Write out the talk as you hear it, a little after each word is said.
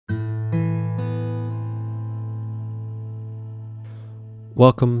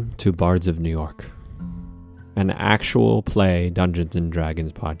Welcome to Bards of New York, an actual play Dungeons &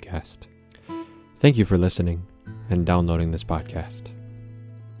 Dragons podcast. Thank you for listening and downloading this podcast.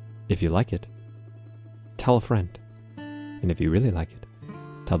 If you like it, tell a friend. And if you really like it,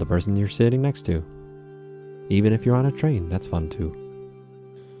 tell the person you're sitting next to. Even if you're on a train, that's fun too.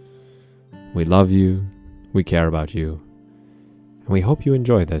 We love you, we care about you, and we hope you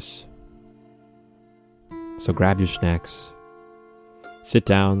enjoy this. So grab your snacks, sit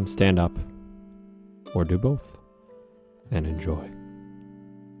down, stand up, or do both, and enjoy.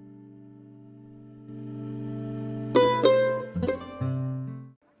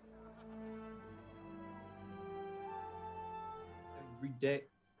 Every day.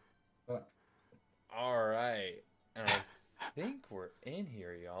 All right. And I think we're in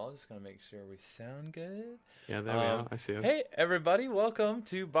here, y'all. Just gonna make sure we sound good. Yeah, there we are. I see us. Hey, everybody. Welcome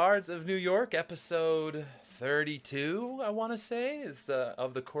to Bards of New York, episode 32, I want to say, is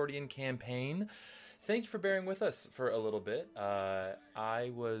of the Cordian campaign. Thank you for bearing with us for a little bit.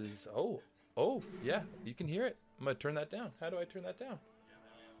 I was... Oh, yeah, you can hear it. I'm going to turn that down. How do I turn that down?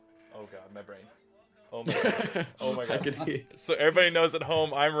 Oh, God, my brain. Oh, my God. Oh, my God. I can hear. So everybody knows at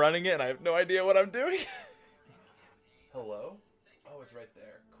home I'm running it, and I have no idea what I'm doing. Hello? Oh, it's right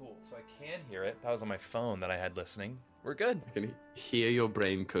there. Cool. So I can hear it. That was on my phone that I had listening. We're good. I can hear your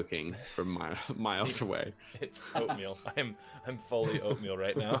brain cooking from miles away. It's oatmeal. I'm fully oatmeal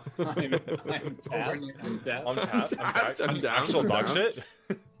right now. I'm tapped. I'm down. actual dog shit.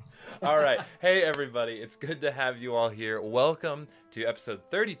 All right. Hey, everybody. It's good to have you all here. Welcome to episode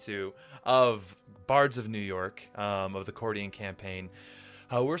 32 of Bards of New York, of the Cordian campaign.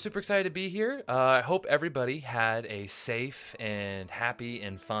 We're super excited to be here. I hope everybody had a safe and happy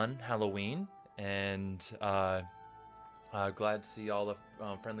and fun Halloween. And glad to see all the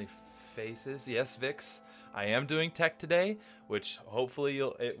friendly faces. Yes, Vix, I am doing tech today, which hopefully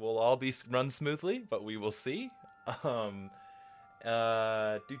it will all be run smoothly, but we will see. But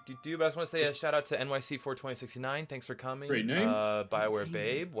I just want to say a shout out to NYC42069. Thanks for coming. Great name. Bioware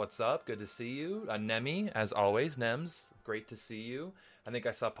Babe, what's up? Good to see you. Nemi, as always. Nems, great to see you. I think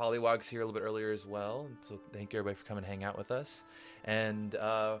I saw Pollywogs here a little bit earlier as well. So thank you everybody for coming and hang out with us. And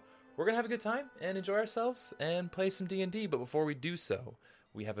we're going to have a good time and enjoy ourselves and play some D&D. But before we do so,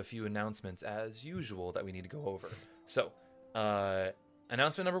 we have a few announcements as usual that we need to go over. So,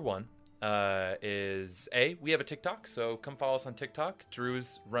 announcement number one is we have a TikTok. So come follow us on TikTok.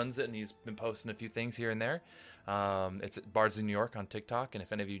 Drew's runs it and he's been posting a few things here and there. It's at Bards in New York on TikTok. And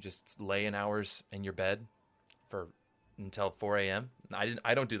if any of you just lay in hours in your bed until 4 a.m.,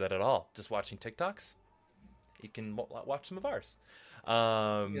 I don't do that at all. Just watching TikToks. You can watch some of ours.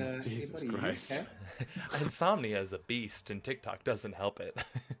 Jesus Christ. Insomnia is a beast, and TikTok doesn't help it.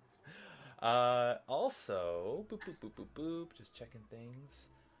 Also, boop, just checking things.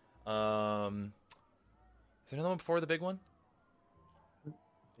 Is there another one before the big one?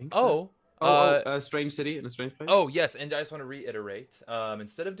 Strange City in a Strange Place? Oh, yes, and I just want to reiterate,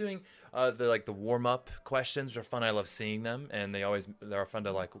 instead of doing the warm-up questions, which are fun, I love seeing them, and they're fun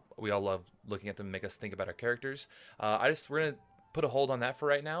to, we all love looking at them and make us think about our characters. We're going to put a hold on that for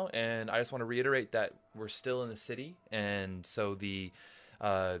right now, and I just want to reiterate that we're still in the city, and so the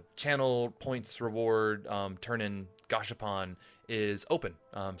channel points reward turn-in Gashapon is open.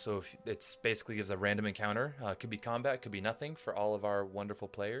 So if it's basically gives a random encounter. Could be combat, could be nothing for all of our wonderful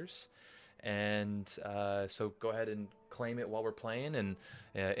players. And so go ahead and claim it while we're playing and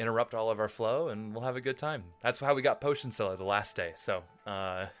interrupt all of our flow, and we'll have a good time. That's how we got Potion Seller the last day. So,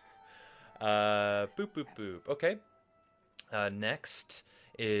 boop. Okay. Next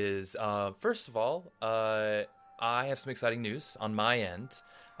is, first of all, I have some exciting news on my end.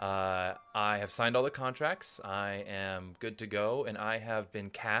 I have signed all the contracts. I am good to go, and I have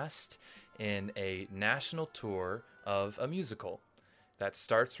been cast in a national tour of a musical that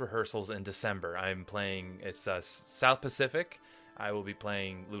starts rehearsals in December. I'm playing, it's South Pacific. I will be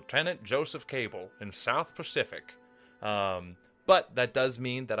playing Lieutenant Joseph Cable in South Pacific. But that does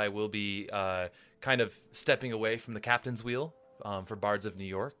mean that I will be kind of stepping away from the captain's wheel for Bards of New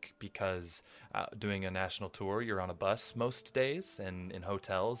York, because doing a national tour, you're on a bus most days and in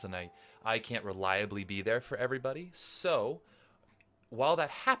hotels, and I can't reliably be there for everybody. So while that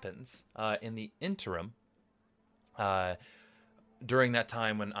happens, in the interim, during that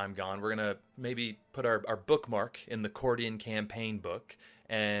time when I'm gone, we're going to maybe put our bookmark in the Cordian campaign book,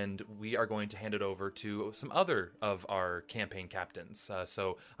 and we are going to hand it over to some other of our campaign captains.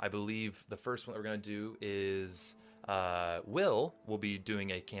 So I believe the first one that we're going to do is Will be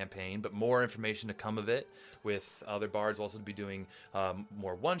doing a campaign, but more information to come of it. With other bards, will also be doing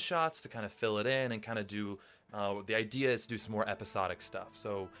more one-shots to kind of fill it in and kind of do. The idea is to do some more episodic stuff.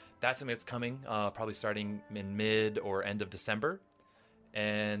 So that's something that's coming, probably starting in mid or end of December.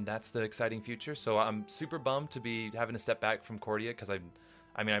 And that's the exciting future. So I'm super bummed to be having to step back from Cordia because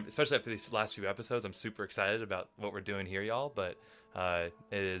I mean, especially after these last few episodes, I'm super excited about what we're doing here, y'all. But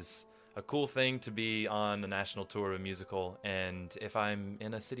it is a cool thing to be on the national tour of a musical. And if I'm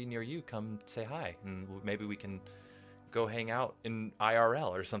in a city near you, come say hi. And maybe we can go hang out in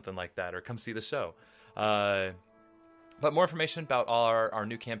IRL or something like that, or come see the show. But more information about all our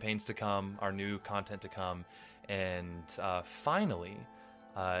new campaigns to come, our new content to come. And finally,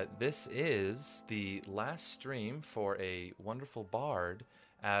 this is the last stream for a wonderful bard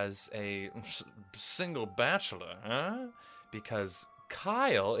as a single bachelor, huh? Because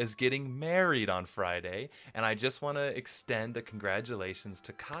Kyle is getting married on Friday, and I just want to extend a congratulations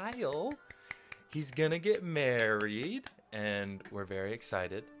to Kyle. He's gonna get married, and we're very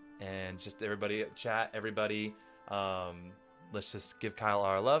excited. And just everybody, chat, everybody, let's just give Kyle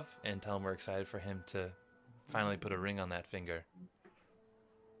our love and tell him we're excited for him to finally put a ring on that finger.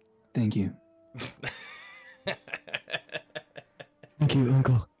 Thank you. Thank you,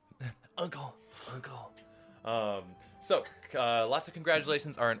 Uncle. Uncle. So, lots of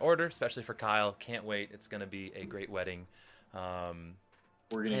congratulations are in order, especially for Kyle. Can't wait. It's going to be a great wedding. We're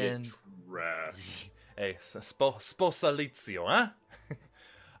going to get trashed. Hey, sposalizio,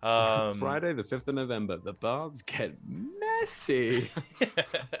 huh? Friday, the 5th of November, the bards get messy.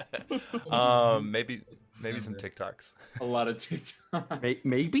 Maybe some TikToks. A lot of TikToks.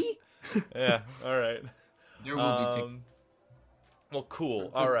 Maybe? Yeah, all right. There will be Well,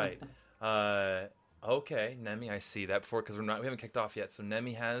 cool. All right. Okay, Nemi, I see that before because we haven't kicked off yet. So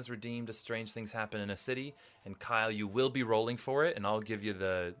Nemi has redeemed a Strange Things Happen in a City, and Kyle, you will be rolling for it, and I'll give you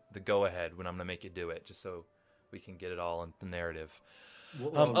the go ahead when I'm gonna make you do it, just so we can get it all in the narrative.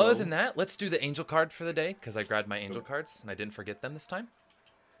 Other than that, let's do the angel card for the day because I grabbed my angel cards and I didn't forget them this time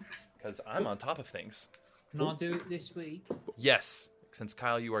because I'm on top of things. Can I do it this week? Yes, since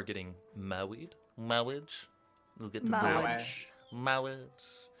Kyle, you are getting married. We'll get to Marriage. Marriage.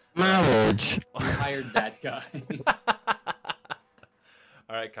 I hired that guy.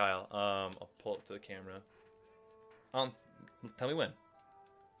 All right, Kyle. I'll pull up to the camera. Tell me when.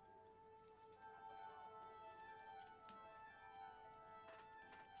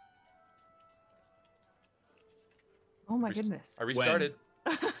 Oh my goodness. I restarted.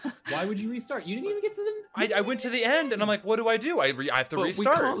 Why would you restart? You didn't even get to the... I went to the end, and I'm like, what do? I have to But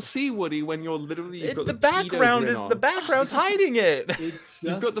restart. we can't see Woody when you're literally. You've got The pedo background grin is on. the background's hiding it. It just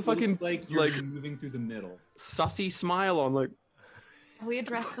You've got the fucking, looks like you're like- moving through the middle. Sussy smile on, like. Have we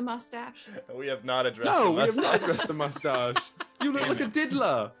addressed the mustache? We have not addressed. No, the we have not mustache. addressed the mustache. You look like a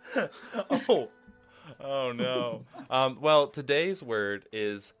diddler. Oh no. Well, today's word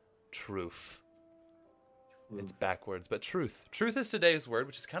is truth. It's backwards, but truth. Truth is today's word,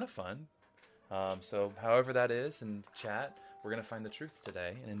 which is kind of fun. So however that is in chat, we're going to find the truth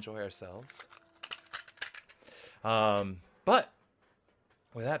today and enjoy ourselves. But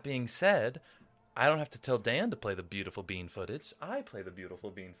with that being said, I don't have to tell Dan to play the beautiful bean footage. I play the beautiful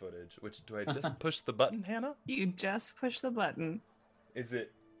bean footage. Which, do I just push the button, Hannah? You just push the button. Is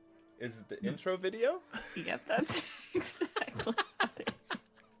it the intro video? Yep, that's exactly what it is.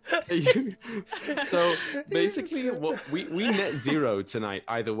 So basically, we net zero tonight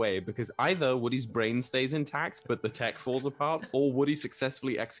either way, because either Woody's brain stays intact but the tech falls apart, or Woody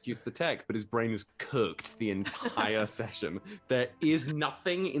successfully executes the tech but his brain is cooked the entire session. There is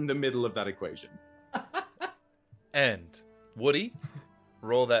nothing in the middle of that equation. And Woody,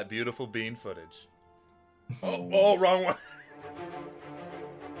 roll that beautiful bean footage. Oh, wrong one.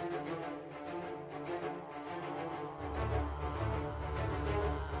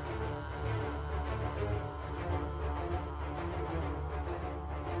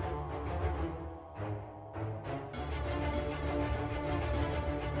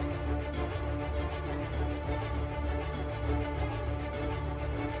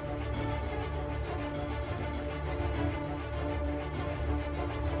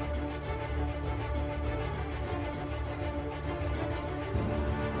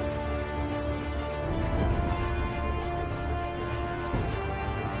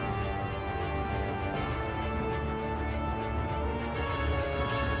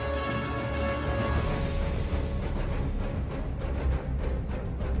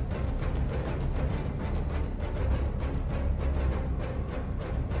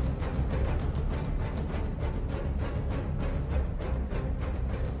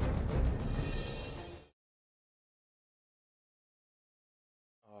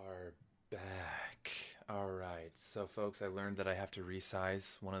 All right. So, folks, I learned that I have to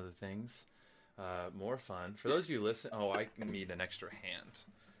resize one of the things. More fun. For those of you listening, I need an extra hand.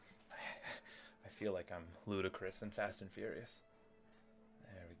 I feel like I'm ludicrous and Fast and Furious.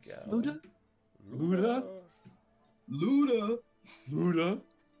 There we go. Luda? Luda? Luda? Luda?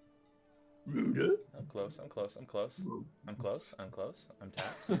 I'm close. I'm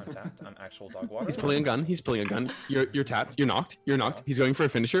tapped. I'm actual dog water. He's pulling a gun. You're tapped. You're knocked. He's going for a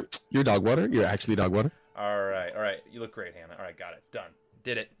finisher. You're dog water. You're actually dog water. All right. You look great, Hannah. All right, got it. Done.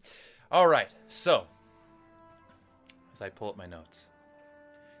 Did it. All right. So, as I pull up my notes,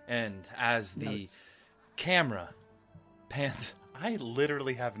 and as the camera pans, I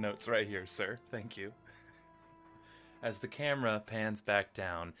literally have notes right here, sir. Thank you. As the camera pans back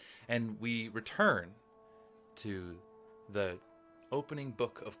down, and we return to the opening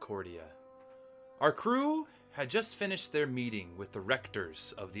book of Cordia. Our crew had just finished their meeting with the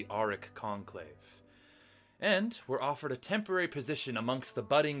rectors of the Auric Conclave, and were offered a temporary position amongst the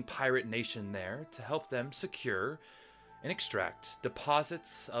budding pirate nation there to help them secure and extract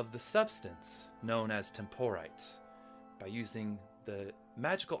deposits of the substance known as temporite by using the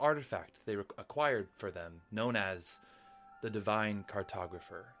magical artifact they acquired for them known as the Divine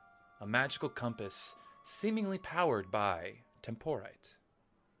Cartographer, a magical compass seemingly powered by temporite.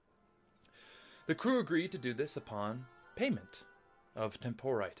 The crew agreed to do this upon payment of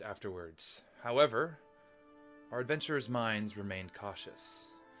temporite afterwards. However, our adventurers' minds remained cautious.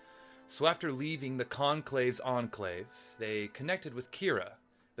 So after leaving the Conclave's enclave, they connected with Kira,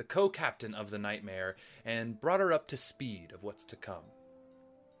 the co-captain of the Nightmare, and brought her up to speed of what's to come.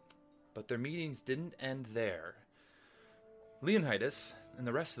 But their meetings didn't end there. Leonidas and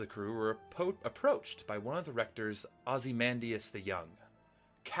the rest of the crew were approached by one of the rectors, Ozymandias the Young,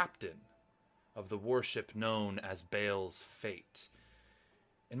 captain of the warship known as Bale's Fate.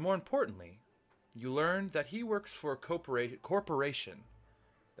 And more importantly, you learned that he works for a corporation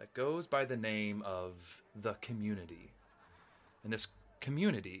that goes by the name of the Community. And this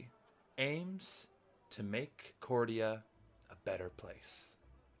community aims to make Cordia a better place.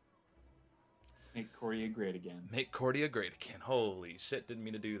 Make Cordia great again. Make Cordia great again. Holy shit, didn't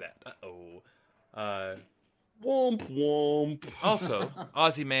mean to do that. Womp womp. Also,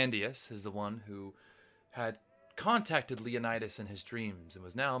 Ozymandias is the one who had contacted Leonidas in his dreams and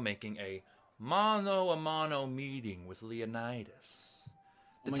was now making a mano-a-mano meeting with Leonidas.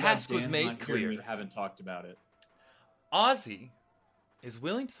 The task was made clear. We haven't talked about it. Ozzy is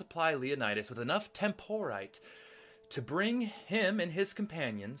willing to supply Leonidas with enough temporite to bring him and his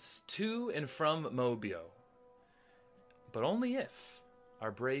companions to and from Mobio. But only if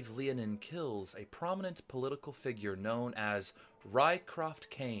our brave Leonin kills a prominent political figure known as Rycroft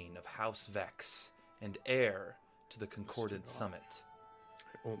Kane of House Vex and heir to the Concordant Summit.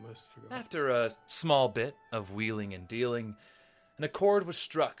 I almost forgot. After a small bit of wheeling and dealing, an accord was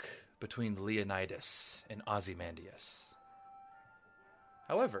struck between Leonidas and Ozymandias.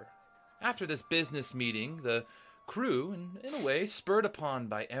 However, after this business meeting, the crew, in a way spurred upon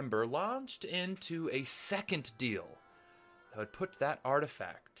by Ember, launched into a second deal that would put that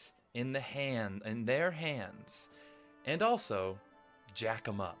artifact in their hands, and also jack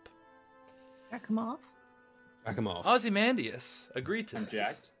them up. Jack him off. Back him off. Ozymandias agreed to I'm this.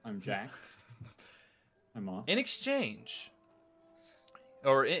 jacked. I'm off. In exchange,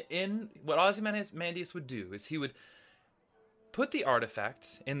 or in what Ozymandias would do is he would put the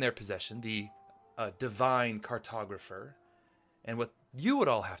artifact in their possession, the Divine Cartographer, and what you would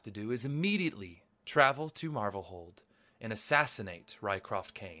all have to do is immediately travel to Marvelhold and assassinate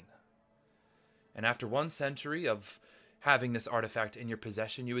Rycroft Kane. And after 1 century of having this artifact in your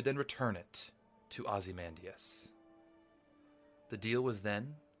possession, you would then return it to Ozymandias. The deal was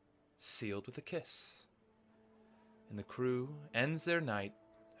then sealed with a kiss, and the crew ends their night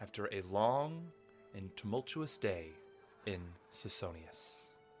after a long and tumultuous day in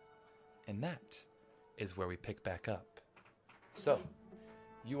Sisonius. And that is where we pick back up. So,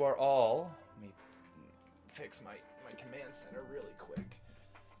 you are all... Let me fix my command center really quick.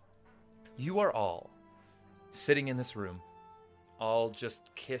 You are all sitting in this room, all just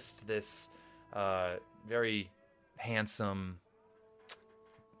kissed this very handsome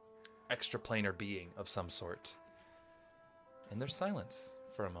extraplanar being of some sort. And there's silence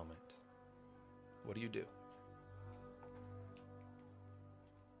for a moment. What do you do?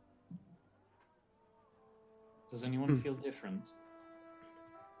 Does anyone feel different?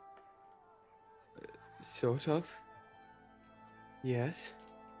 Sort of. Yes.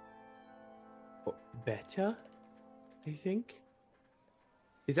 But better, I think.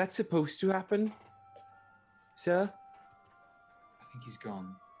 Is that supposed to happen, sir? I think he's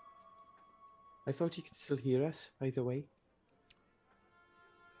gone. I thought he could still hear us, either way.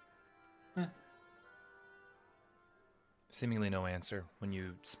 Seemingly no answer. When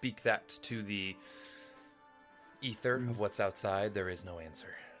you speak that to the ether of what's outside, there is no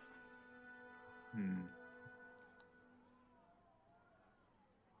answer.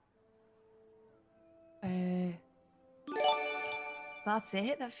 That's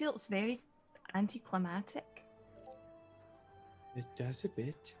it. That feels very anticlimactic. It does a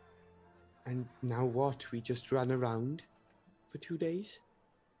bit. And now what? We just run around for 2 days?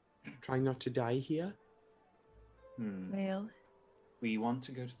 Trying not to die here? Well, We want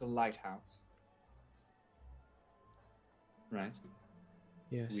to go to the lighthouse. Right?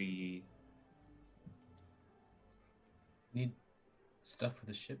 Yes. We Need stuff for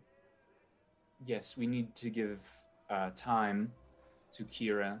the ship. Yes, we need to give time to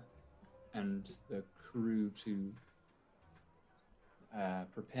Kira and the crew to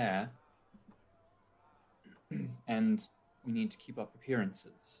prepare, and we need to keep up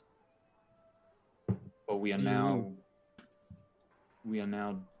appearances. But we are Do you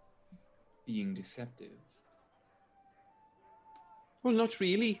now being deceptive. Well, not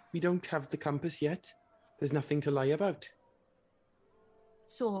really. We don't have the compass yet. There's nothing to lie about.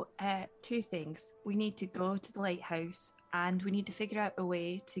 so two things. We need to go to the lighthouse, and we need to figure out a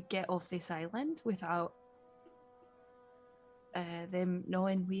way to get off this island without them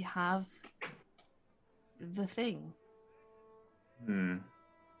knowing we have the thing. You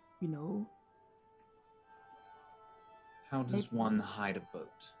know. How does one hide a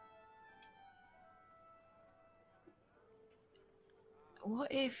boat?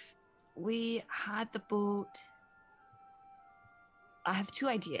 What if we had the boat? I have two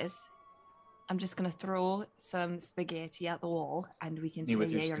ideas. I'm just gonna throw some spaghetti at the wall, and we can Me say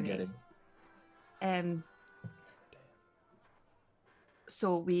with your yay or nay. spaghetti.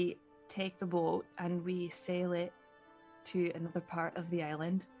 So we take the boat and we sail it to another part of the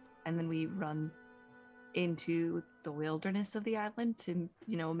island, and then we run into the wilderness of the island to,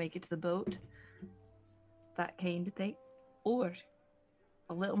 make it to the boat. That kind of thing. Or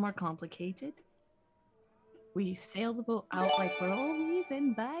a little more complicated. We sail the boat out like we're all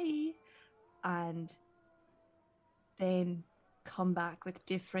leaving, bye, and then come back with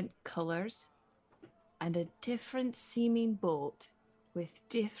different colors and a different seeming boat with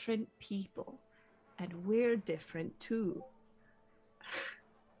different people, and we're different too.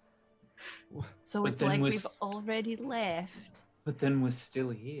 So But it's then like we're we've s- already left. But then we're still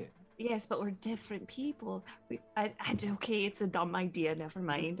here. Yes, but we're different people. Okay, it's a dumb idea. Never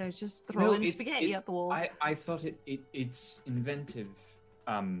mind. I was just throwing spaghetti at the wall. I thought it's inventive.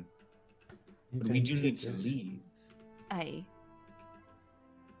 But we do need to Inventive, yes. leave. Aye.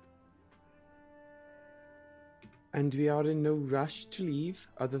 And we are in no rush to leave,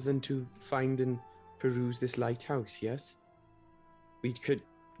 other than to find and peruse this lighthouse, yes?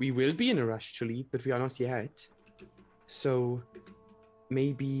 We will be in a rush to leave, but we are not yet. So,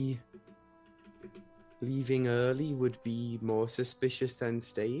 maybe leaving early would be more suspicious than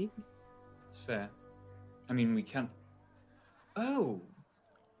staying? It's fair. I mean, we can't. Oh!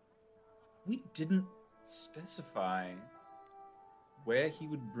 We didn't specify where he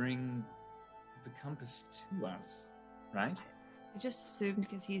would bring the compass to us, right? I just assumed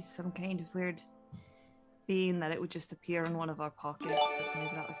because he's some kind of weird being that it would just appear in one of our pockets, but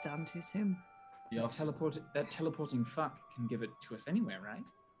maybe that was done too soon. That teleporting fuck can give it to us anywhere, right?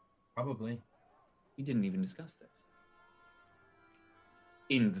 Probably. We didn't even discuss this.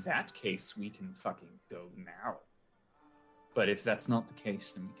 In that case, we can fucking go now. But if that's not the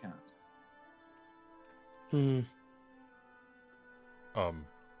case, then we can't.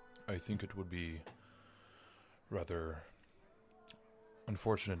 I think it would be rather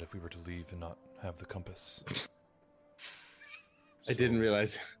unfortunate if we were to leave and not have the compass. I didn't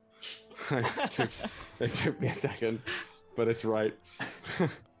realize. It took me a second, but it's right.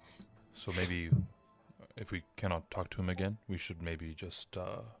 So maybe if we cannot talk to him again, we should maybe just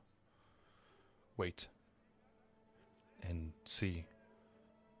wait and see.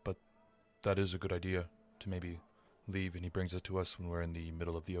 But that is a good idea, to maybe leave and he brings it to us when we're in the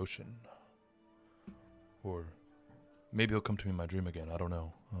middle of the ocean. Or maybe he'll come to me in my dream again. I don't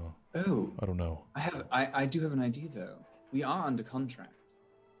know. Oh, I don't know. I do have an idea though. We are under contract.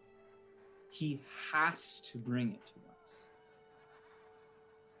 He has to bring it to us.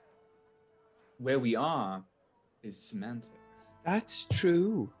 Where we are is semantics. That's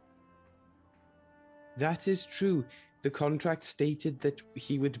true. That is true. The contract stated that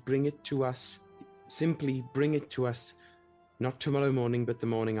he would bring it to us, simply bring it to us, not tomorrow morning, but the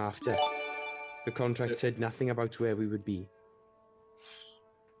morning after. The contract said nothing about where we would be.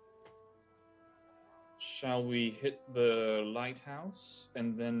 shall we hit the lighthouse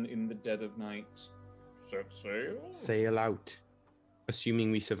and then in the dead of night set sail? Sail out, assuming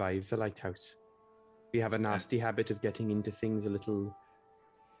we survive the lighthouse. We have a That's fine. nasty habit of getting into things a little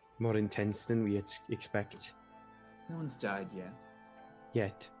more intense than we expect. No one's died yet.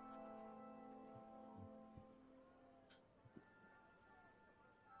 Yet.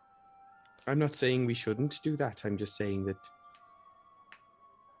 I'm not saying we shouldn't do that. I'm just saying that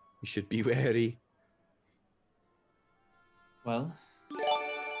we should be wary. Well,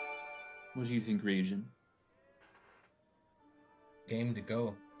 what do you think, Regent? Game to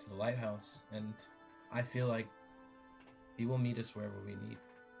go to the lighthouse, and I feel like he will meet us wherever we need.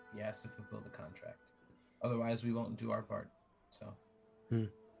 He has to fulfill the contract. Otherwise, we won't do our part. So.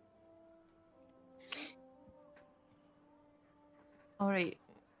 All right.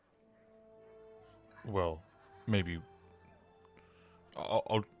 Well, maybe.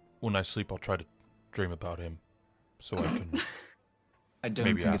 I'll when I sleep, I'll try to dream about him, so I can. I don't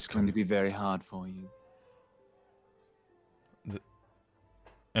Maybe think it's ask going him. to be very hard for you.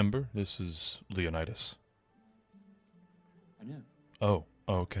 Ember, this is Leonidas. I know. Oh,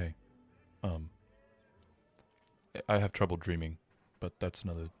 okay. I have trouble dreaming, but that's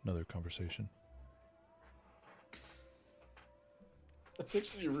another conversation. That's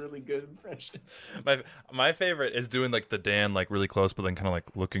actually a really good impression. My favorite is doing like the Dan like really close, but then kind of like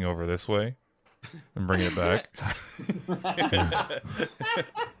looking over this way and bringing it back.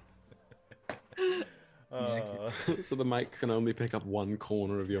 So the mic can only pick up one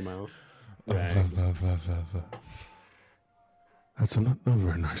corner of your mouth. That's not a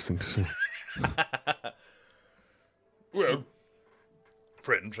very nice thing to say. Well,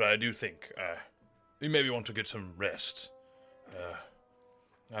 friend, I do think you maybe want to get some rest.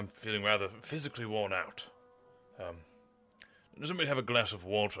 I'm feeling rather physically worn out. Does somebody have a glass of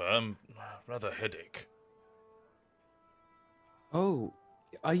water? I'm rather headache. Oh,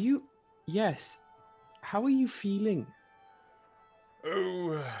 are you? Yes. How are you feeling?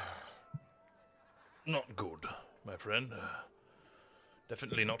 Oh, not good, my friend.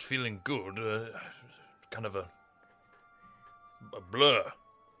 Definitely not feeling good. Kind of a blur.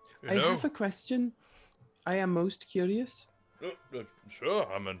 You I know? have a question. I am most curious. Sure,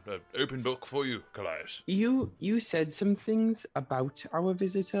 I'm an open book for you, Callias. You said some things about our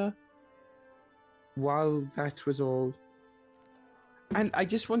visitor while that was all. And I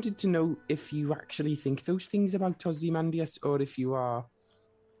just wanted to know if you actually think those things about Ozymandias, or if you are,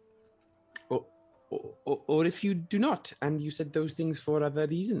 or if you do not, and you said those things for other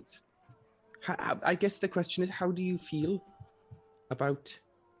reasons. I guess the question is, how do you feel about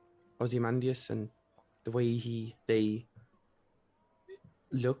Ozymandias and the way they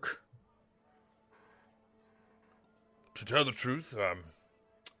look? To tell the truth, I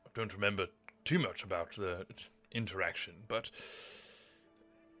don't remember too much about the interaction, but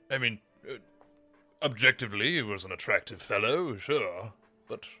I mean, objectively, he was an attractive fellow, sure,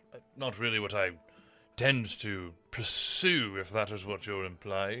 but not really what I tend to pursue, if that is what you're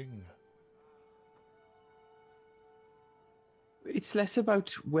implying. It's less about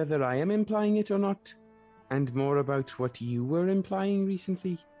whether I am implying it or not, and more about what you were implying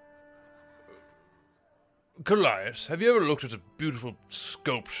recently. Callias, have you ever looked at a beautiful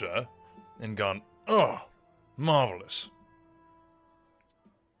sculpture and gone, oh, marvelous?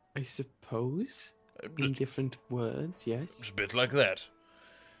 I suppose, in different words, yes. It's a bit like that.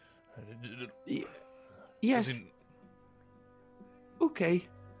 Yes. As in- Okay.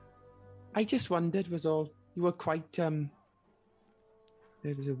 I just wondered, was all. You were quite, there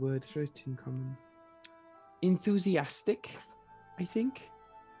is a word for it in common. Enthusiastic, I think.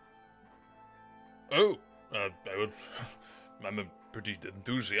 Oh, I'm a pretty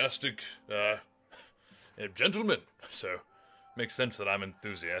enthusiastic gentleman, so makes sense that I'm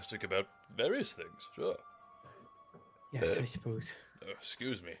enthusiastic about various things, sure. Yes, I suppose. Oh,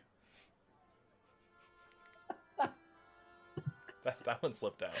 excuse me. that one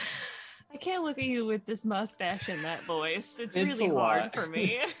slipped out. I can't look at you with this mustache and that voice. It's It's really a hard lot. for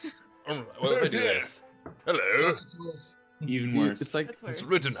me. Well, if I do this. Hello, Even worse. It's like, That's it's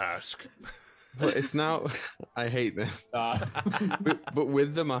worse. Rittenhask. but it's now. I hate this. but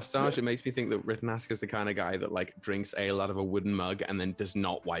with the mustache, it makes me think that Rittenhouse is the kind of guy that like drinks ale out of a wooden mug and then does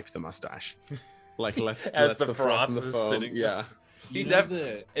not wipe the mustache. Like let's As the the froth and the froth is foam. sitting- Yeah. He You know,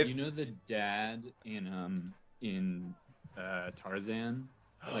 def- if- you know the dad in Tarzan,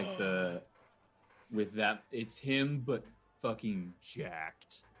 like with that, it's him but fucking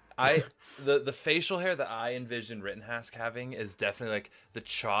jacked. The facial hair that I envision Rittenhask having is definitely like the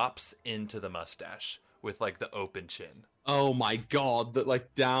chops into the mustache with like the open chin. Oh my god, that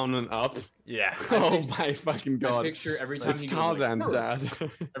like down and up. Yeah. Oh my fucking I god. picture every time It's he goes, Tarzan's like,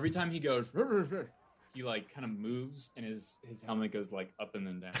 dad. every time he goes, he like kind of moves and his helmet goes like up and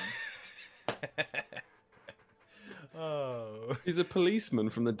then down. Oh. He's a policeman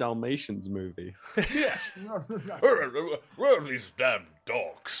from the Dalmatians movie. Yes. Where are these damn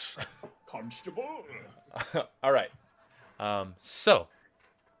dogs? Constable. All right. So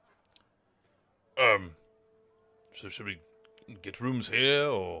should we get rooms here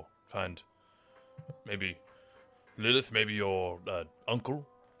or find maybe Lilith, maybe your uncle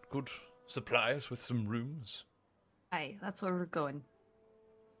could supply us with some rooms? Aye, that's where we're going.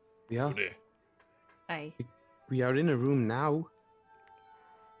 Yeah, Would they? Aye. we are in a room now.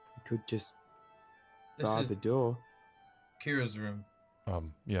 We could just This bar is the door. Kira's room.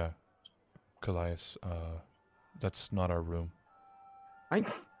 Yeah. Callias, that's not our room.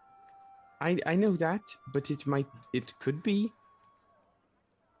 I know that, but it could be.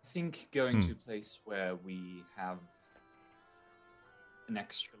 I think going to a place where we have an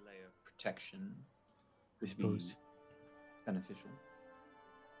extra layer of protection would suppose. be beneficial.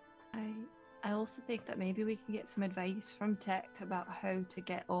 I also think that maybe we can get some advice from Tech about how to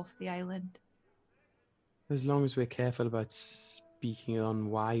get off the island. As long as we're careful about speaking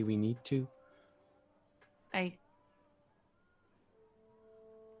on why we need to. Aye.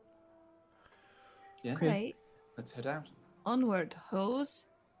 Yeah, Okay. Right. let's head out. Onward, hoes.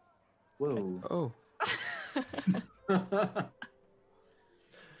 Whoa. Oh,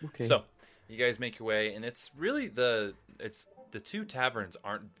 okay. So you guys make your way, and it's really the two taverns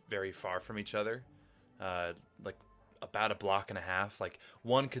aren't very far from each other, like about a block and a half. Like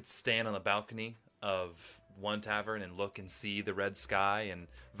one could stand on the balcony of one tavern and look and see the red sky, and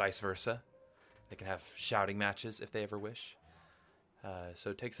vice versa. They can have shouting matches if they ever wish. So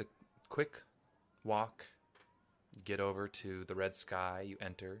it takes a quick walk, get over to the red sky, you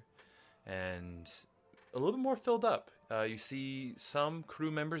enter, and a little bit more filled up. You see some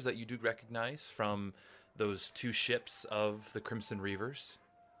crew members that you do recognize from those two ships of the Crimson Reavers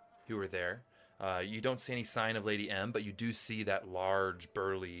who were there. You don't see any sign of Lady M, but you do see that large,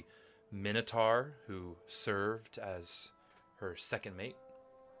 burly Minotaur who served as her second mate.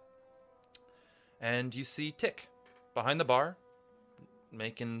 And you see Tick behind the bar,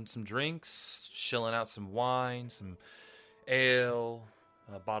 making some drinks, shilling out some wine, some ale,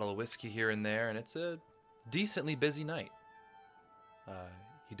 a bottle of whiskey here and there, and it's a decently busy night.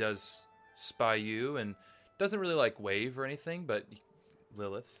 He does spy you and doesn't really like wave or anything, but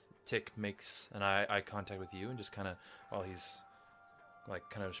Lilith, Tick makes an eye contact with you and just kind of, while he's like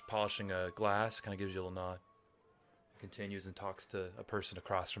kind of polishing a glass, kind of gives you a little nod. Continues and talks to a person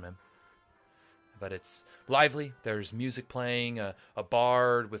across from him. But it's lively. There's music playing. A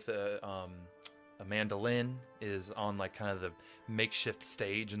bard with a mandolin is on like kind of the makeshift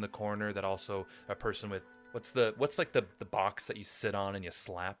stage in the corner. That also a person with what's like the box that you sit on and you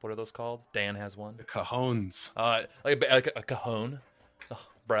slap. What are those called? Dan has one. The cajones. Like a cajon,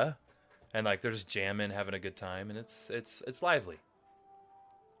 bruh. And like they're just jamming, having a good time, and it's lively.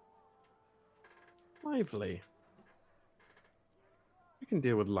 Lively. We can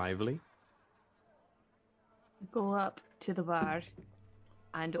deal with lively. Go up to the bar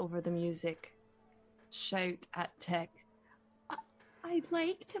and over the music, shout at Tech, I'd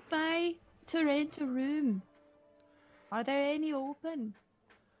like to rent a room. Are there any open?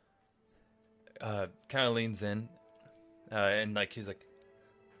 Kind of leans in, and like he's like,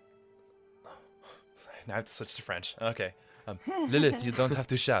 now I have to switch to French. Okay, Lilith, you don't have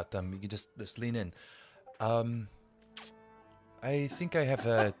to shout. You can just lean in. I think I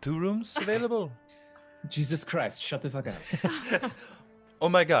have 2 rooms available. Jesus Christ, shut the fuck up. Oh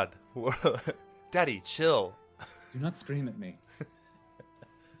my God, Daddy, chill. Do not scream at me.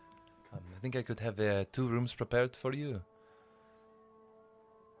 I think I could have 2 rooms prepared for you.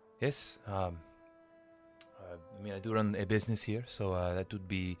 Yes. I mean, I do run a business here, so that would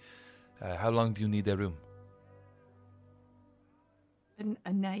be. How long do you need a room?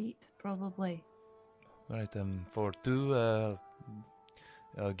 A night, probably. All right. For 2,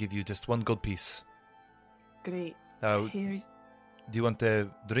 I'll give you just 1 gold piece. Great. Now, Here, do you want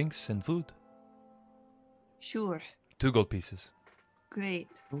drinks and food? sure. 2 gold pieces. Great.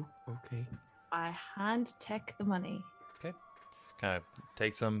 Oh, okay. I hand Tech the money. Kind of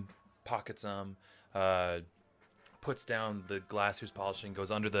takes them, pockets them, puts down the glass he was polishing,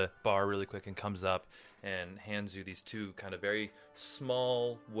 goes under the bar really quick and comes up and hands you these 2 kind of very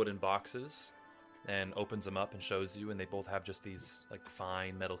small wooden boxes and opens them up and shows you, and they both have just these like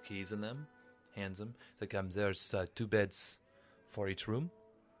fine metal keys in them. Hands them. It's like there's 2 beds for each room,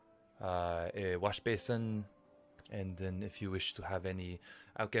 a wash basin, And then if you wish to have any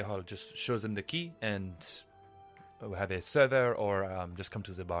alcohol, just show them the key and we'll have a server, or just come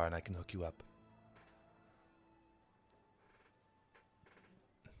to the bar and I can hook you up.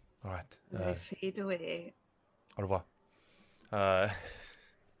 All right. They fade away. Au revoir.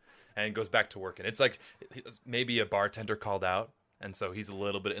 And goes back to working. It's like maybe a bartender called out, and so he's a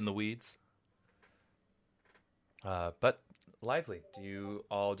little bit in the weeds. But lively. Do you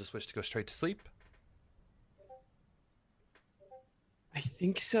all just wish to go straight to sleep? I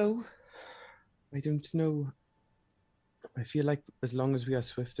think so. I don't know. I feel like as long as we are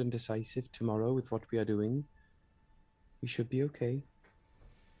swift and decisive tomorrow with what we are doing, we should be okay.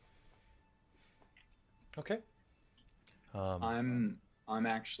 Okay. I'm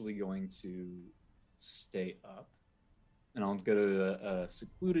actually going to stay up, and I'll go to a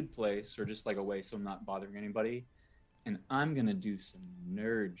secluded place or just like away so I'm not bothering anybody, and I'm gonna do some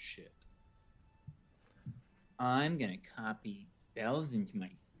nerd shit. I'm gonna copy spells into my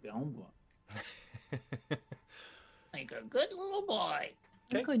spell book. Like a good little boy.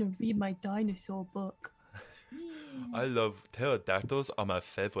 I'm going to read my dinosaur book. I love pterodactyls are my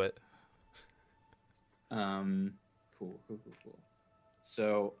favorite. Cool.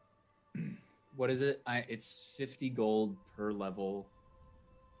 So, what is it? It's 50 gold per level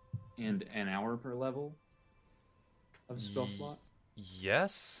and an hour per level of spell slot.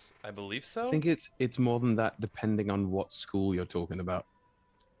 Yes, I believe so. I think it's more than that, depending on what school you're talking about.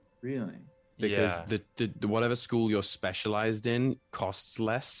 Really? Because Yeah. the whatever school you're specialized in costs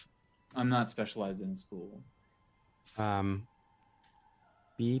less. I'm not specialized in school.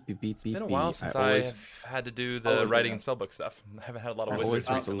 Beep, beep, beep, It's been a beep, while beep. since always- I have had to do I'll the look it writing up. and spellbook stuff. I haven't had a lot of I wizards always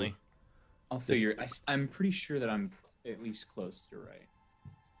recently. recently. I'll figure. I'm pretty sure that I'm at least close to right.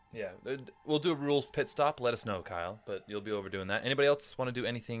 Yeah, we'll do a rules pit stop. Let us know, Kyle, but you'll be overdoing that. Anybody else want to do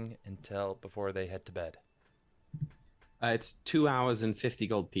anything before they head to bed? It's 2 hours and 50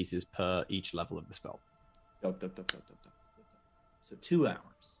 gold pieces per each level of the spell. Dup. So 2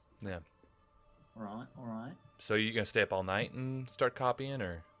 hours. Yeah. All right. So you gonna stay up all night and start copying,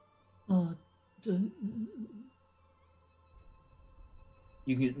 or?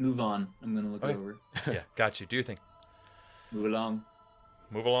 You can move on. I'm gonna look Okay. it over. Yeah, got you. Do your thing. Move along.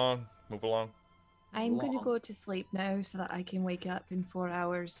 Move along. Move along. I'm going to Long. go to sleep now so that I can wake up in 4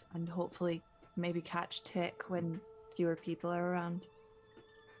 hours and hopefully maybe catch Tick when fewer people are around.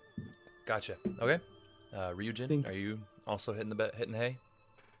 Gotcha. Okay. Ryujin, are you also hitting the hay?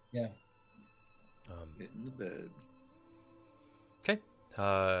 Yeah. Get in the bed. Okay.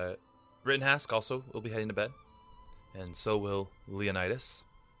 Rittenhask also will be heading to bed, and so will Leonidas.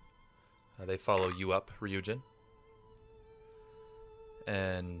 They follow you up, Ryujin.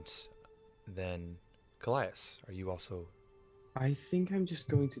 And then Callias, are you also? I think I'm just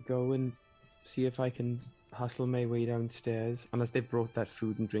going to go and see if I can hustle my way downstairs. Unless they brought that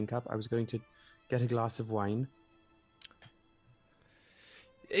food and drink up, I was going to get a glass of wine.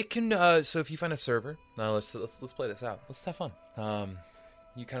 It can. So if you find a server, now let's play this out. Let's have fun.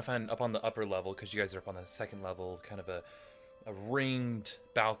 You kind of find up on the upper level, because you guys are up on the second level, kind of a ringed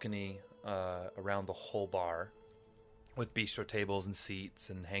balcony around the whole bar, with bistro tables and seats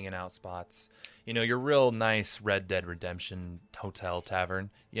and hanging out spots. You know, your real nice Red Dead Redemption hotel tavern.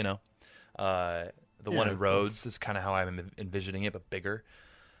 You know, the one in of Rhodes is kind of how I'm envisioning it, but bigger.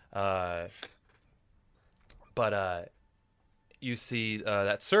 But you see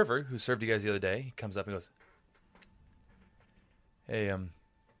that server who served you guys the other day. He comes up and goes, "Hey, can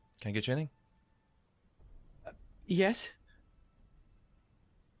I get you anything?" Yes.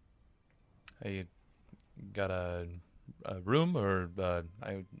 Hey, you got a room, or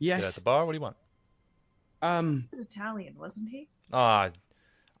I Yes. get at the bar? What do you want? He was Italian, wasn't he? I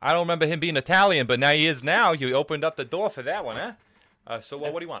don't remember him being Italian, but now he is now. You opened up the door for that one, huh? So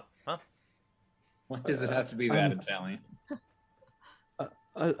what do you want? Huh? Why does it have to be that Italian?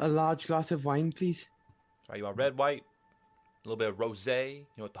 A large glass of wine, please. Are you want red, white, a little bit of rosé? You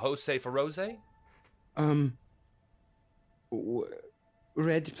know what the host say for rosé?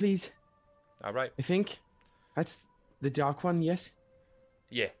 Red, please. All right. I think that's the dark one. Yes.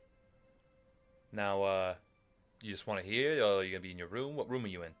 Yeah. Now, you just want to hear, or are you gonna be in your room? What room are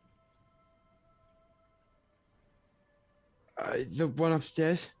you in? The one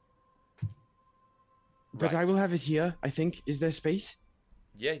upstairs. But Right. I will have it here. I think. Is there space?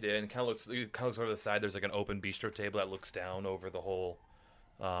 Yeah, and it kind of looks over the side. There's like an open bistro table that looks down over the whole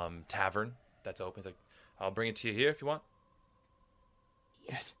tavern that's open. It's like, I'll bring it to you here if you want.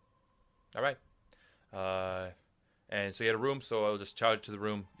 Yes. All right. And so you had a room, so I'll just charge to the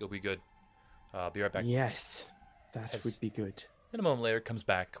room. You'll be good. I'll be right back. Yes. That Yes. would be good. And a moment later, comes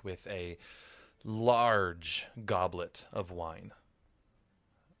back with a large goblet of wine,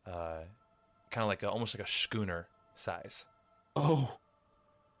 kind of like almost like a schooner size, Oh,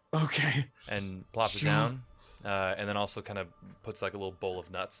 okay. and plops Sure. it down, and then also kind of puts like a little bowl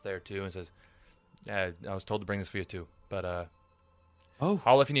of nuts there too, and says, "Yeah, I was told to bring this for you too, but Oh,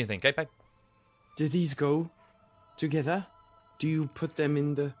 holla if you need anything." Okay, bye. do these go together? Do you put them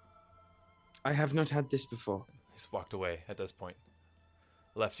in the... I have not had this before. He's walked away at this point,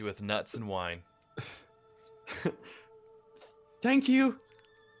 left you with nuts and wine. Thank you.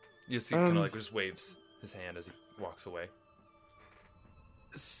 You see, kind of like just waves his hand as he walks away.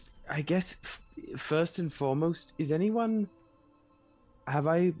 I guess first and foremost, is anyone... Have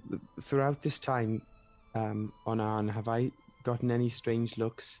I, throughout this time on Arn, have I gotten any strange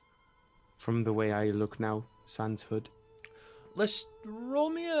looks from the way I look now, sans hood? Let's roll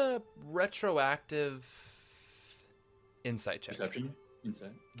me a retroactive insight check. Perception,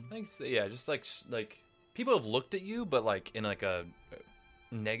 insight. Thanks. Yeah, just like people have looked at you, but like in like a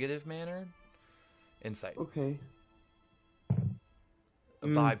negative manner. Insight. Okay. A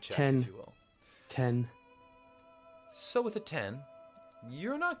vibe check, 10. if you will. 10. So with a 10,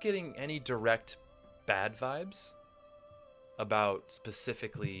 you're not getting any direct bad vibes about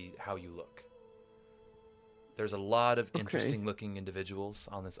specifically how you look. There's a lot of interesting looking individuals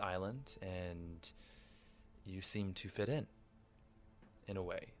on this island, and you seem to fit in a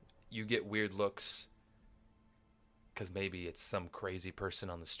way. You get weird looks because maybe it's some crazy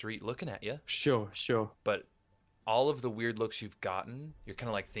person on the street looking at you. Sure. But all of the weird looks you've gotten, you're kind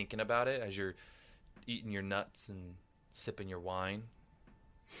of like thinking about it as you're eating your nuts and sipping your wine.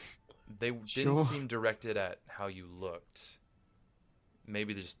 They didn't seem directed at how you looked.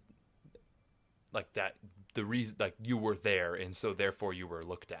 Maybe just like that, the reason, like you were there, and so therefore you were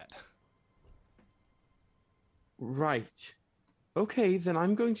looked at. Right. Okay, then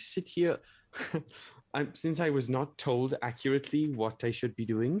I'm going to sit here. Since I was not told accurately what I should be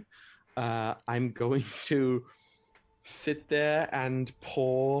doing, I'm going to sit there and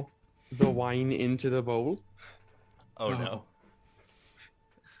pour the wine into the bowl. Oh no.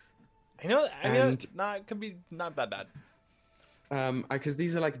 I know it could be not that bad. Because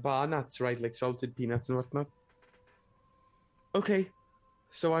these are like bar nuts, right? Like salted peanuts and whatnot. Okay,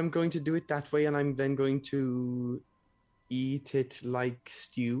 so I'm going to do it that way, and I'm then going to eat it like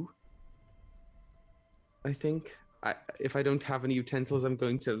stew. I think. If I don't have any utensils, I'm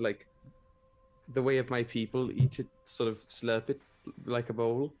going to, like, the way of my people, eat it, sort of slurp it like a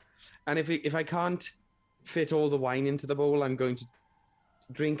bowl. And if I can't fit all the wine into the bowl, I'm going to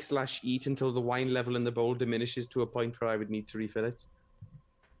drink/eat until the wine level in the bowl diminishes to a point where I would need to refill it.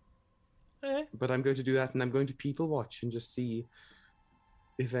 But I'm going to do that, and I'm going to people watch and just see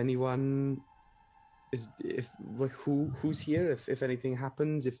if anyone is, who's here, if anything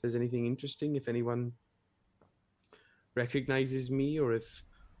happens, if there's anything interesting, if anyone recognizes me, or if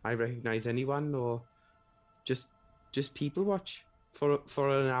I recognize anyone, or just people watch for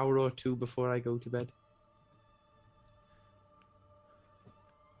an hour or two before I go to bed.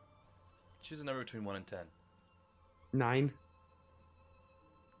 Choose a number between 1 and 10. 9.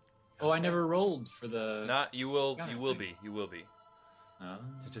 Oh, I never rolled for the. Not you will. God, You I will think- be. You will be. Oh.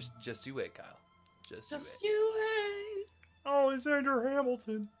 So just you wait, Kyle. Just you wait. Alexander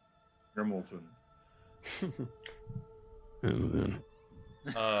Hamilton. Hamilton. And then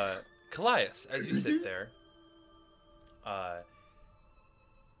Callias, as you sit there,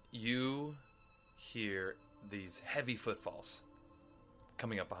 you hear these heavy footfalls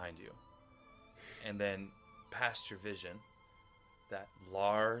coming up behind you. And then past your vision, that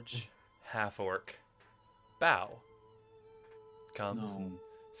large half-orc Bow comes and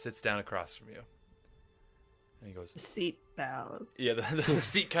sits down across from you. And he goes, Seat bows. yeah, the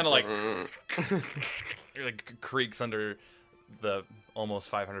seat kind of like creaks under the almost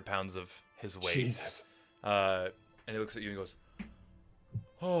 500 pounds of his weight. Jesus. And he looks at you and goes,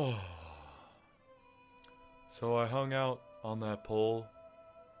 "Oh, so I hung out on that pole,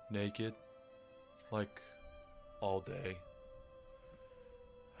 naked, like all day.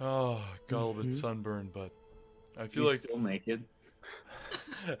 Oh, got a little bit sunburned, but I feel like still naked.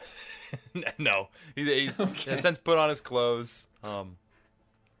 no, he's has since put on his clothes.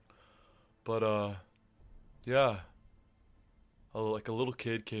 But yeah, like a little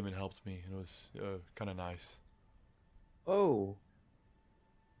kid came and helped me, and it was kind of nice. Oh.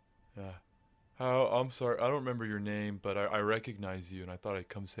 Yeah. I'm sorry, I don't remember your name, but I recognize you, and I thought I'd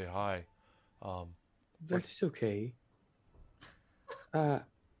come say hi. That is okay. I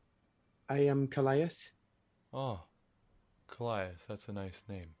am Callias. Oh, Callias, that's a nice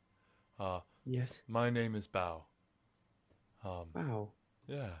name. Yes. My name is Bao. Wow.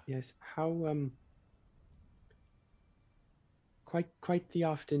 Yeah. Yes. How quite the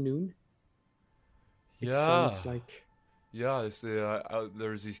afternoon. It sounds like. Yeah,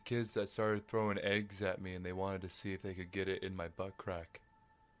 there's these kids that started throwing eggs at me, and they wanted to see if they could get it in my butt crack.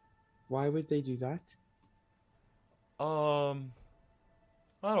 Why would they do that? I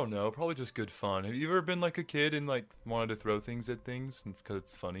don't know. Probably just good fun. Have you ever been like a kid and like wanted to throw things at things because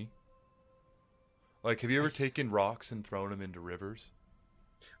it's funny? Like, have you ever taken rocks and thrown them into rivers?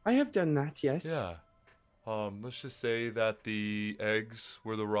 I have done that, yes. Yeah. Let's just say that the eggs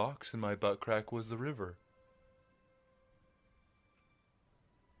were the rocks and my butt crack was the river.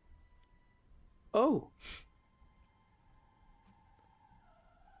 Oh.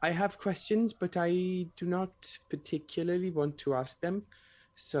 I have questions, but I do not particularly want to ask them,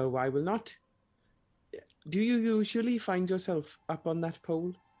 so I will not. Do you usually find yourself up on that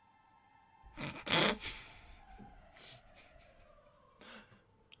pole?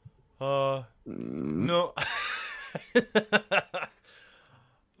 No.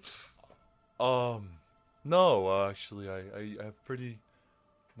 No, actually, I've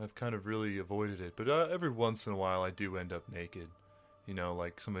kind of really avoided it, but every once in a while I do end up naked. You know,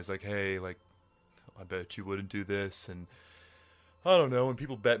 like somebody's like, hey, like, I bet you wouldn't do this, and I don't know, when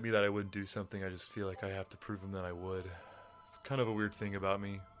people bet me that I wouldn't do something, I just feel like I have to prove them that I would. It's kind of a weird thing about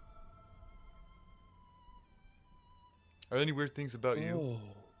me. Are there any weird things about you?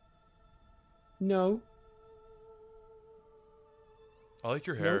 No. I like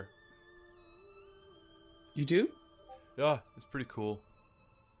your hair. Nope. You do? Yeah, it's pretty cool.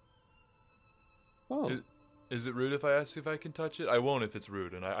 Oh. Is it rude if I ask if I can touch it? I won't if it's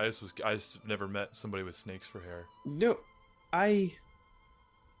rude, and I just never met somebody with snakes for hair. No.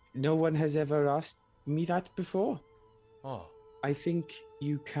 No one has ever asked me that before. Oh. I think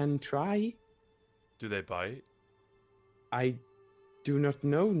you can try. Do they bite? I do not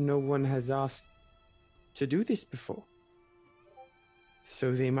know. No one has asked to do this before.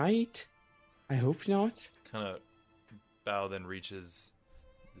 So they might. I hope not. Kind of bow, then reaches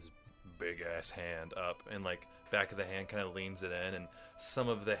this big ass hand up, and like back of the hand kind of leans it in, and some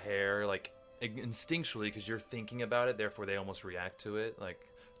of the hair, like instinctually, because you're thinking about it, therefore they almost react to it, like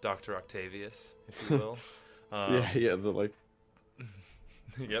Dr. Octavius, if you will. Yeah, the like.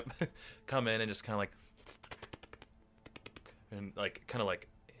 Yep. Come in and just kind of like, and like kind of like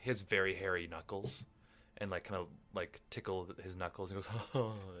his very hairy knuckles, and like kind of like tickle his knuckles, and goes,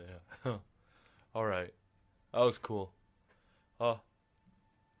 oh yeah, all right, that was cool.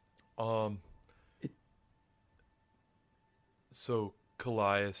 So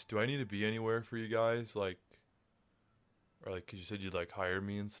Callias, do I need to be anywhere for you guys, like, or like, 'cause you said you'd like hire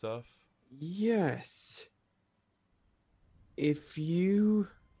me and stuff? Yes. If you...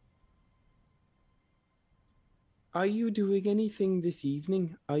 Are you doing anything this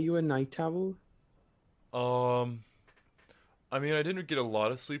evening? Are you a night owl? I mean, I didn't get a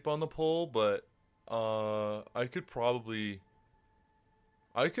lot of sleep on the pole, but I could probably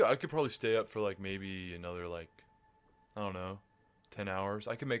stay up for like maybe another like, I don't know, 10 hours.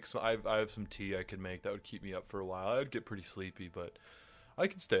 I could make some. I have some tea I could make that would keep me up for a while. I'd get pretty sleepy, but I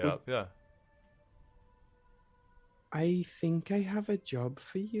could stay up. Yeah. I think I have a job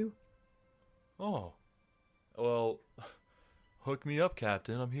for you. Oh, well, hook me up,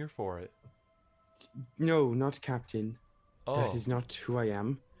 Captain. I'm here for it. No, not Captain. Oh. That is not who I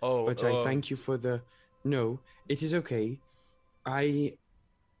am. Oh, but I thank you for the... No, it is okay. I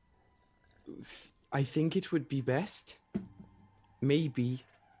think it would be best, maybe,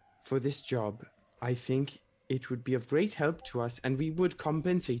 for this job. I think it would be of great help to us, and we would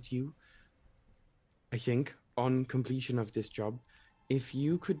compensate you, I think, on completion of this job, if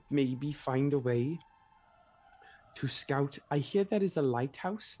you could maybe find a way to scout. I hear there is a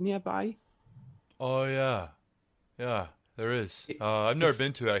lighthouse nearby. Oh yeah, yeah, there is. I've never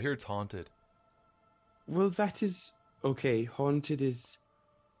been to it. I hear it's haunted. Well, that is okay. Haunted is...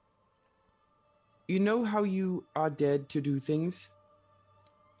 You know how you are dared to do things?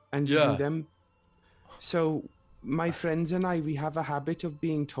 And you do them? So, my friends and I, we have a habit of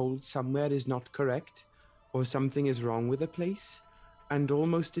being told somewhere is not correct, or something is wrong with a place, and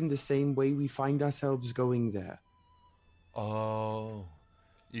almost in the same way we find ourselves going there. Oh.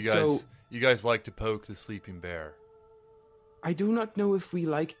 You guys like to poke the sleeping bear. I do not know if we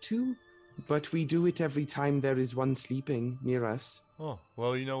like to, but we do it every time there is one sleeping near us. Oh,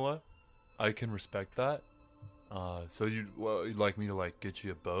 well, you know what? I can respect that. So you'd like me to like get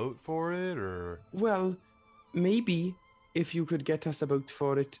you a boat for it, or? Well, maybe if you could get us a boat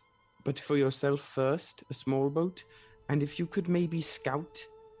for it, but for yourself first, a small boat, and if you could maybe scout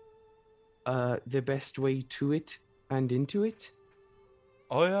the best way to it and into it.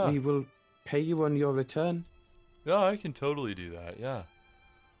 Oh yeah. We will pay you on your return. Yeah, I can totally do that. Yeah.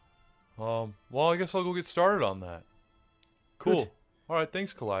 Well, I guess I'll go get started on that. Cool. Good. All right,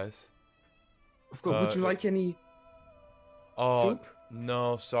 thanks, Callias. Of course. Would you like any soup?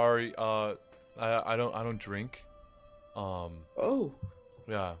 No, sorry. I don't drink. Oh.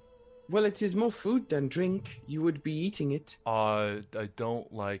 Yeah. Well, it is more food than drink. You would be eating it. I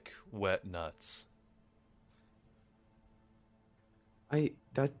don't like wet nuts.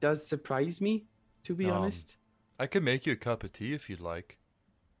 That does surprise me, to be honest. I could make you a cup of tea if you'd like.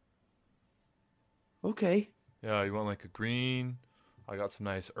 Okay. Yeah, you want like a green? I got some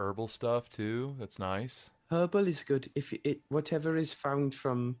nice herbal stuff too. That's nice. Herbal is good. If it whatever is found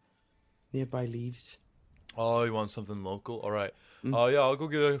from nearby leaves. Oh, you want something local? All right. Mm. Yeah, I'll go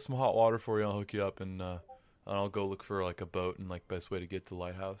get some hot water for you. I'll hook you up, and I'll go look for like a boat and like best way to get to the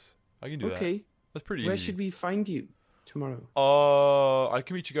lighthouse. I can do that. Okay. That's pretty Where easy. should we find you tomorrow? I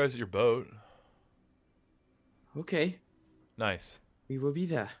can meet you guys at your boat. Okay. Nice. We will be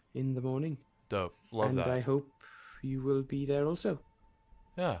there in the morning. Dope. Love and that. I hope you will be there also.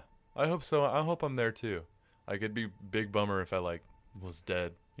 Yeah, I hope so. I hope I'm there too. Like, it'd be big bummer if I like was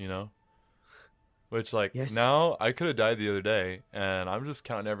dead, you know? Which like Yes. now I could have died the other day, and I'm just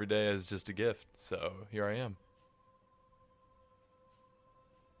counting every day as just a gift. So here I am.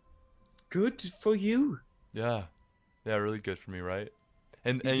 Good for you. Yeah, really good for me, right?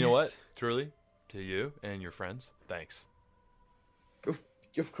 And you know what? Truly, to you and your friends, thanks.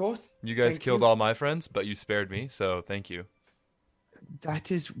 Of course. You guys Thank killed you. all my friends, but you spared me, so thank you.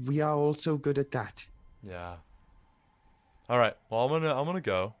 We are also good at that. Yeah. All right. Well, I'm gonna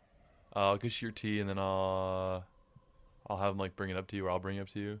go. I'll get you your tea, and then I'll have them like bring it up to you, or I'll bring it up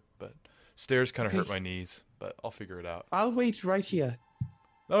to you. But stairs kind of hurt Okay. my knees, but I'll figure it out. I'll wait right here.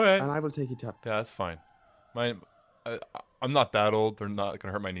 All right. And I will take it up. Yeah, that's fine. I'm not that old. They're not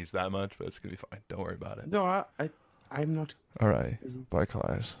gonna hurt my knees that much, but it's gonna be fine. Don't worry about it. No, I'm not. All right. Bye,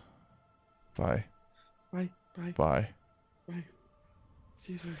 Callias. Bye. Bye. Bye. Bye. Bye.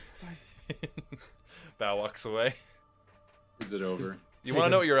 See you soon. Bye. Bao walks away. Is it over? You want to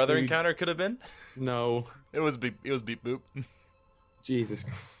know what your other Dude. encounter could have been? No. It was beep boop. Jesus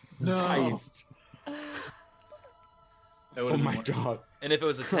No. Christ. That Oh would've my been god. And if it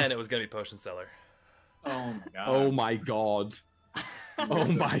was a 10, it was going to be potion seller. Oh my god. Oh my god.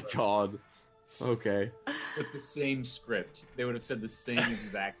 Oh my god. Okay. With the same script, they would have said the same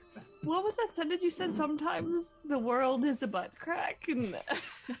exact thing. What was that sentence you said? Sometimes the world is a butt crack. And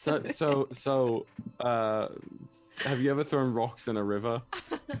So, have you ever thrown rocks in a river?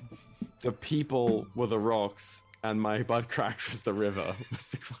 The people were the rocks, and my butt crack was the river. Was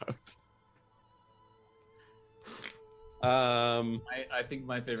the quote. I think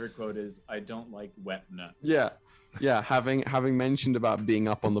my favorite quote is, "I don't like wet nuts." Yeah. Having mentioned about being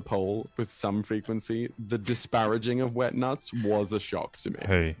up on the pole with some frequency, the disparaging of wet nuts was a shock to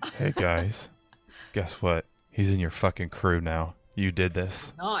me. Hey guys, guess what? He's in your fucking crew now. You did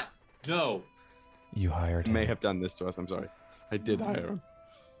this. Not. No. You hired him. May have done this to us. I'm sorry. I did hire him.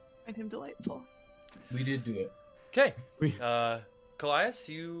 find him delightful. We did do it. Okay. We- Callias,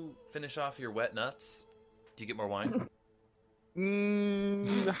 you finish off your wet nuts. Do you get more wine?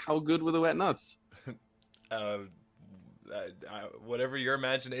 How good were the wet nuts? Whatever your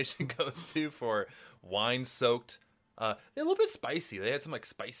imagination goes to for wine-soaked. They're a little bit spicy. They had some like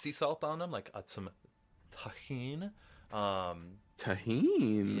spicy salt on them, like some tahine.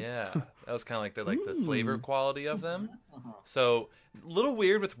 Tahine. Yeah, that was kind of like the flavor quality of them. So a little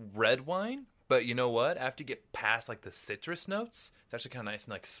weird with red wine, but you know what? After you get past like the citrus notes, it's actually kind of nice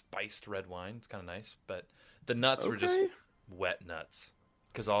and like spiced red wine. It's kind of nice, but the nuts were just Okay. wet nuts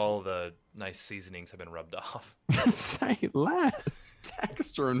because all the nice seasonings have been rubbed off. Say less.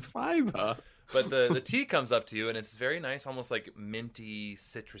 Texture and fiber. But the tea comes up to you, and it's very nice, almost like minty,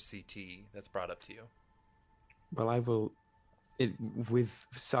 citrusy tea that's brought up to you. Well, I will, with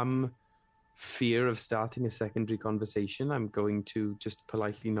some fear of starting a secondary conversation, I'm going to just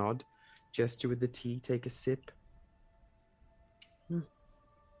politely nod, gesture with the tea, take a sip.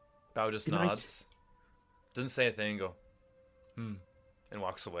 Bao just Good night. nods, doesn't say anything, go, and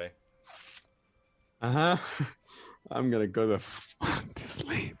walks away. Uh huh. I'm gonna go the fuck to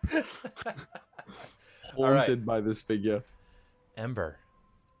sleep. All right. Haunted by this figure. Ember,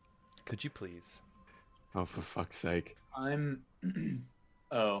 could you please? Oh, for fuck's sake. I'm.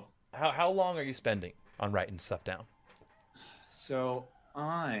 Oh. How long are you spending on writing stuff down? So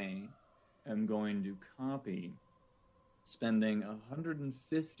I am going to copy, spending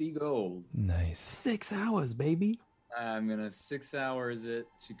 150 gold. Nice. 6 hours, baby. I'm gonna 6 hours it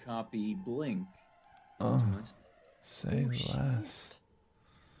to copy Blink. Oh, onto my- say less.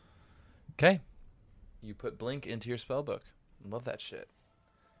 Okay. You put blink into your spell book. Love that shit.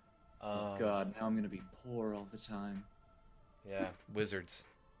 Oh God, now I'm gonna be poor all the time. Yeah, wizards.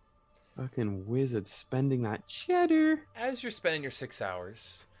 Fucking wizard spending that cheddar. As you're spending your 6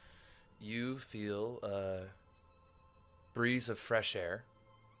 hours, you feel a breeze of fresh air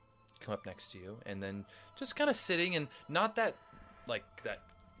come up next to you, and then just kind of sitting, and not that like that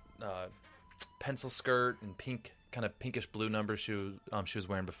pencil skirt and pink, kind of pinkish blue number she was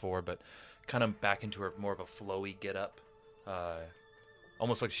wearing before, but kind of back into her more of a flowy get up,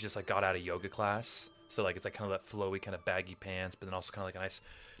 almost like she just like got out of yoga class. So like it's like kind of that flowy kind of baggy pants, but then also kind of like a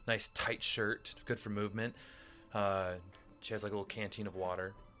nice tight shirt, good for movement. She has like a little canteen of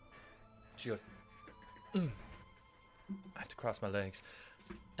water. She goes, I have to cross my legs.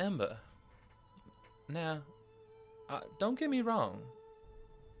 Ember, now, don't get me wrong.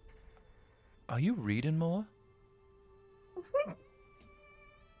 Are you reading more?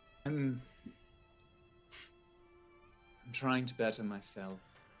 I'm trying to better myself.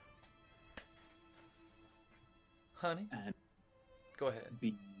 Honey? And go ahead.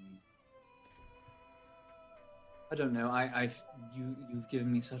 I don't know. You've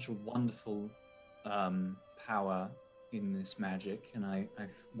given me such a wonderful power in this magic, and I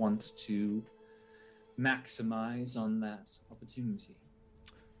want to maximize on that opportunity.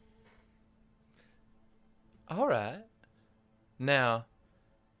 All right. Now,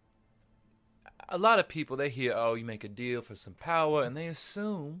 a lot of people, they hear, oh, you make a deal for some power, and they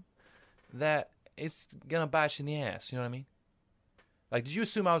assume that it's going to bite you in the ass. You know what I mean? Like, did you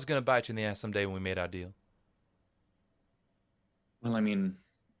assume I was going to bite you in the ass someday when we made our deal? Well, I mean,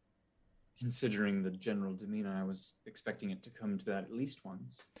 considering the general demeanor, I was expecting it to come to that at least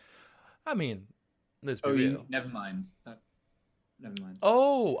once. I mean, let's be real. Never mind. Never mind.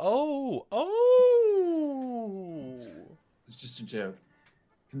 Oh! It's just a joke.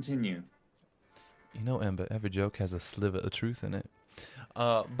 Continue. You know, Ember, every joke has a sliver of truth in it.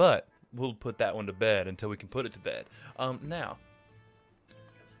 But we'll put that one to bed until we can put it to bed. Now,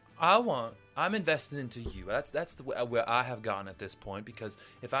 I'm invested into you. That's where I have gotten at this point, because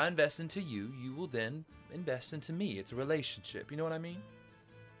if I invest into you, you will then invest into me. It's a relationship. You know what I mean?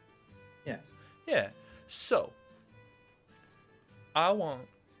 Yes. Yeah. So, I want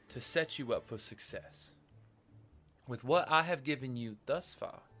to set you up for success with what I have given you thus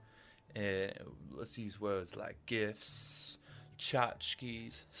far. Let's use words like gifts,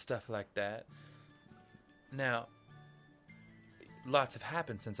 tchotchkes, stuff like that. Now, lots have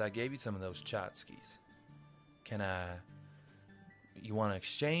happened since I gave you some of those tchotchkes. You want to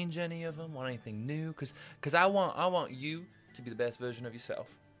exchange any of them? Want anything new? Because I want you to be the best version of yourself.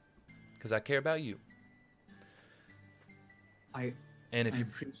 Because I care about you. I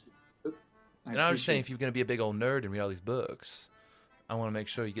was saying, if you're going to be a big old nerd and read all these books, I want to make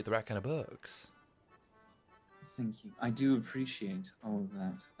sure you get the right kind of books. Thank you. I do appreciate all of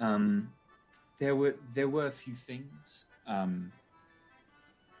that. There were a few things. I'm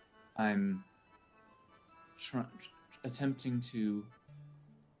attempting to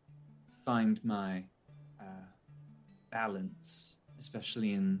find my balance,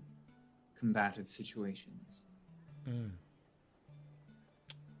 especially in combative situations.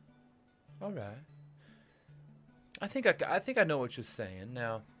 All right. I think I know what you're saying.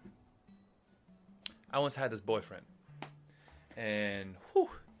 Now, I once had this boyfriend, and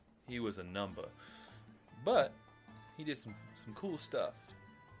he was a number, but he did some cool stuff,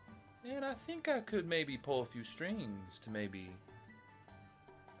 and I think I could maybe pull a few strings to maybe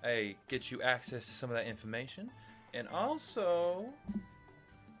get you access to some of that information, and also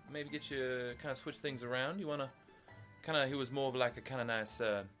maybe get you kind of switch things around. You want to he was more of like a kind of nice.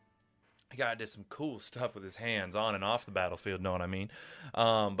 He did some cool stuff with his hands on and off the battlefield, know what I mean?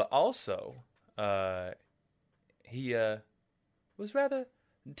 But also, he was rather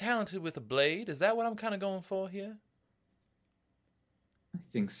talented with a blade. Is that what I'm kind of going for here? I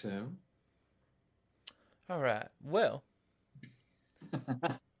think so. All right. Well,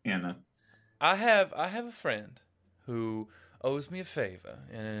 Anna, I have a friend who owes me a favor,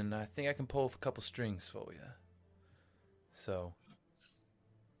 and I think I can pull a couple strings for you. So.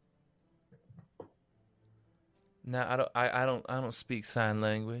 Now I don't speak sign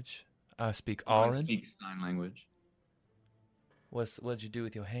language. I speak Auran. I speak sign language. What'd you do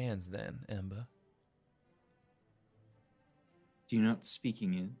with your hands then, Ember? Do you know what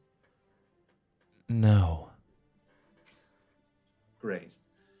speaking is? No. Great.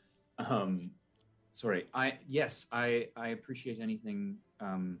 Sorry. I appreciate anything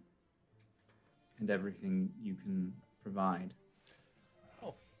and everything you can provide.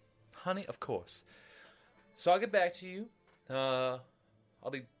 Oh, honey, of course. So I'll get back to you. I'll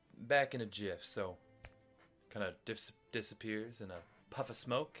be back in a jiff. So, kind of disappears in a puff of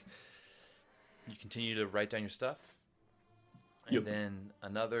smoke. You continue to write down your stuff. And Yep. then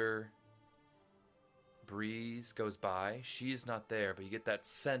another breeze goes by. She's not there, but you get that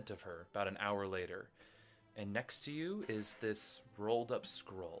scent of her about an hour later. And next to you is this rolled up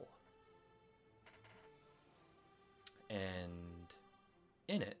scroll. And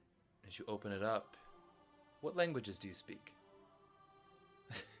in it, as you open it up, what languages do you speak?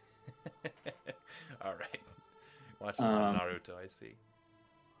 All right. Watching Naruto, I see.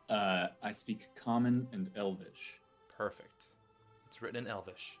 I speak Common and Elvish. Perfect. It's written in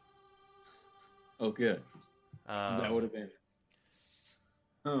Elvish. Oh, good. 'Cause that Um, would have been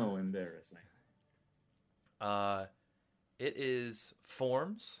so embarrassing. It is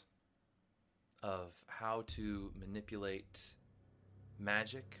forms of how to manipulate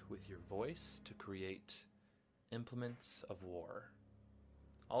magic with your voice to create implements of war,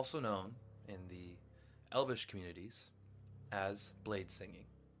 also known in the Elvish communities as blade singing.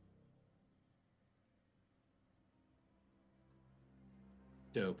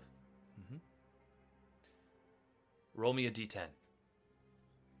 Dope. Roll me a d10.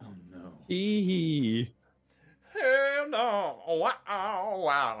 Oh no. Hee. Hell no! Wow!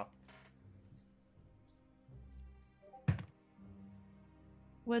 Wow!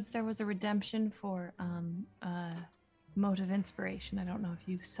 Woods, there was a redemption for motive inspiration. I don't know if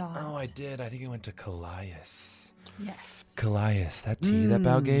you saw Oh, it. I did. I think it went to Callias. Yes. Callias, that tea that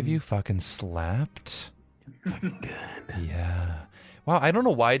Bao gave you fucking slapped. Yeah. Wow, I don't know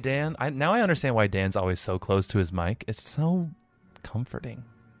why Dan. Now I understand why Dan's always so close to his mic. It's so comforting.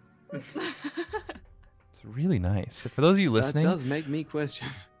 It's really nice. For those of you listening, That does make me question.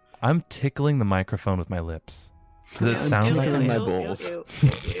 I'm tickling the microphone with my lips. Does it I'm sound like tickling I'm... my balls.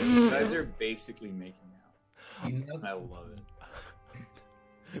 You guys are basically making out. You know, I love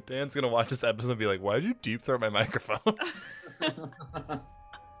it. Dan's gonna watch this episode and be like, "Why'd you deep throat my microphone?"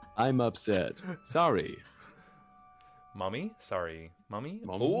 I'm upset. Sorry. Mommy, sorry, mommy.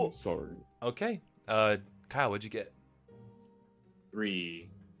 Mom, Oh, sorry. okay. Kyle, what'd you get? 3.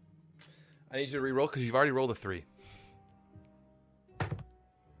 I need you to re-roll because you've already rolled a 3.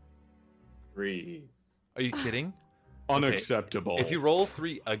 3. Are you kidding? Unacceptable. If you roll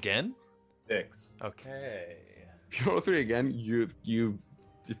 3 again, 6. okay. If you roll 3 again, you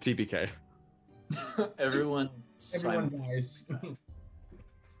TPK. Everyone everyone dies.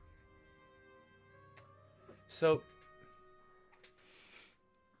 So,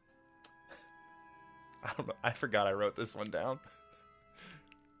 I don't know. I forgot I wrote this one down.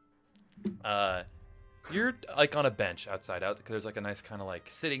 You're like on a bench outside. There's like a nice kind of like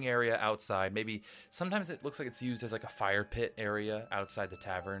sitting area outside. Maybe sometimes it looks like it's used as like a fire pit area outside the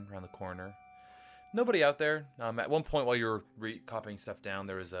tavern around the corner. Nobody out there. At one point while you were copying stuff down,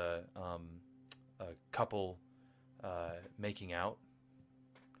 there was a couple making out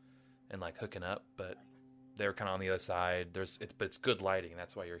and like hooking up, but they're kind of on the other side. But it's good lighting.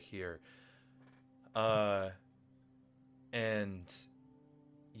 That's why you're here. And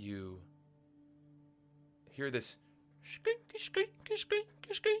you hear this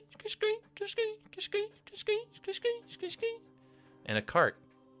and a cart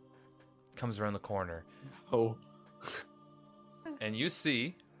comes around the corner. Oh. And you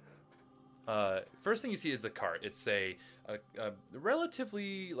see, first thing you see is the cart. It's a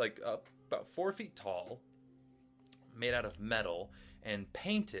relatively like about 4 feet tall, made out of metal and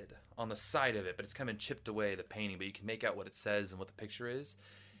painted on the side of it, but it's kind of chipped away, the painting, but you can make out what it says and what the picture is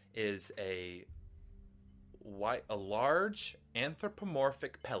a large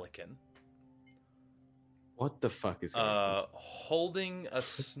anthropomorphic pelican. What the fuck is going on? Holding a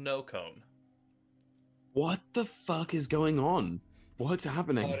snow cone. What the fuck is going on? What's I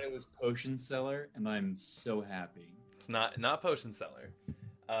happening? thought it was Potion Seller, and I'm so happy. It's not Potion Seller.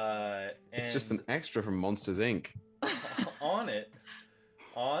 It's just and an extra from Monsters Inc.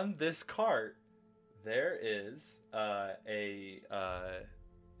 on this cart, there is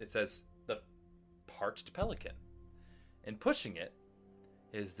it says the Parched Pelican, and pushing it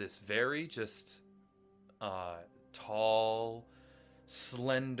is this very just tall,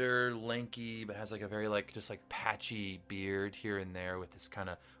 slender, lanky, but has like a very like just like patchy beard here and there with this kind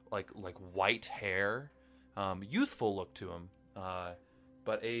of like white hair, youthful look to him,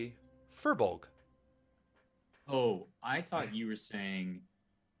 but a Furbolg. Oh, I thought you were saying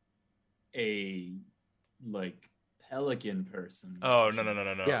a like pelican person. Oh no!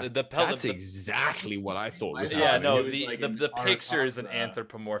 Yeah, that's the exactly what I thought was yeah, happening. no. It was like an The picture is an Arakocra.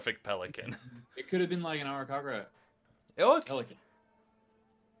 anthropomorphic pelican. It could have been like an Arakocra Oh, pelican.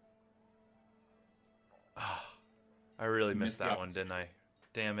 I really missed Missed the that one, didn't I?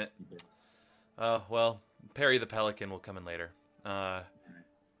 Damn it. Well, Perry the Pelican will come in later.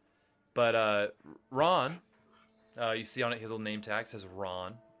 But Ron, you see on it his little name tag says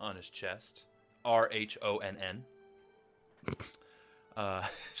Ron on his chest. RHONN.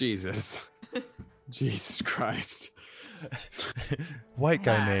 Jesus. Jesus Christ. White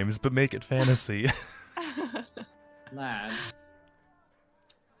guy names, but make it fantasy. Lad.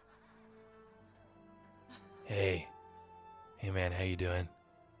 Hey man, how you doing?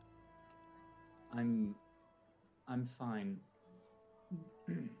 I'm fine.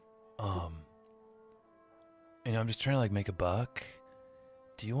 I'm just trying to like make a buck.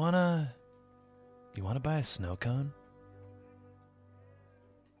 Do you wanna buy a snow cone?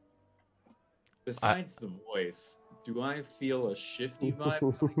 Besides the voice, do I feel a shifty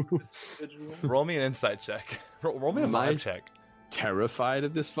vibe coming from this individual? Roll me an insight check. Roll me a vibe check. Terrified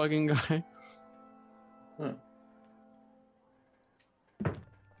of this fucking guy. Huh.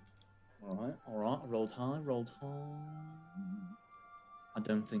 All right. Rolled high. I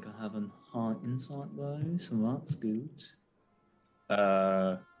don't think I have a high insight though, so that's good.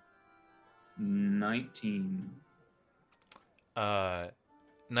 19.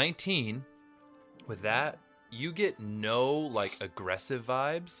 19. With that, you get no like aggressive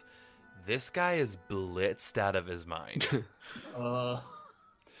vibes. This guy is blitzed out of his mind.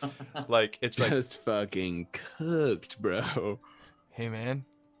 Like it's just fucking cooked, bro. Hey man,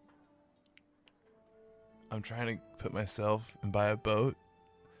 I'm trying to put myself and buy a boat.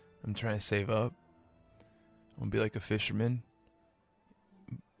 I'm trying to save up. I'm gonna be like a fisherman.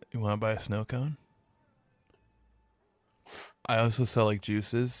 You want to buy a snow cone? I also sell like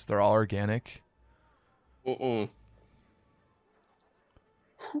juices. They're all organic. Who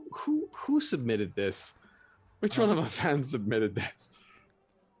submitted this? Which one of my fans submitted this?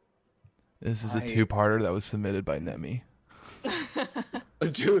 This is a two-parter that was submitted by Nemi.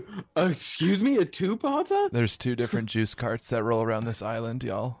 Excuse me, a two-parter? There's 2 different juice carts that roll around this island,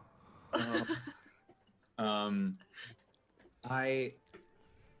 y'all. I'm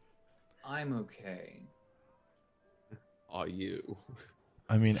okay. Are you?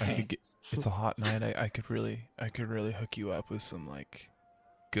 I mean, it's a hot night. I could really hook you up with some like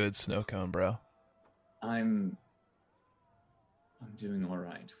good snow cone, bro. I'm doing all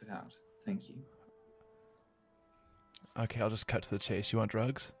right without. Thank you. Okay, I'll just cut to the chase. You want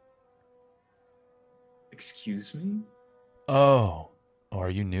drugs? Excuse me? Oh, are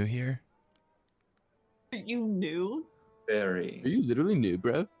you new here? You knew? Very. Are you literally new,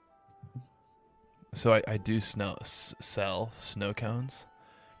 bro? So I do sell snow cones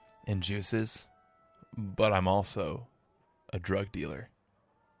and juices, but I'm also a drug dealer.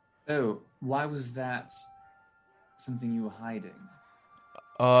 Oh, why was that something you were hiding?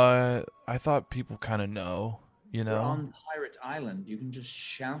 I thought people kind of know, you know? We're on Pirate Island. You can just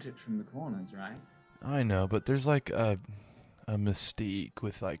shout it from the corners, right? I know, but there's like a mystique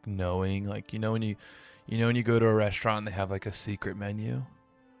with like knowing, like when you go to a restaurant and they have like a secret menu.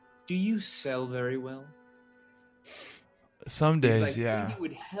 Do you sell very well? Some Because days, I think it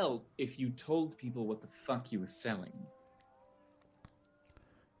would help if you told people what the fuck you were selling.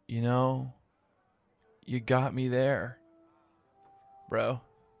 You know, you got me there, bro.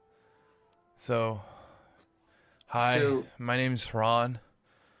 So, hi, my name's Ron.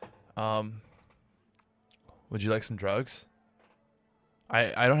 Would you like some drugs?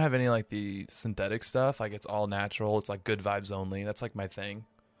 I don't have any like the synthetic stuff. Like it's all natural. It's like good vibes only. That's like my thing.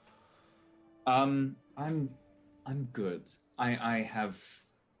 I'm good. I have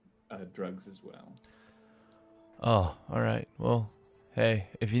drugs as well. Oh, all right. Well, hey,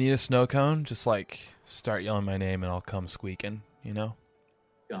 if you need a snow cone, just like start yelling my name and I'll come squeaking, you know?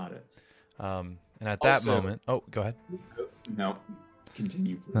 Got it. And at that moment, oh, go ahead. No,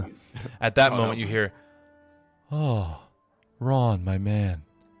 continue, please. At that moment, you hear, "Oh, Ron, my man.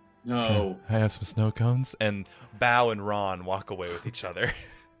 No. I have some snow cones." And Bao and Ron walk away with each other.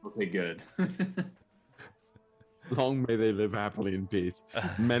 Okay, good. Long may they live happily in peace.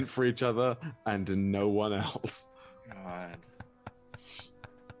 Meant for each other and no one else. God.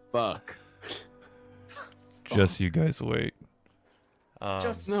 Fuck. Just you guys wait.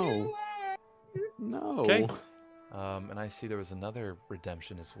 Just no. No. Okay. And I see there was another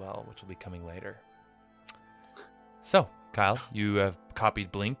redemption as well, which will be coming later. So, Kyle, you have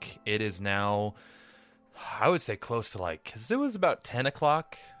copied Blink. It is now, I would say close to like, because it was about 10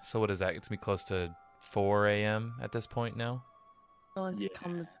 o'clock. So what is that? It's going to be close to 4 a.m. at this point now. Lilith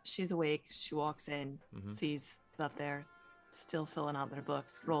comes, she's awake, she walks in, sees that they're still filling out their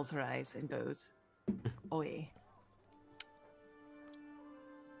books, rolls her eyes and goes, "Oi."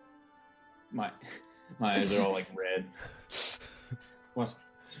 My eyes are all like red. What?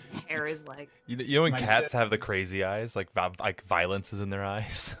 Hair is like, You know when My cats sis- have the crazy eyes, like violence is in their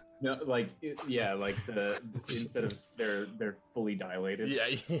eyes. No, like yeah, like the instead of they're fully dilated. Yeah,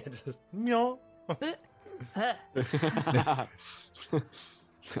 just meow. huh.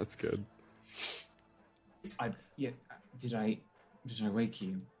 That's good. Did I wake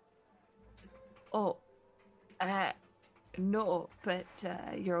you? Oh, no, but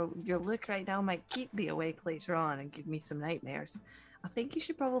your look right now might keep me awake later on and give me some nightmares. I think you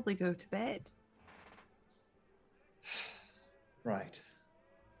should probably go to bed. Right.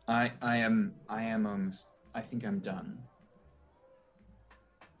 I am almost. I think I'm done.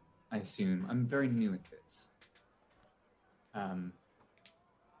 I assume I'm very new at this.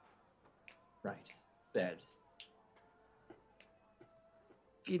 Right. Bed.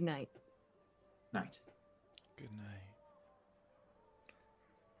 Good night. Night. Good night.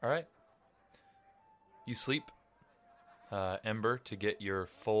 All right. You sleep. Ember, to get your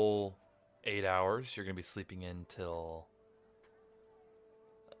full 8 hours, you're going to be sleeping in till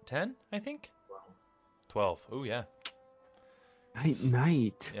 10, I think? 12. Oh, yeah.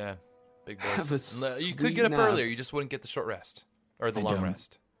 Night. Yeah. Big Have boys. a You could sweet get up nap. earlier. You just wouldn't get the short rest. Or the I long don't.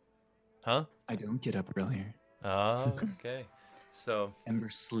 rest. Huh? I don't get up earlier. Oh, okay. So Ember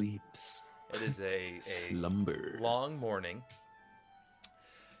sleeps. it is a Slumber. long morning.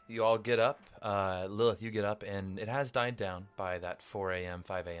 You all get up. Lilith, you get up, and it has died down by that 4 a.m.,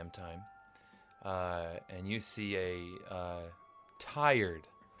 5 a.m. time. And you see a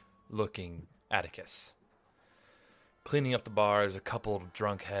tired-looking Atticus cleaning up the bar. There's a couple of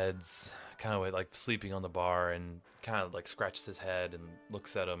drunk heads kind of like sleeping on the bar, and kind of like scratches his head and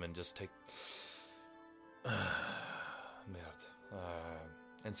looks at him and just Merde.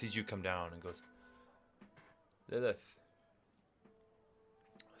 And sees you come down and goes, Lilith,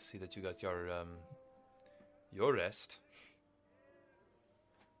 see that you got your rest.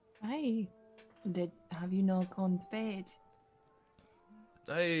 Hi. Have you not gone to bed?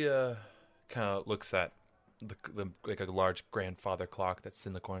 I kind of looks at the like a large grandfather clock that's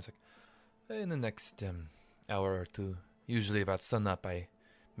in the corner. It's like, in the next hour or two, usually about sunup, I'm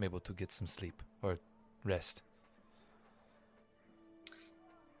able to get some sleep or rest.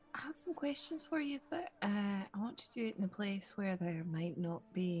 I have some questions for you, but I want to do it in a place where there might not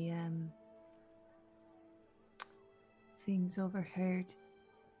be things overheard.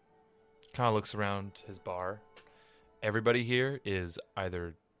 Kind of looks around his bar. Everybody here is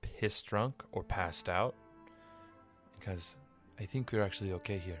either pissed drunk or passed out, because I think we're actually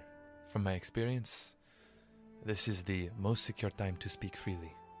okay here. From my experience, this is the most secure time to speak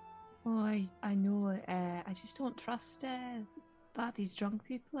freely. Oh, I know. I just don't trust that these drunk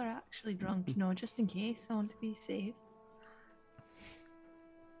people are actually drunk. You know, just in case, I want to be safe.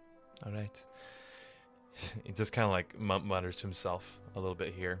 All right. He just kind of like mutters to himself a little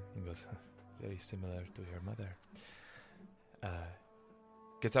bit here. He goes, very similar to your mother.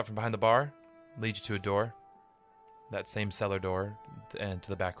 Gets out from behind the bar, leads you to a door. That same cellar door, and to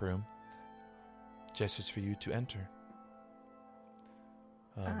the back room. Gestures for you to enter.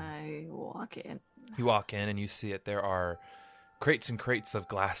 I walk in. You walk in and you see it. There are crates and crates of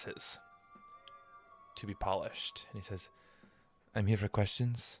glasses to be polished. And he says, I'm here for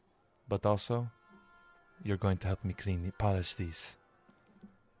questions, but also you're going to help me polish these.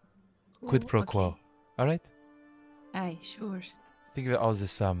 Quid Oh, pro quo. okay. All right? Aye, sure. Think of it as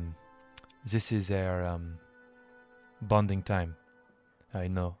this is our bonding time. I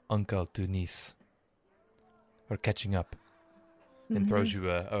know, uncle to niece. We're catching up. And throws you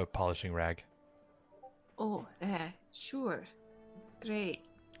a polishing rag. Oh, sure. Great.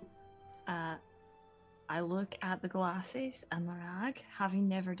 I look at the glasses and the rag, having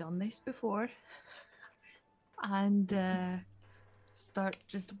never done this before, and start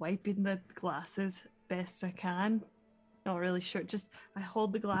just wiping the glasses best I can. Not really sure. Just I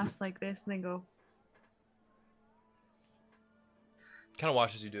hold the glass like this and then go. Kind of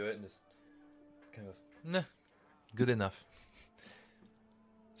watches you do it and just kind of goes, nah, good enough.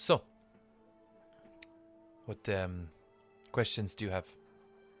 So, what questions do you have?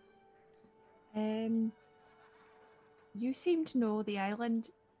 You seem to know the island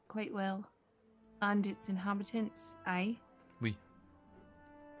quite well, and its inhabitants. Aye. Oui.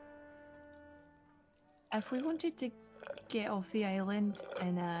 If we wanted to get off the island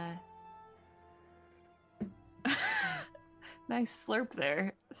in a nice slurp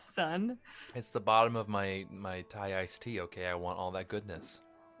there, son. It's the bottom of my Thai iced tea, okay? I want all that goodness.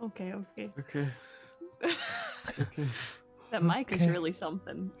 Okay. Okay. That mic is really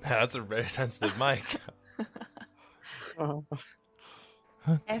something. That's a very sensitive mic.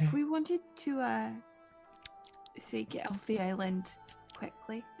 If we wanted to say get off the island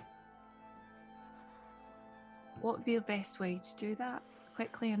quickly. What would be the best way to do that?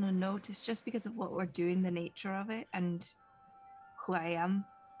 Quickly and unnoticed, just because of what we're doing, the nature of it, and who I am,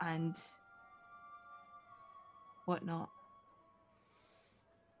 and whatnot.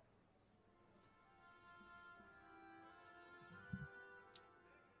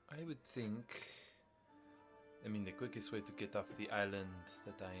 I would think, the quickest way to get off the island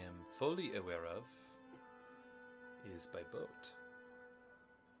that I am fully aware of is by boat.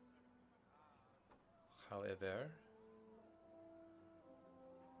 However,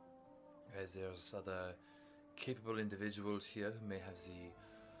 as there's other capable individuals here who may have the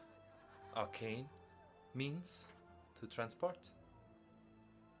arcane means to transport.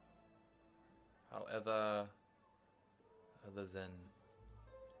 However, other than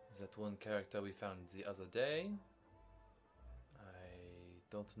that one character we found the other day, I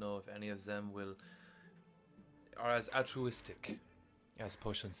don't know if any of them are as altruistic as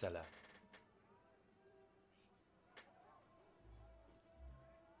Potion Seller.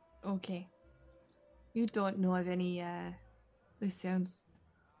 Okay. You don't know of any, this sounds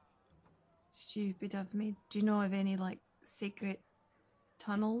stupid of me. Do you know of any, like, secret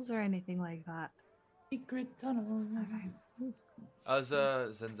tunnels or anything like that? Secret tunnel.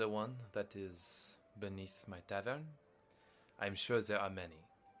 Other than the one that is beneath my tavern, I'm sure there are many.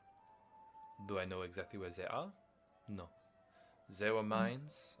 Do I know exactly where they are? No. There were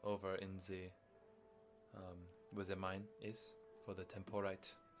mines over in the where the mine is for the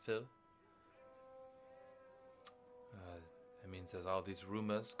temporite fill. There's all these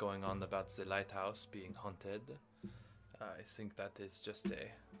rumors going on about the lighthouse being haunted. I think that is just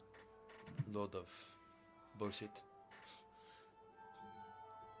a load of bullshit.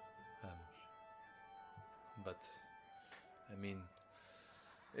 But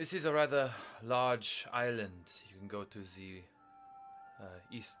this is a rather large island. You can go to the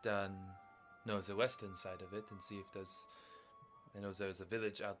the western side of it and see if there's. I know there's a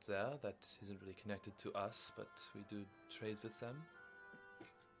village out there that isn't really connected to us, but we do trade with them.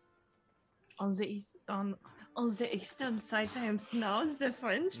 On the eastern side, I am now the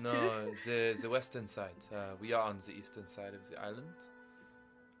French too. No, the western side. We are on the eastern side of the island.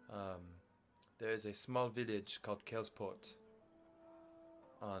 There is a small village called Kelsport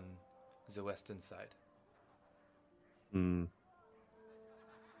on the western side.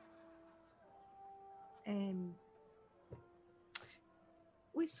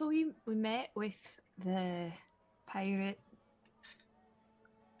 We met with the pirate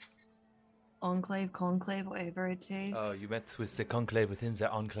conclave, whatever it is. Oh, you met with the conclave within the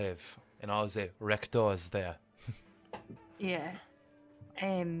enclave, and all the rectors there. Yeah.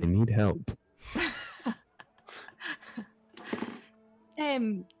 I need help.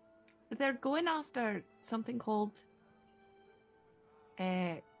 They're going after something called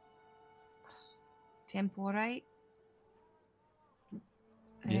temporite.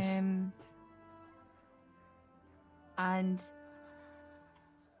 Yes. And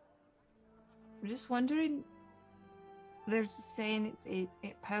I'm just wondering, they're just saying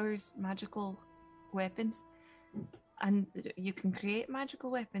it powers magical weapons, and you can create magical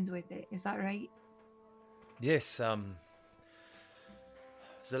weapons with it. Is that right? Yes.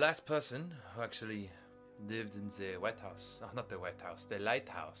 The last person who actually lived in the White House, not the White House, the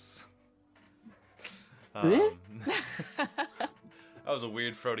Lighthouse. That was a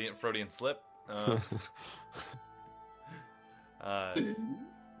weird Freudian slip.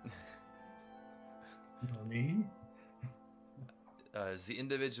 Me? The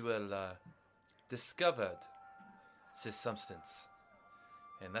individual discovered this substance,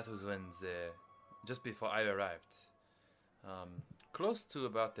 and that was when just before I arrived, close to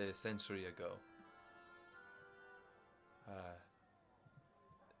about a century ago.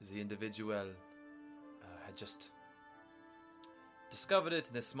 The individual had just discovered it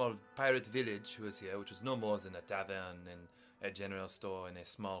in a small pirate village who was here, which was no more than a tavern and a general store in a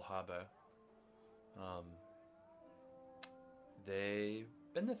small harbor. They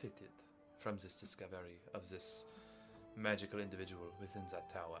benefited from this discovery of this magical individual within that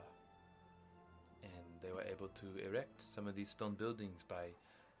tower. And they were able to erect some of these stone buildings by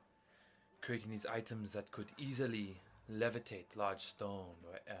creating these items that could easily levitate large stone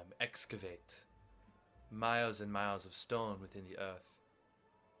or excavate miles and miles of stone within the earth.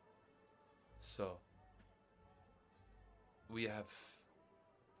 So, we have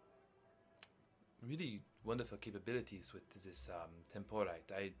really wonderful capabilities with this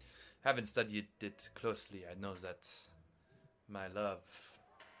temporite. I haven't studied it closely. I know that my love,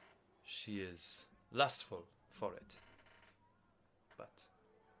 she is lustful for it, but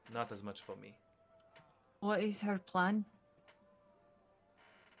not as much for me. What is her plan?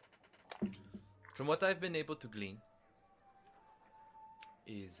 from what I've been able to glean,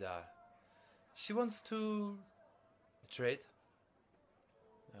 is she wants to trade,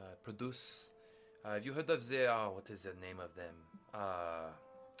 produce. Have you heard of what is the name of them?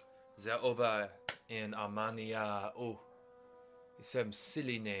 They're over in Armania. Oh, it's some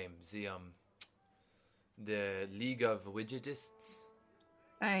silly name. The League of Widgetists.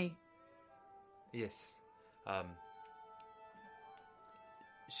 Aye. Yes.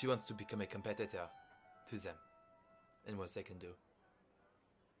 She wants to become a competitor to them in what they can do.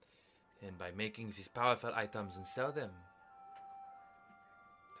 And by making these powerful items and sell them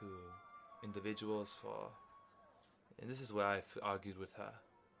to individuals for... And this is where I've argued with her.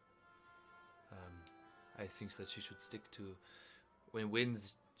 I think that she should stick to... When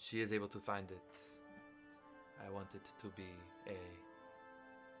she is able to find it, I want it to be a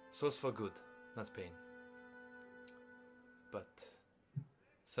source for good, not pain. But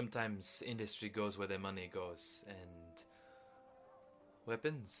sometimes industry goes where their money goes, and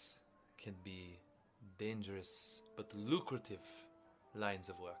weapons can be dangerous but lucrative lines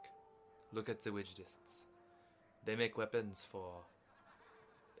of work. Look at the Widgetists. They make weapons for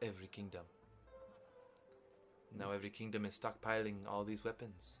every kingdom. Now every kingdom is stockpiling all these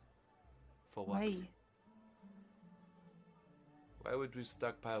weapons. For what? Why? Why would we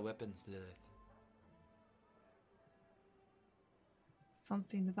stockpile weapons, Lilith?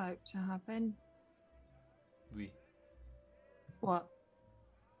 Something's about to happen. What?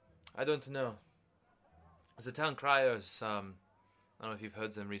 I don't know. The town criers, I don't know if you've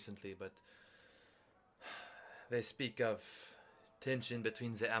heard them recently, but they speak of tension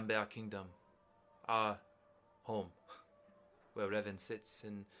between the Amber Kingdom, our home, where Revan sits,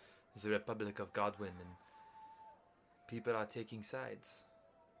 and the Republic of Godwin, and people are taking sides.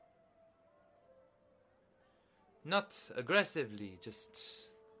 Not aggressively, just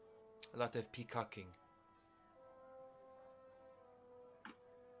a lot of peacocking.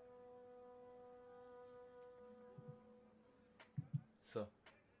 So,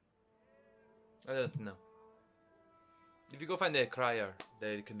 I don't know. If you go find a crier,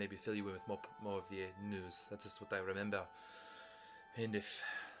 they can maybe fill you in with more of the news. That's just what I remember. And if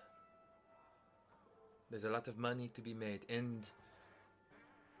there's a lot of money to be made, and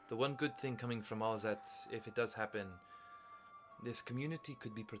the one good thing coming from all that, if it does happen, this community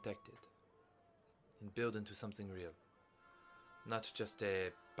could be protected and build into something real. Not just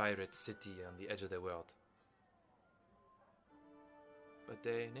a pirate city on the edge of the world, but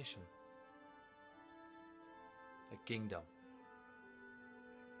a nation. A kingdom.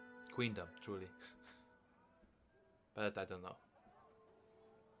 Queendom, truly. But I don't know.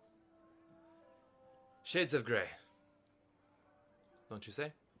 Shades of grey. Don't you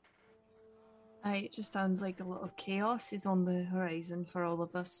say? It just sounds like a lot of chaos is on the horizon for all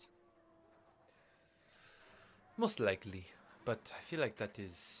of us. Most likely. But I feel like that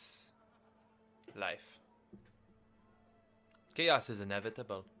is life. Chaos is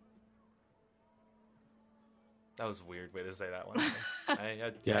inevitable. That was a weird way to say that one.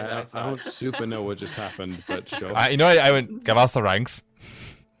 I don't super know what just happened, but sure. I went, give us the ranks.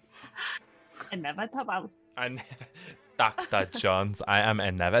 Inevitable. Dr. Jones, I am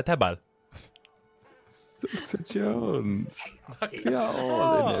inevitable. Dr. Jones. We are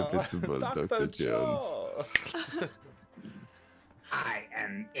all inevitable, Dr. Jones. I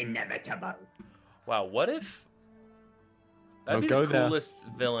am inevitable. Wow, what if... That'd be Don't the go coolest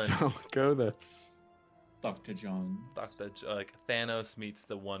villain. Don't go there. Dr. John. Like Thanos meets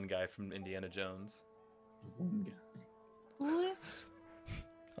the one guy from Indiana Jones. One guy. Coolest?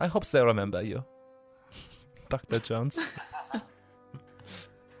 I hope they remember you, Dr. Jones.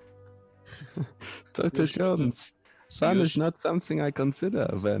 Dr. Jones. Fun is not something I consider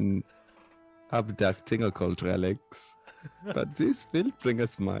when abducting occult relics, but this will bring a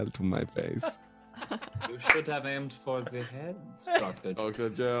smile to my face. You should have aimed for the head, Dr.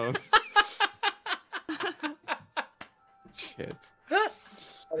 Jones. Shit.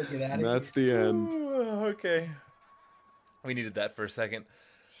 That's the end. Okay. We needed that for a second.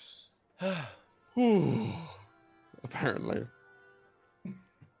 Apparently.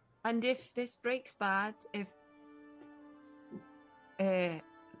 And if this breaks bad, if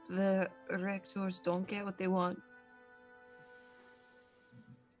the rectors don't get what they want,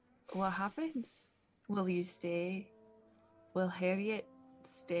 what happens? Will you stay? Will Harriet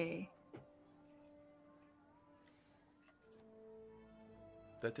stay?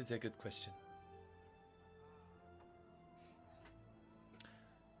 That is a good question.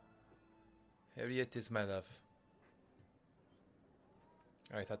 Harriet is my love.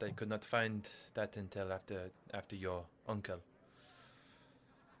 I thought I could not find that until after your uncle.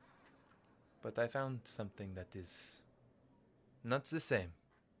 But I found something that is not the same,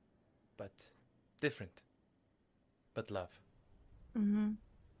 but different. But love. Mm-hmm.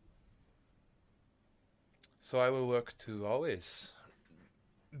 So I will work to always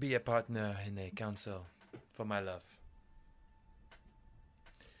be a partner in a council for my love.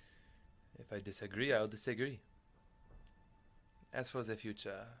 If I disagree, I'll disagree. As for the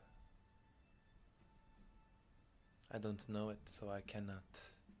future, I don't know it, so I cannot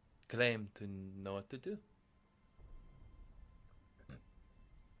claim to know what to do.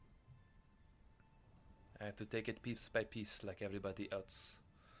 I have to take it piece by piece like everybody else.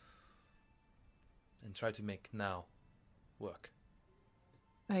 And try to make now work.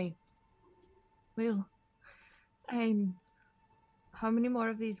 Right. Well, how many more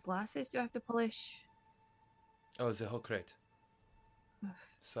of these glasses do I have to polish? Oh, the whole crate.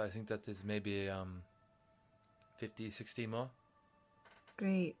 So I think that is maybe 50, 60 more.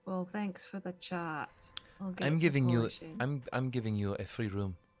 Great. Well, thanks for the chat. I'm giving you a free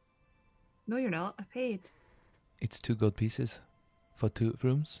room. No, you're not. I paid. It's 2 gold pieces for 2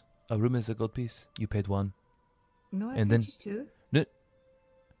 rooms. A room is a gold piece. You paid 1. No, I And paid then- you 2. No,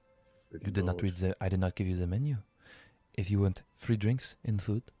 you did not read I did not give you the menu. If you want free drinks and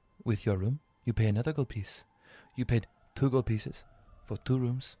food with your room, you pay another gold piece. You paid 2 gold pieces for 2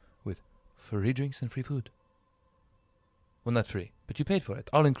 rooms with free drinks and free food. Well, not free, but you paid for it,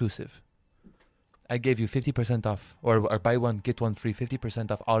 all inclusive. I gave you 50% off, or buy one get one free,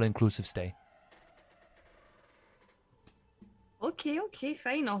 50% off all inclusive stay. Okay,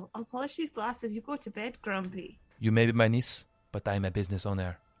 fine. I'll polish these glasses. You go to bed, Grumpy. You may be my niece, but I'm a business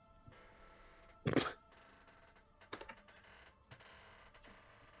owner.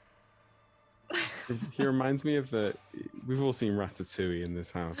 He reminds me of we've all seen Ratatouille in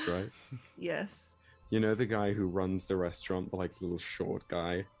this house, right? Yes. You know the guy who runs the restaurant, the like little short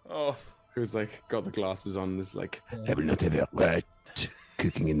guy Oh. who's like got the glasses on and is like, I will not have a rat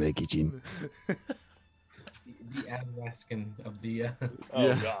cooking in my kitchen. The Adam Raskin of the. Oh,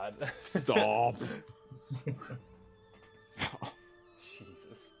 Yeah. God. Stop.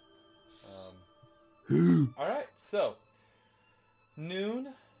 Jesus. All right, so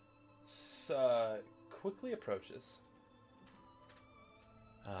noon quickly approaches.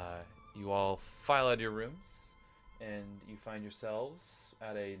 You all file out of your rooms, and you find yourselves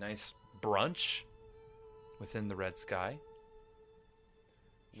at a nice brunch within the red sky.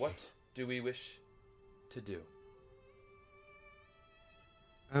 What do we wish to do?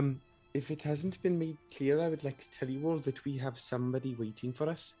 If it hasn't been made clear, I would like to tell you all that we have somebody waiting for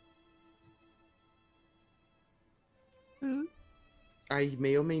us. Who? I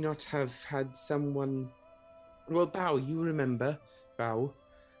may or may not have had someone. Well, Bao, you remember, Bao.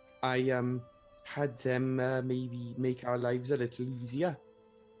 I had them maybe make our lives a little easier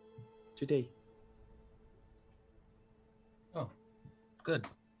today. Oh, good.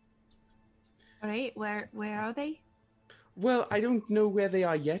 All right, where are they? Well, I don't know where they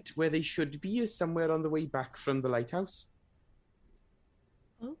are yet. Where they should be is somewhere on the way back from the lighthouse.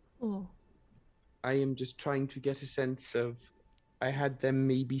 Oh. I am just trying to get a sense of. I had them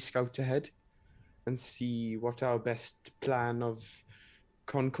maybe scout ahead and see what our best plan of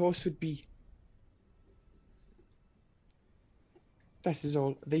concourse would be. That is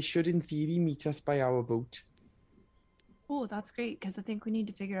all. They should, in theory, meet us by our boat. Oh, that's great, because I think we need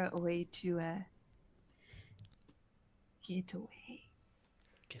to figure out a way to get away.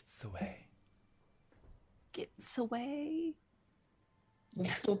 Gets away. Gets away.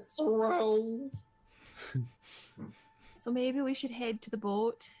 Gets away. So maybe we should head to the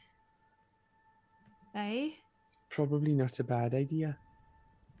boat. Eh? Probably not a bad idea.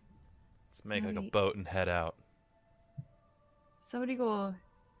 Let's make like a Right. boat and head out. Somebody go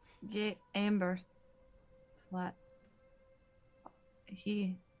get Amber. So that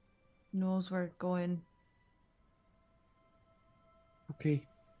he knows we're going. Okay,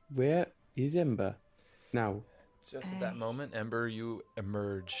 where is Ember now? Just at that moment, Ember, you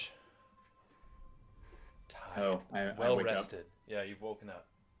emerge. Tired. Oh, I well wake up. rested. Yeah, you've woken up.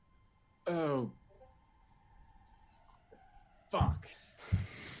 Oh. Fuck.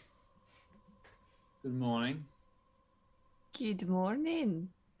 Good morning. Good morning,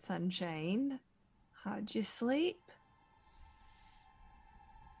 sunshine. How'd you sleep?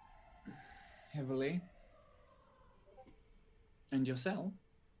 Heavily. And yourself?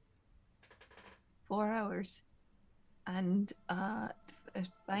 4 hours. And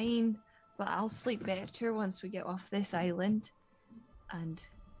fine, but I'll sleep better once we get off this island and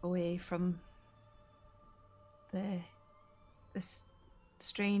away from the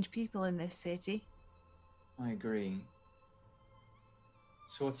strange people in this city. I agree.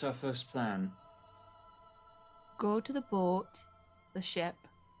 So what's our first plan? Go to the boat, the ship,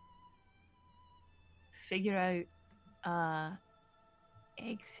 figure out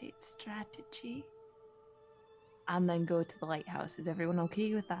exit strategy, and then go to the lighthouse. Is everyone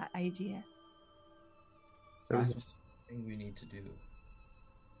okay with that idea? So That's the thing we need to do.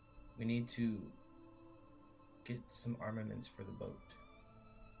 We need to get some armaments for the boat.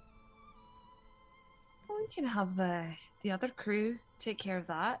 Well, we can have the other crew take care of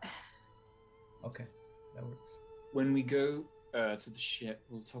that. Okay, that works. When we go to the ship,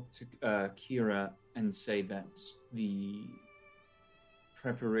 we'll talk to Kira and say that the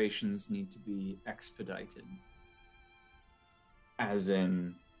preparations need to be expedited. As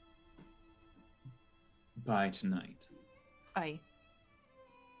in, by tonight. Aye.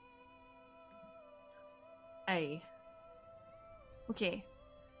 Aye. Okay.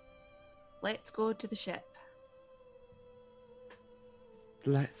 Let's go to the ship.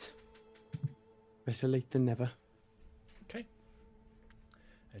 let's. Better late than never. Okay.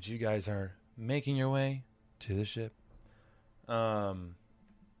 As you guys are making your way to the ship, Drew,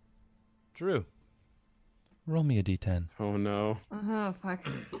 roll me a d10. Oh no. Oh fuck!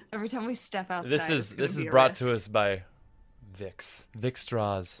 Every time we step outside, This it's is gonna be a brought risk. to us by Vix. Vix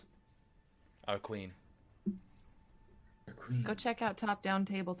Straws, our queen. Go check out Top Down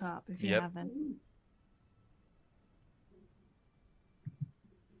Tabletop if you Yep. haven't.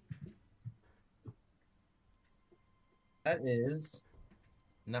 That is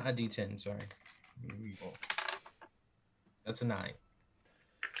not a D10, sorry. That's a 9.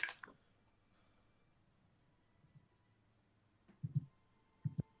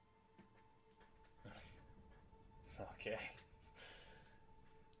 Okay.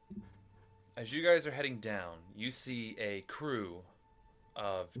 As you guys are heading down, you see a crew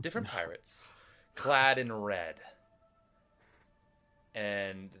of different pirates clad in red.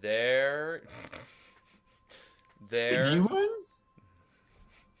 And they're New ones?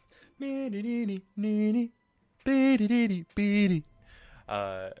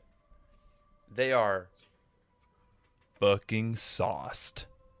 They are fucking sauced.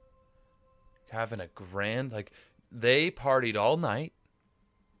 Having a grand, like, they partied all night,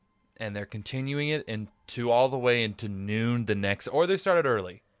 and they're continuing it into all the way into noon the next, or they started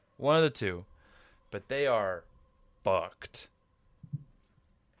early. One of the two. But they are fucked.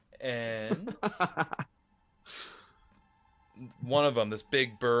 And one of them, this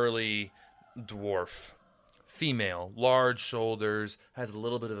big burly dwarf, female, large shoulders, has a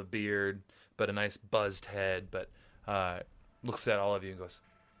little bit of a beard, but a nice buzzed head, but looks at all of you and goes,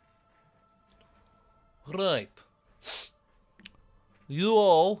 right. You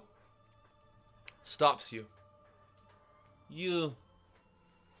all, stops you. You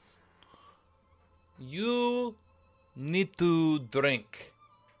need to drink.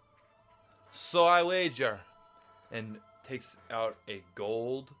 So I wager. And takes out a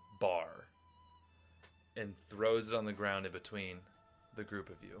gold bar and throws it on the ground in between the group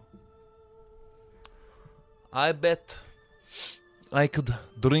of you. I bet I could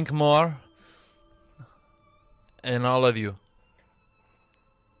drink more. And all of you.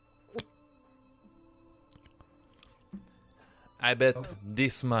 I bet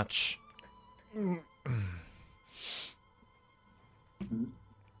this much. We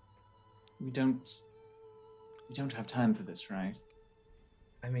don't have time for this, right?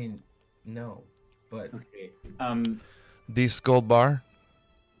 I mean, no, but Okay. This gold bar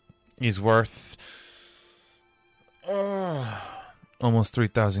is worth almost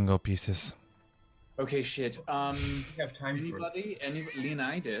 3,000 gold pieces. Okay, shit. we have time for Anybody?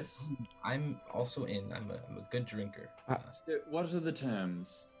 Leonidas? I'm also in. I'm a good drinker. So what are the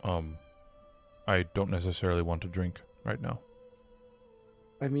terms? I don't necessarily want to drink right now.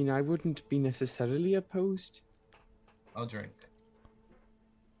 I mean, I wouldn't be necessarily opposed. I'll drink.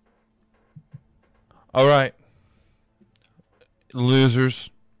 All right, losers.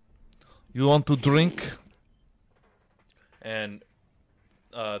 You want to drink? And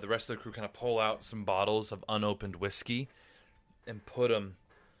the rest of the crew kind of pull out some bottles of unopened whiskey and put them,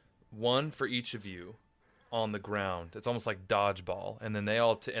 one for each of you, on the ground. It's almost like dodgeball. And then they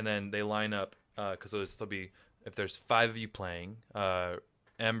all and then they line up because there'll be, if there's 5 of you playing,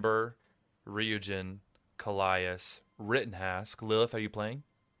 Ember, Ryujin, Callias, Rittenhask. Lilith, are you playing?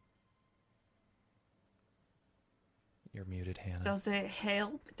 You're muted, Hannah. Does it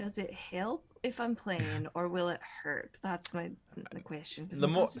help? Does it help if I'm playing, or will it hurt? That's the question. 'cause The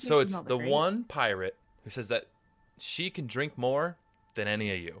my more, so constitution's it's not the great. one pirate who says that she can drink more than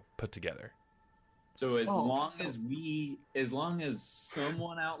any of you put together. So as Oh, long so- as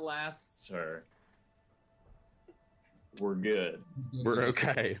someone outlasts her, We're good. We're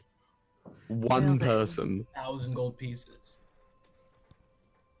okay. One Nailed it. person. 1,000 gold pieces.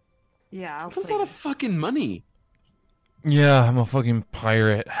 Yeah, I'll That's a play. lot of fucking money. Yeah, I'm a fucking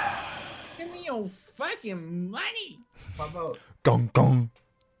pirate. Give me your fucking money. How about, Gong gong.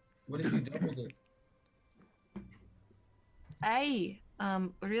 what if you doubled it? Aye,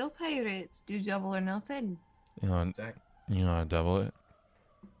 real pirates do double or nothing. You know, Zach? you know how to double it?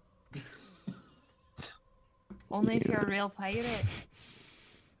 Only if you're a real pirate.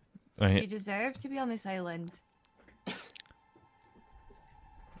 You Right, deserve to be on this island.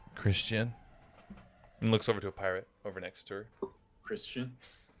 Christian. And looks over to a pirate over next to her. Christian.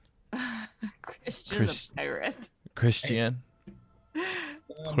 Christian Chris- the pirate. Christian.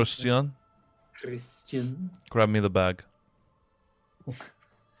 Christian, Christian. grab me the bag.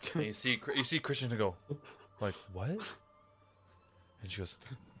 And you see Christian go, like, what? And she goes,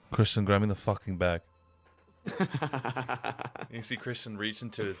 Christian, grab me the fucking bag. and you see Christian reach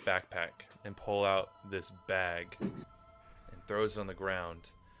into his backpack and pull out this bag and throws it on the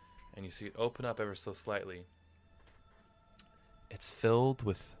ground. And you see it open up ever so slightly. It's filled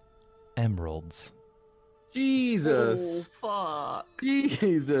with emeralds. Jesus. Oh, fuck.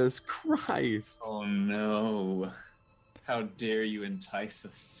 Jesus Christ. Oh no. How dare you entice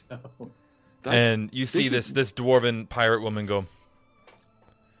us so? And you see this this dwarven pirate woman go,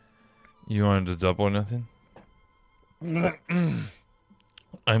 You wanted to double or nothing? I'm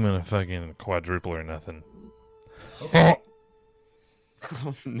gonna fucking quadruple or nothing.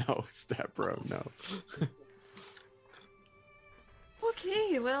 Oh no, step bro, no.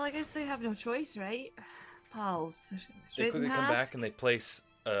 Okay, well, I guess they have no choice, right? Pals. they quickly come back and they place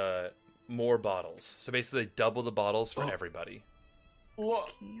more bottles. So basically, they double the bottles for everybody.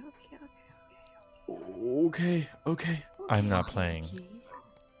 What? Okay. Okay. I'm not playing.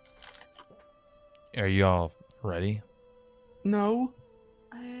 Are y'all ready? No.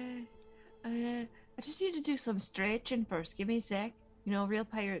 I just need to do some stretching first. Give me a sec. You know, real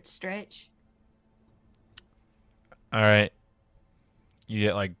pirate stretch. Alright. You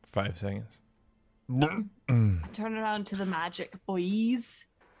get like 5 seconds. I turn around to the magic boys,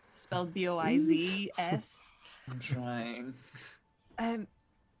 spelled B-O-I-Z-S. I'm trying.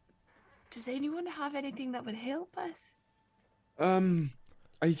 Does anyone have anything that would help us?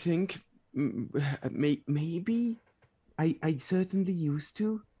 I think maybe I certainly used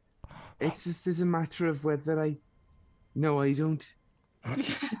to. It's just as a matter of whether I. No, I don't.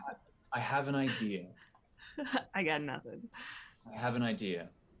 I have an idea. I got nothing. I have an idea.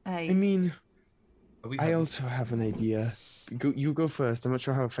 I mean, Are we I having- also have an idea. You go first. I'm not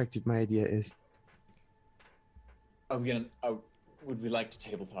sure how effective my idea is. Are we gonna? Would we like to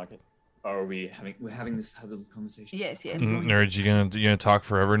table talk it? Or are we're having this little conversation? Yes, yes. Nerds, you gonna talk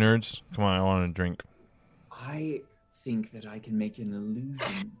forever, nerds? Come on, I want a drink. I think that I can make an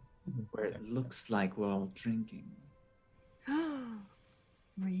illusion where it looks like we're all drinking.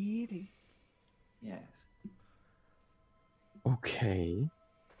 Really? Yes. Okay.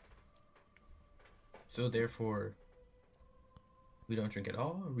 So therefore, we don't drink at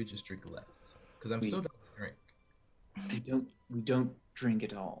all, or we just drink less? Because I'm We- still down to drink. We don't drink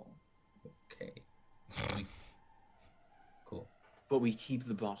at all, Okay. Cool. but we keep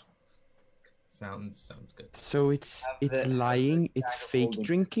the bottles. Sounds good. So it's the- lying. have the It's bag of fake holding.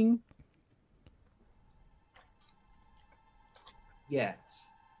 drinking. Yes.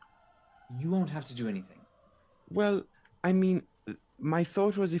 You won't have to do anything. Well, I mean, my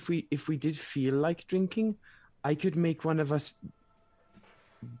thought was if we did feel like drinking, I could make one of us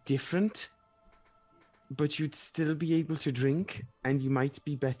different, but you'd still be able to drink, and you might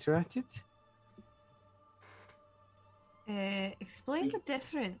be better at it. Explain the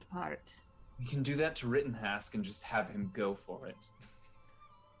different part. We can do that to Rittenhask and just have him go for it.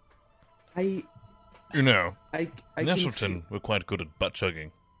 I You know, I can Nesselton were quite good at butt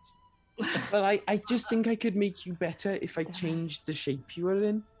chugging. Well, I just think I could make you better if I changed the shape you were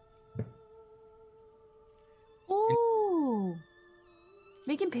in. Ooh.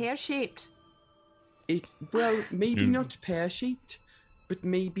 Make him pear-shaped. Well, maybe You- not pear-shaped, but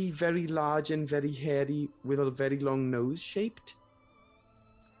maybe very large and very hairy with a very long nose shaped.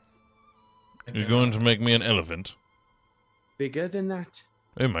 You're going to make me an elephant? Bigger than that,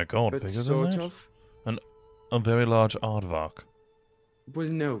 Oh my god, but bigger than sort that? of. A very large aardvark. Well,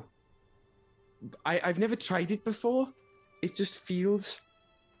 no. I've never tried it before. It just feels.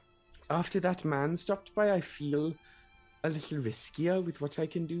 After that man stopped by, I feel a little riskier with what I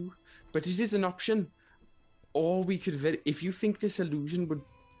can do. But it is an option. Or we could. If you think this illusion would.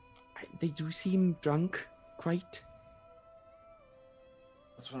 They do seem drunk, quite.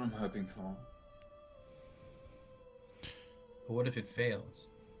 That's what I'm hoping for. But what if it fails?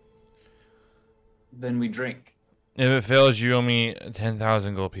 Then we drink. If it fails, you owe me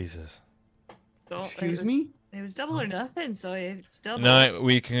 10,000 gold pieces. Excuse me? It was double or nothing, so it's double. No,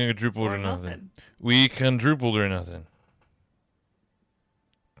 we can quadruple or or nothing. We can quadruple or nothing.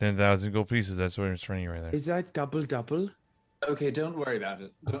 10,000 gold pieces. That's what it's running right there. Is that double? Okay, don't worry about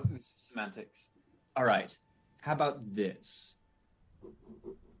it. It's semantics. All right. How about this?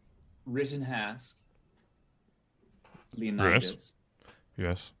 Rittenhask, Leonidas,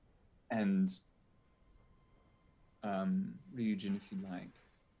 Yes. and Ryujin, if you like.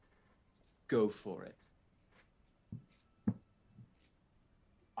 Go for it.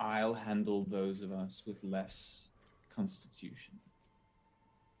 I'll handle those of us with less constitution.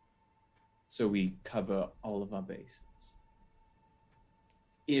 So we cover all of our bases.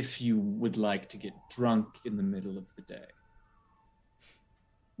 If you would like to get drunk in the middle of the day,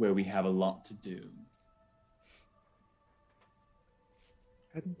 where we have a lot to do.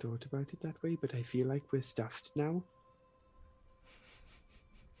 I hadn't thought about it that way, but I feel like we're stuffed now.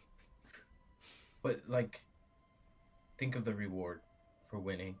 But like, think of the reward for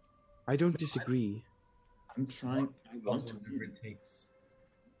winning. I don't disagree. I'm trying. I want to whatever it takes.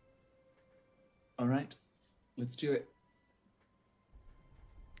 All right, let's do it.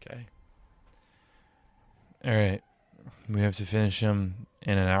 Okay. All right. We have to finish them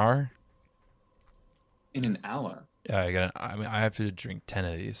in an hour. In an hour? Yeah, I have to drink 10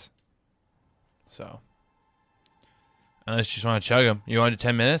 of these. So, unless you just want to chug them, you want to do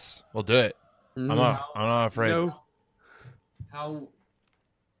 10 minutes? We'll do it. I'm not afraid. No. How?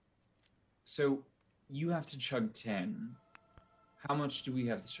 So you have to chug 10. How much do we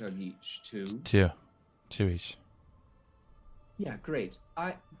have to chug each? 2? 2 each. Yeah, great.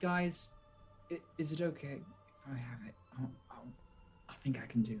 Guys, is it okay if I have it? I think I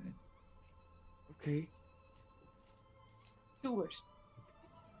can do it. Okay. Do it.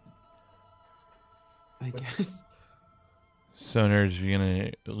 I guess. So, nerds, you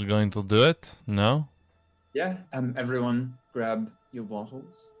going to do it? No? Yeah. Everyone, grab your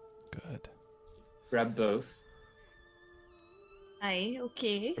bottles. Good. Grab both. Aye,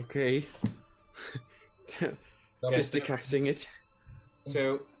 okay. Okay. Fisticuffing it.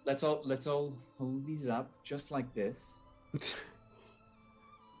 So let's all hold these up just like this.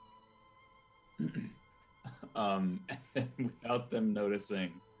 And without them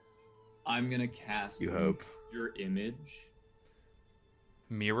noticing, I'm gonna cast You hope. your image.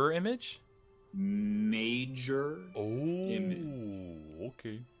 Mirror image? Major image.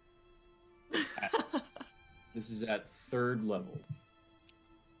 Okay. This is at 3rd level.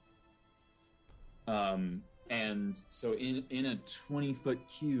 And so in a 20-foot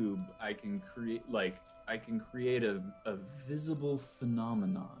cube, I can create a visible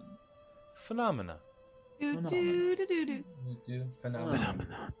phenomenon. Phenomena. Phenomenon.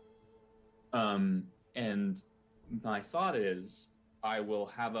 And my thought is, I will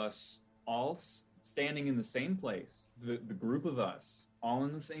have us all standing in the same place, the group of us, all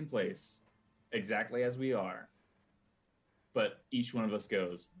in the same place, exactly as we are. But each one of us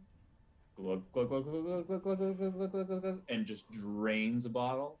goes, glug, glug, glug, glug, glug, glug, glug, glug, glug, glug, glug, glug, and just drains a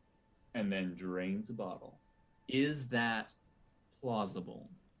bottle, and then drains a bottle. Is that plausible?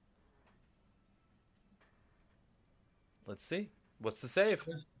 Let's see. What's the save?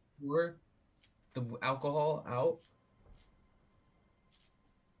 Pour the alcohol out.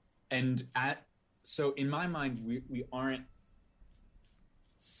 And so in my mind, we aren't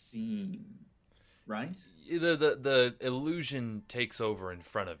seen, right? The illusion takes over in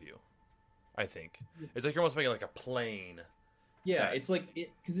front of you, I think. It's like you're almost making like a plane. Yeah, it's like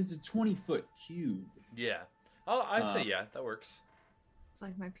because it's a 20-foot cube. Yeah. Oh, I'd say yeah, that works. It's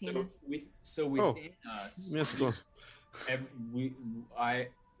like my penis. So within us, Yes, of course. I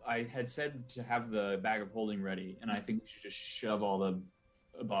had said to have the bag of holding ready, and I think we should just shove all the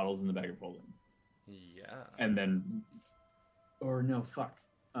bottles in the bag of holding. Yeah. And then, or no, fuck.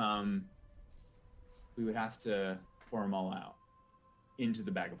 We would have to pour them all out into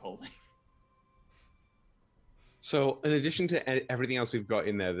the bag of holding. So, in addition to everything else we've got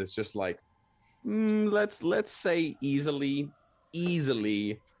in there, there's just like, let's say easily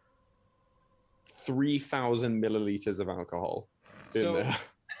 3,000 milliliters of alcohol in there,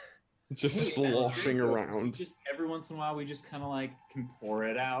 just sloshing around. Just every once in a while, we just kind of like can pour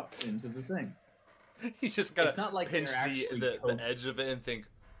it out into the thing. You just gotta It's not like pinch they're actually the edge of it and think,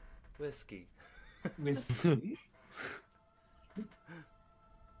 whiskey. Whiskey.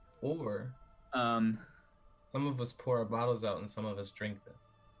 Or some of us pour our bottles out and some of us drink them.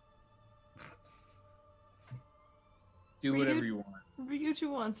 Do whatever you want. Ryuji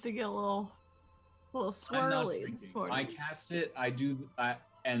wants to get a little a little I'm not swirly drinking. this morning. I cast it. I do.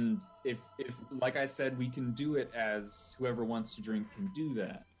 And if like I said, we can do it as whoever wants to drink can do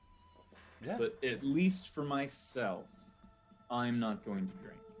that. Yeah. But at least for myself, I'm not going to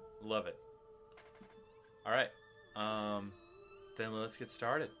drink. Love it. All right. Then let's get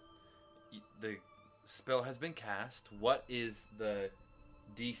started. The spell has been cast. What is the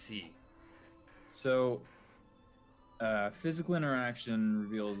DC? So, physical interaction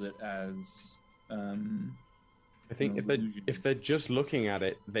reveals it as. I think if they're just looking at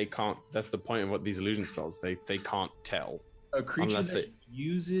it, they can't. That's the point of what these illusion spells. They can't tell. A creature Unless that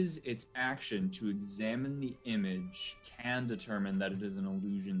uses its action to examine the image can determine that it is an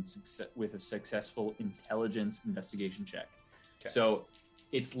illusion with a successful intelligence investigation check. Okay. So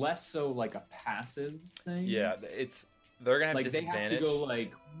it's less so like a passive thing. Yeah, they're gonna have like they disadvantage. have to go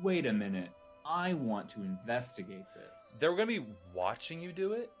like, wait a minute, I want to investigate this. They're gonna be watching you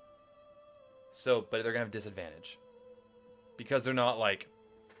do it. So, but they're gonna have disadvantage because they're not like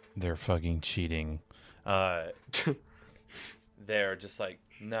they're fucking cheating. They're just like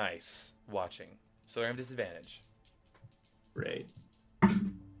nice watching, so they're gonna have disadvantage. Right.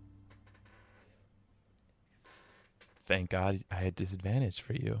 Thank God I had disadvantage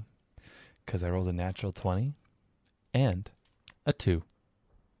for you, because I rolled a natural 20 and a 2.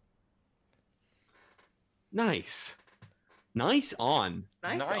 Nice. Nice on.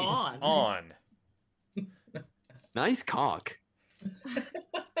 Nice on. On. Nice cock.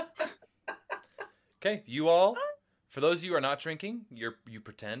 Okay, you all. For those of you who are not drinking, you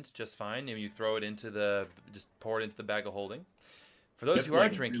pretend just fine, and you throw it into just pour it into the bag of holding. For those who are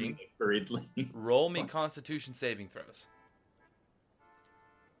drinking, hurriedly. roll me Constitution saving throws.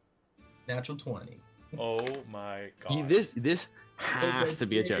 Natural 20. Oh my god! This has to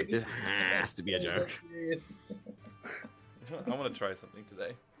be a joke. This has to be a joke. I'm gonna try something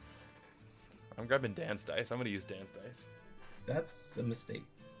today. I'm grabbing Dan's dice. I'm gonna use Dan's dice. That's a mistake.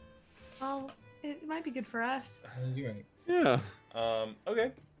 Well, it might be good for us. You're right. Yeah.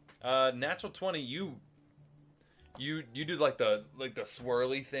 Okay. Natural 20. You do like the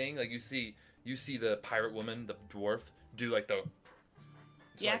swirly thing. Like you see the pirate woman, the dwarf, do like the.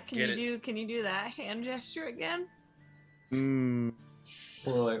 Yeah, can you do that hand gesture again? Or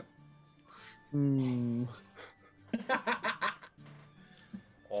like. And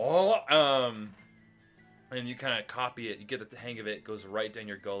you kind of copy it. You get the hang of it. It goes right down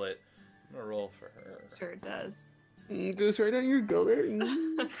your gullet. I'm gonna roll for her. Sure it does. It goes right down your gullet.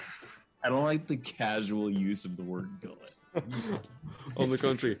 I don't like the casual use of the word gullet. On the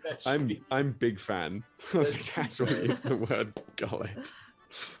contrary, I'm big fan of the casual use of the word gullet.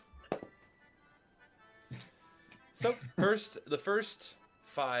 So the first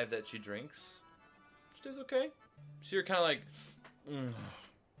 5 that she drinks, she does okay. So you're kind of like,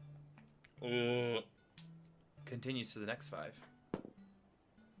 continues to the next 5.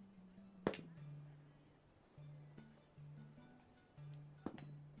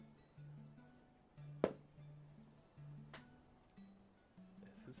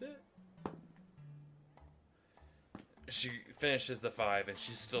 This is it. She finishes the 5 and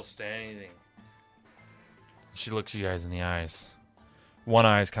she's still standing. She looks you guys in the eyes. One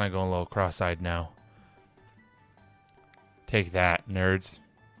eye's kind of going a little cross-eyed now. Take that, nerds.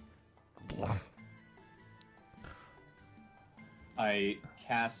 I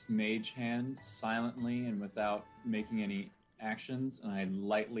cast Mage Hand silently and without making any actions, and I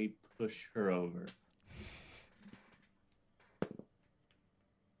lightly push her over.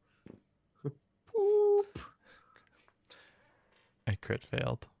 Boop. I crit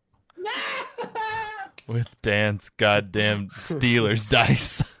failed. With Dan's goddamn Steelers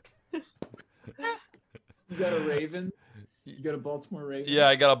dice. You got a Ravens? You got a Baltimore Ravens? Yeah,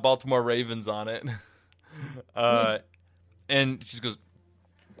 I got a Baltimore Ravens on it. And she just goes,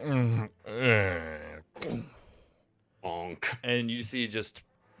 Bonk. and you see just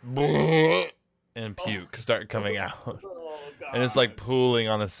and puke start coming out. And it's like pooling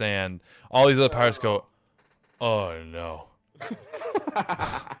on the sand. All these other pirates go, oh no.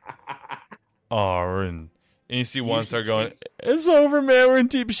 Oh, and you see one start going, it's over, man. We're in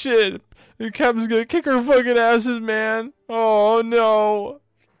deep shit. The captain's gonna kick our fucking asses, man. Oh no.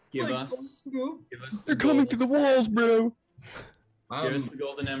 Give us They're coming through the walls, bro. Give us the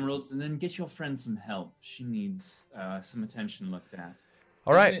golden emeralds, and then get your friend some help. She needs some attention looked at.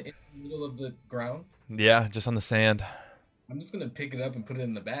 All right. In the middle of the ground. Yeah, just on the sand. I'm just gonna pick it up and put it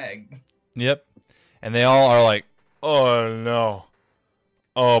in the bag. Yep. And they all are like, oh no.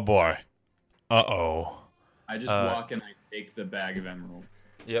 Oh boy. Uh-oh. I just walk and I take the bag of emeralds.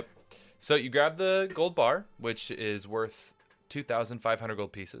 Yep. So you grab the gold bar, which is worth 2,500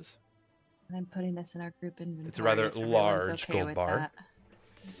 gold pieces. I'm putting this in our group inventory. It's a rather if everyone's large okay gold with bar. that.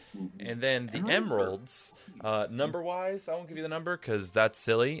 And then the Emeralds emeralds, number-wise, I won't give you the number because that's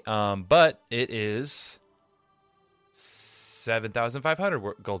silly. But it is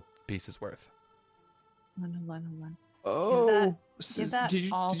 7,500 gold pieces worth. Hold on. Oh, Give that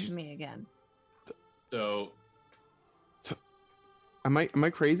all to me again. So Am I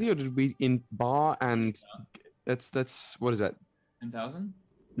crazy, or did we in bar and that's what is that? 10,000.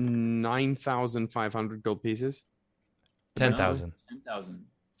 9,500 gold pieces. 10,000. 10,000.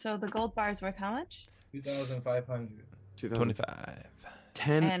 So the gold bar is worth how much? 2,500. 25.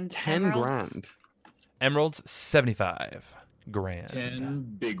 10 And 10 emeralds? grand. Emeralds, 75 grand.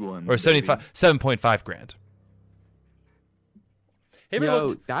 10 big ones. Or 7.5 grand. Hey, Yo,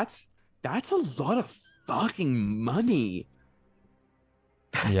 that's a lot of fucking money.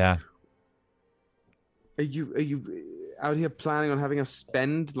 Yeah. Are you out here planning on having us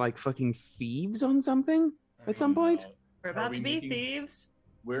spend like fucking thieves on something at some point? We're about to be thieves.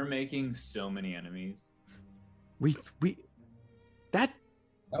 We're making so many enemies. We that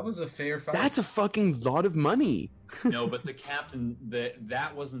was a fair fight. That's a fucking lot of money. No, but the captain,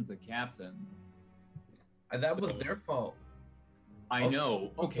 that wasn't the captain. That was their fault. I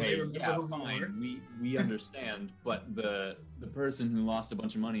know. Okay, remember yeah, who we fine. We understand, but the person who lost a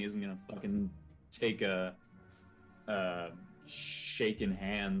bunch of money isn't gonna fucking take a shaken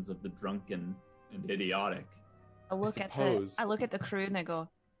hands of the drunken and idiotic. I look at the crew and I go,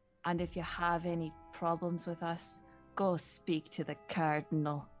 and if you have any problems with us, go speak to the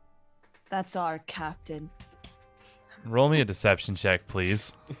Cardinal. That's our captain. Roll me a deception check,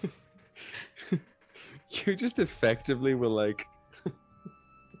 please. You just effectively were like,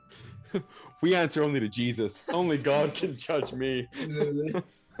 we answer only to Jesus. Only God can judge me.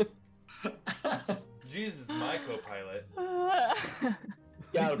 Jesus is my co-pilot.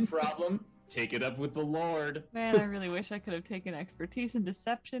 Got a problem? Take it up with the Lord. Man, I really wish I could have taken expertise in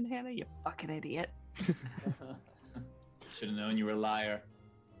deception, Hannah. You fucking idiot. Should have known you were a liar.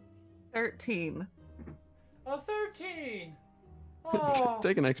 13. A 13.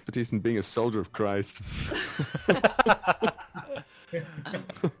 Take an expertise in being a soldier of Christ.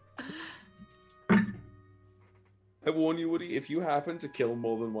 I warn you, Woody, if you happen to kill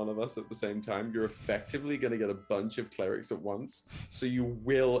more than one of us at the same time, you're effectively going to get a bunch of clerics at once, so you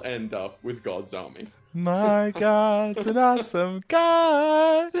will end up with God's army. My God's an awesome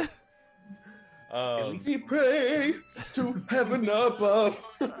God. We pray to heaven above.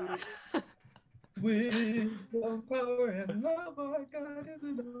 Wisdom, power, and love, our God is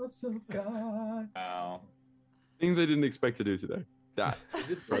an awesome God. Wow. Things I didn't expect to do today. That is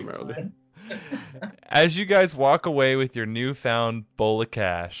it primarily. As you guys walk away with your newfound bowl of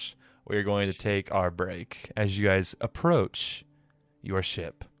cash, we're going to take our break as you guys approach your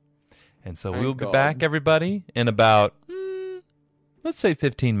ship. And so Thank we'll be God. back, everybody, in about, let's say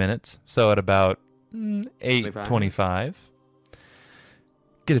 15 minutes. So at about 8:25.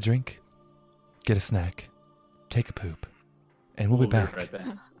 Get a drink, get a snack, take a poop, and we'll be back right back.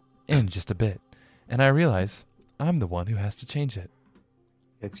 in just a bit. And I realize I'm the one who has to change it.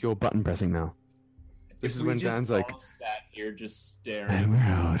 It's your button pressing now. This is when Dan's like, sat here just staring. and we're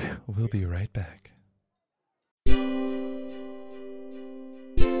out. We'll be right back.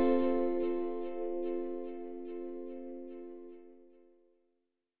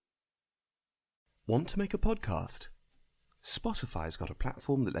 Want to make a podcast? Spotify's got a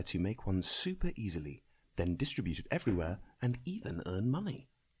platform that lets you make one super easily, then distribute it everywhere and even earn money,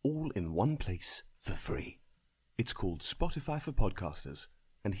 all in one place for free. It's called Spotify for Podcasters,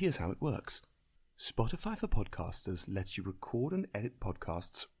 and here's how it works. Spotify for Podcasters lets you record and edit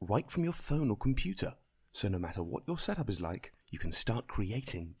podcasts right from your phone or computer, so no matter what your setup is like, you can start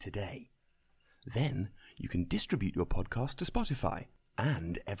creating today. Then you can distribute your podcast to Spotify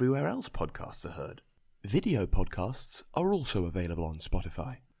and everywhere else podcasts are heard. Video podcasts are also available on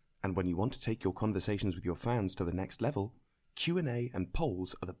Spotify, and when you want to take your conversations with your fans to the next level, Q&A and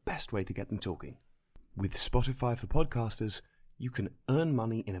polls are the best way to get them talking. With Spotify for Podcasters, you can earn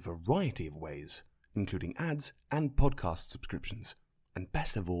money in a variety of ways, including ads and podcast subscriptions. And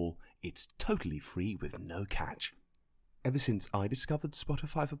best of all, it's totally free with no catch. Ever since I discovered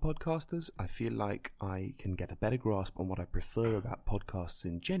Spotify for Podcasters, I feel like I can get a better grasp on what I prefer about podcasts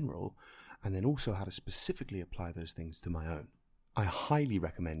in general, and then also how to specifically apply those things to my own. I highly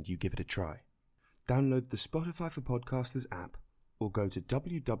recommend you give it a try. Download the Spotify for Podcasters app or go to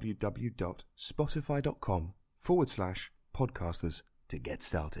www.spotify.com/podcasters to get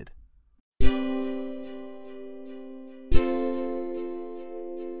started.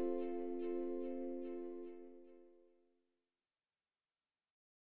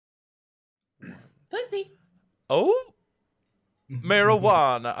 Pussy. Oh,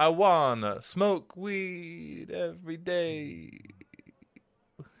 marijuana. I wanna smoke weed every day.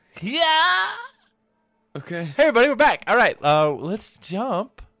 Yeah. Okay. Hey, everybody, we're back. All right, let's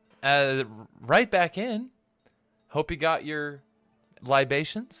jump right back in. Hope you got your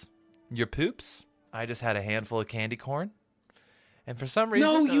libations, your poops. I just had a handful of candy corn. And for some reason...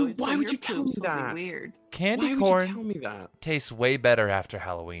 Why would you tell me that? Weird. Candy Why corn would you tell me that? tastes way better after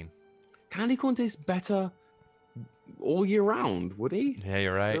Halloween. Candy corn tastes better all year round, would he? Yeah,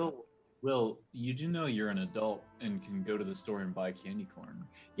 you're right. Will, you do know you're an adult and can go to the store and buy candy corn.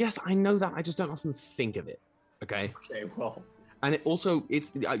 Yes, I know that. I just don't often think of it. Okay. Okay, well. And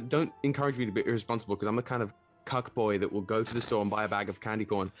I don't encourage me to be irresponsible because I'm a kind of cuck boy that will go to the store and buy a bag of candy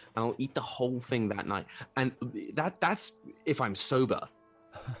corn and I'll eat the whole thing that night. And that's if I'm sober.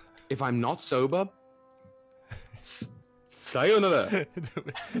 If I'm not sober, sayonara.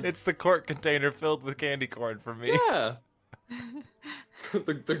 It's the quart container filled with candy corn for me. Yeah.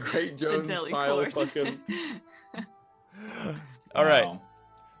 the Great Jones style fucking. All right. Wow. You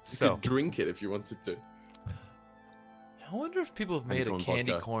So could drink it if you wanted to. I wonder if people have made a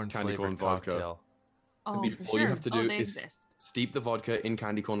candy corn flavored vodka. cocktail. Oh, All for you sure. have to do they is exist. steep the vodka in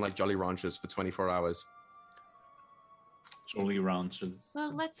candy corn like Jolly Ranchers for 24 hours. Jolly Ranchers.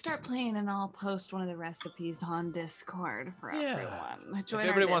 Well, let's start playing, and I'll post one of the recipes on Discord for Yeah. everyone. If Join our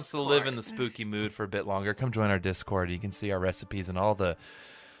everybody wants to live in the Discord. spooky mood for a bit longer, come join our Discord. You can see our recipes and all the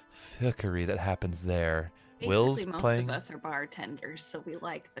fuckery that happens there. Basically, Will's most playing. of us are bartenders, so we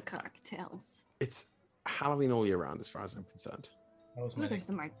like the cocktails. It's Halloween all year round, as far as I'm concerned. That was Ooh, my there's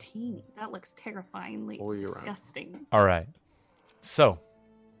a martini. That looks terrifyingly All year round. disgusting. All right. So,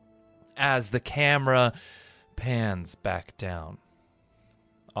 as the camera pans back down,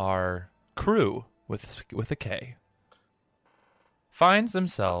 our crew with a K finds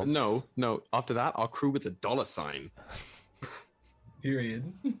themselves. No. After that, our crew with a $sign.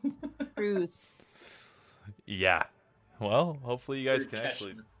 period. Bruce. Yeah. Well, hopefully you guys can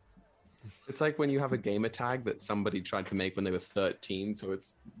actually. It's like when you have a gamer tag that somebody tried to make when they were 13. So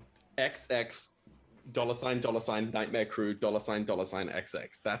it's XX $, Nightmare Crew, $,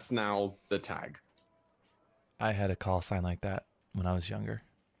 XX. That's now the tag. I had a call sign like that when I was younger.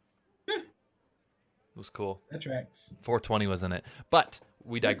 It was cool. That tracks. 420 was in it. But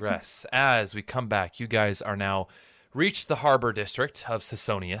we digress. As we come back, you guys are now reached the harbor district of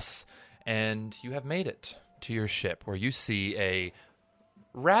Sisonius, and you have made it to your ship, where you see a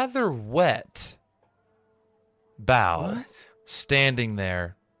rather wet bow What? standing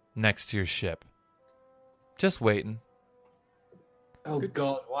there next to your ship. Just waiting. Oh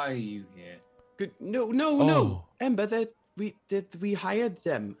God, why are you here? Good. No. Oh. Ember, we hired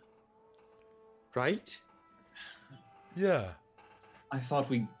them. Right? Yeah. I thought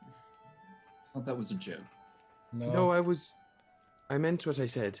that was a joke. No, I meant what I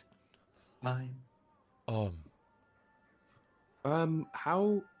said. Fine.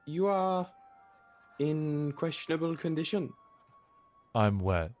 How you are in questionable condition. I'm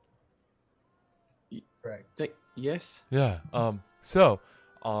wet. correct. Yes. Yeah. So,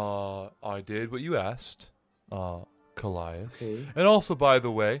 I did what you asked, Callias. Okay. And also, by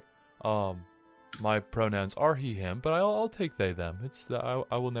the way, my pronouns are he, him, but I'll take they, them.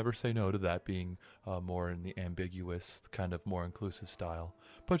 I will never say no to that being more in the ambiguous, kind of more inclusive style.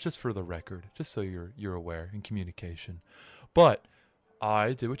 But just for the record, just so you're aware in communication. But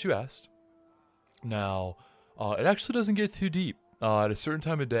I did what you asked. Now, it actually doesn't get too deep. At a certain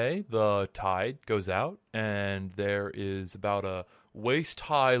time of day, the tide goes out, and there is about a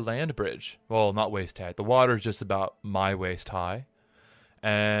waist-high land bridge. Well, not waist-high. The water is just about my waist high,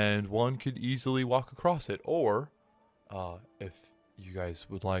 and one could easily walk across it. Or, if you guys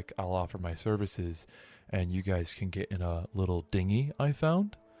would like, I'll offer my services, and you guys can get in a little dinghy I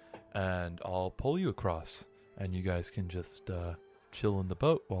found, and I'll pull you across, and you guys can just chill in the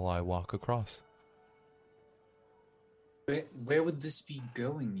boat while I walk across. Where would this be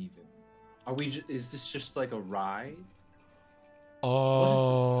going? Even are we? Is this just like a ride?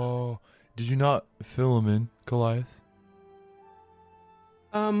 Oh, did you not fill him in, Callias?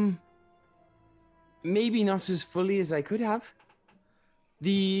 Maybe not as fully as I could have.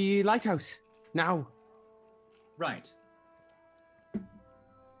 The lighthouse now. Right.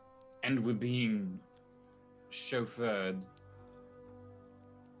 And we're being chauffeured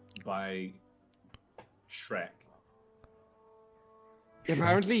by Shrek.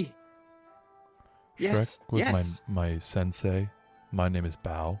 Apparently. Yes. Shrek was Yes. my sensei. My name is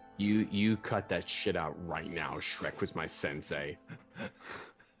Bao. You cut that shit out right now. Shrek was my sensei.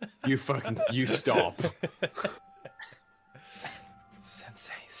 You stop.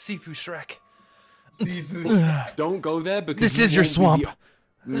 Sensei, Sifu Shrek. Seafood. Don't go there because This you is your won't be swamp.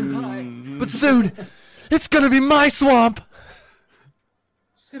 the- But soon, it's gonna be my swamp.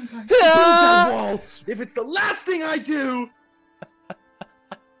 Senpai. Build that wall if it's the last thing I do.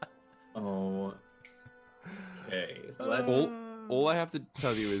 Oh. Okay. All, Let's. all I have to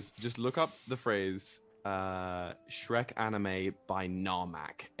tell you is just look up the phrase Shrek anime by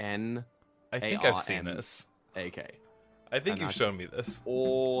Narmak. I think I've seen this. AK. I think And you've I- shown me this.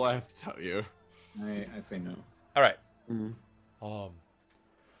 All I have to tell you. I say no. All right.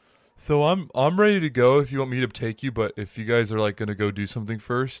 So I'm ready to go if you want me to take you, but if you guys are like gonna go do something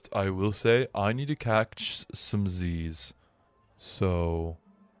first, I will say I need to catch some Z's. So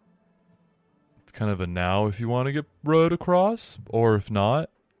it's kind of a now if you want to get rowed across, or if not,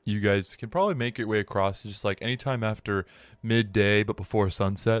 you guys can probably make your way across. It's just like anytime after midday but before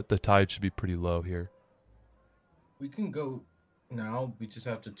sunset, the tide should be pretty low here. We can go now. We just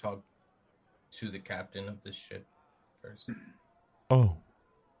have to talk to the captain of this ship first. Oh.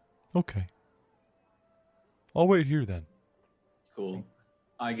 Okay. I'll wait here then. Cool.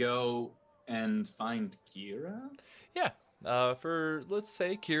 I go and find Kira. Yeah. Let's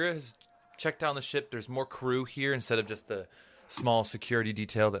say Kira has checked down the ship. There's more crew here instead of just the small security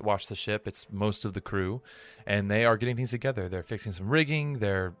detail that watch the ship. It's most of the crew, and they are getting things together. They're fixing some rigging.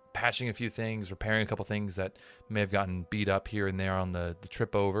 They're patching a few things, repairing a couple things that may have gotten beat up here and there on the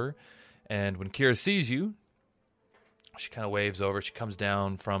trip over. And when Kira sees you, she kind of waves over. She comes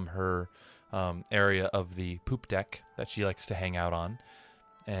down from her area of the poop deck that she likes to hang out on,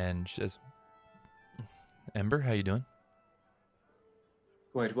 and she says, "Ember, how you doing?"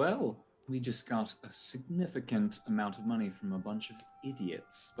 Quite well. We just got a significant amount of money from a bunch of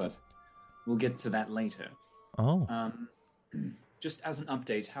idiots, but we'll get to that later. Oh. Just as an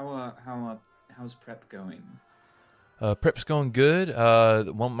update, how's prep going? Prep's going good.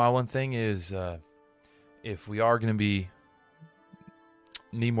 My one thing is, if we are going to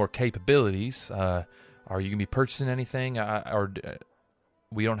need more capabilities, are you going to be purchasing anything?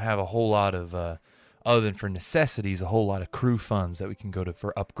 We don't have a whole lot of, other than for necessities, a whole lot of crew funds that we can go to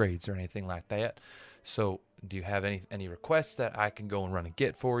for upgrades or anything like that. So, do you have any requests that I can go and run and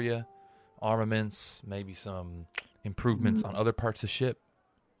get for you? Armaments, maybe some improvements on other parts of the ship?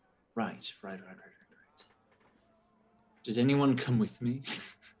 Right. Did anyone come with me?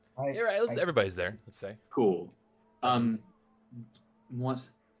 Yeah, right. Everybody's there. Let's say. Cool. What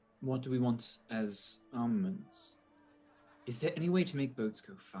do we want as armaments? Is there any way to make boats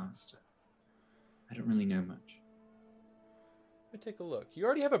go faster? I don't really know much. Let me take a look. You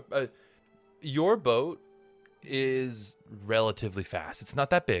already have your boat is relatively fast. It's not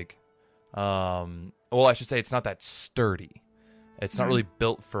that big. Well, I should say it's not that sturdy. It's not really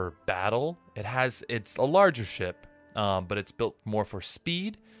built for battle. It's a larger ship, but it's built more for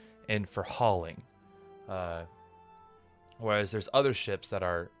speed and for hauling. Whereas there's other ships that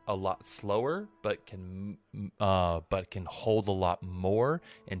are a lot slower, but can hold a lot more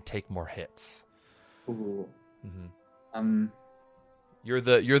and take more hits. Ooh. Mm-hmm. You're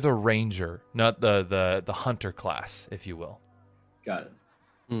the ranger, not the hunter class, if you will. Got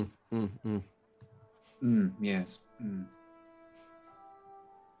it. Yes.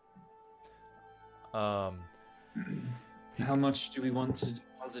 How much do we want to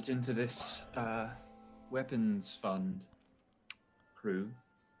deposit into this weapons fund, crew?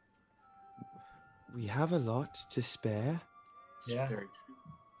 We have a lot to spare. It's very true.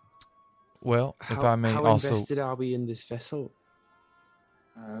 Well, if I may how also... invested are we in this vessel?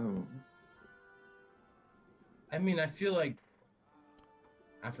 Oh. I mean, I feel like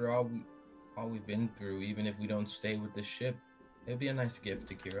after all we've been through, even if we don't stay with the ship, it'd be a nice gift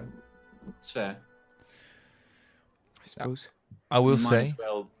to Kira. It's fair. I suppose. I will we say...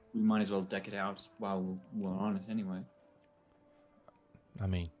 might as well deck it out while we're on it anyway. I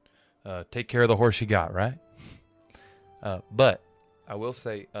mean, take care of the horse you got, right? But I will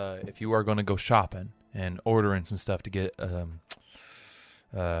say, if you are going to go shopping and ordering some stuff to get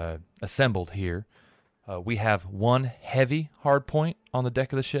assembled here, we have one heavy hard point on the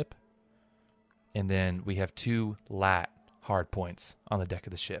deck of the ship, and then we have 2 light hard points on the deck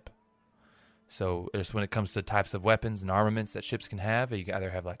of the ship. So just when it comes to types of weapons and armaments that ships can have, you either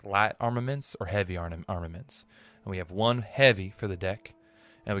have like light armaments or heavy armaments. And we have one heavy for the deck,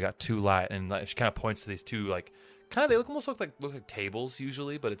 and we got 2 light. And she kind of points to these 2 they almost look like tables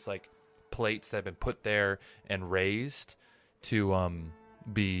usually, but it's like plates that have been put there and raised to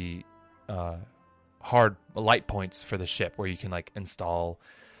be hard light points for the ship, where you can install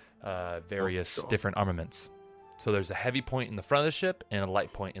various different armaments. So there's a heavy point in the front of the ship and a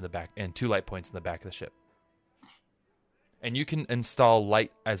light point in the back, and 2 light points in the back of the ship. And you can install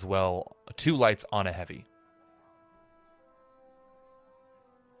light as well, 2 lights on a heavy.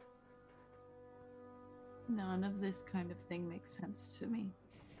 None of this kind of thing makes sense to me.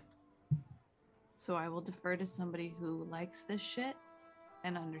 So I will defer to somebody who likes this shit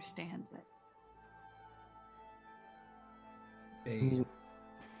and understands it.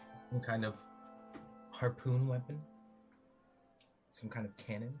 Some kind of harpoon weapon? Some kind of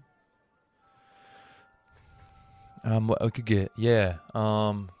cannon? What we could get, yeah.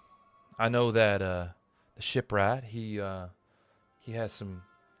 I know that the shipwright, he has some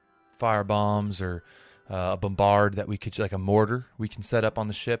fire bombs or a bombard that we could, like a mortar we can set up on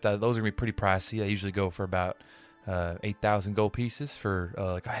the ship. Those are gonna be pretty pricey. They usually go for about 8,000 gold pieces for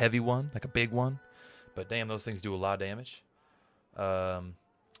like a heavy one, like a big one. But damn, those things do a lot of damage.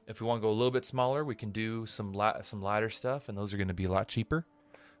 If we want to go a little bit smaller, we can do some lighter stuff, and those are going to be a lot cheaper.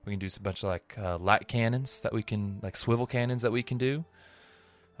 We can do a bunch of like light cannons that we can, like swivel cannons that we can do,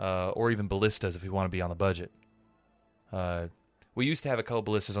 or even ballistas if we want to be on the budget. We used to have a couple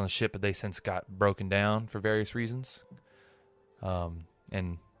ballistas on the ship, but they since got broken down for various reasons.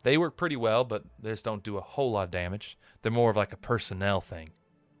 And they work pretty well, but they just don't do a whole lot of damage. They're more of like a personnel thing.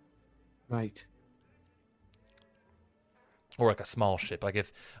 Right. Or like a small ship. Like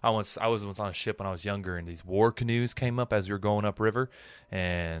if I was once on a ship when I was younger, and these war canoes came up as we were going upriver,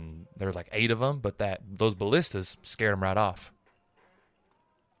 and there were like 8 of them, but those ballistas scared them right off.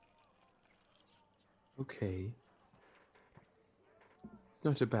 Okay. It's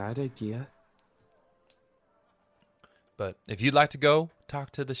not a bad idea. But if you'd like to go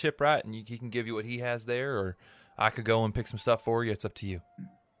talk to the shipwright, and he can give you what he has there, or I could go and pick some stuff for you, it's up to you.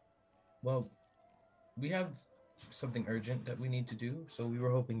 Well, we have something urgent that we need to do, so we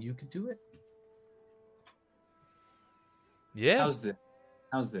were hoping you could do it. Yeah. How's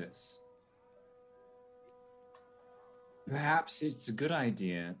this? Perhaps it's a good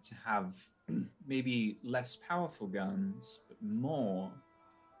idea to have maybe less powerful guns, but more,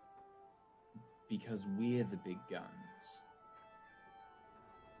 because we're the big guns.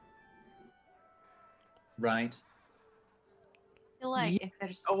 Right? I feel like if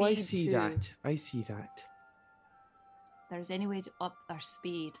there's speed I see that. I see that. If there's any way to up our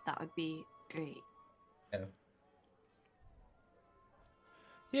speed, that would be great. Yeah.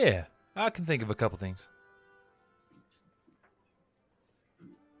 Yeah, I can think of a couple things.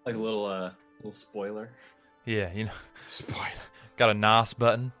 Like a little spoiler. Yeah, you know, Spoiler. got a NOS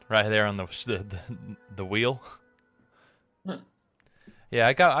button right there on the wheel. Yeah,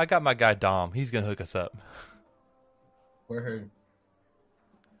 I got my guy Dom. He's gonna hook us up. Word.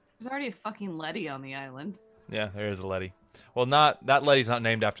 There's already a fucking Letty on the island. Yeah, there is a Letty. Well, not that Letty's not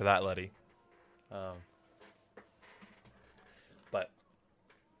named after that Letty.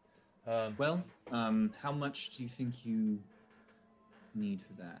 How much do you think you need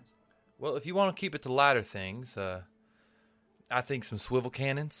for that? Well, if you want to keep it to lighter things, I think some swivel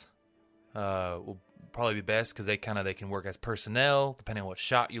cannons will probably be best, because they can work as personnel depending on what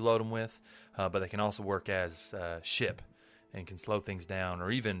shot you load them with, but they can also work as ship and can slow things down,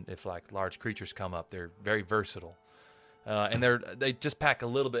 or even if like large creatures come up, they're very versatile. And they just pack a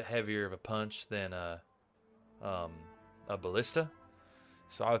little bit heavier of a punch than a ballista.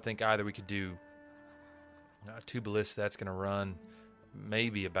 So I would think either we could do 2 ballistas. That's going to run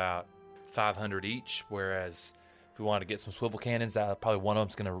maybe about 500 each, whereas if we wanted to get some swivel cannons, probably one of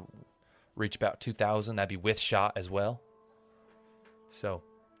them's going to reach about 2,000. That'd be with shot as well. So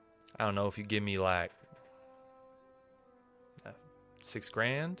I don't know if you give me like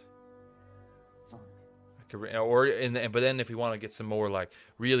 $6,000. But then if we want to get some more, like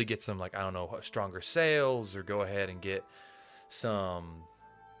really get some, like, I don't know, stronger sails, or go ahead and get some,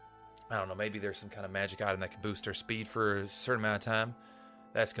 I don't know, maybe there's some kind of magic item that can boost our speed for a certain amount of time.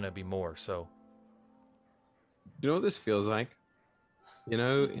 That's going to be more. So, You know what this feels like? You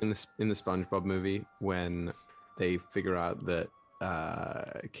know, in the SpongeBob movie, when they figure out that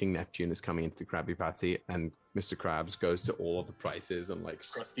King Neptune is coming into the Krabby Patty, and Mr. Krabs goes to all of the prices and like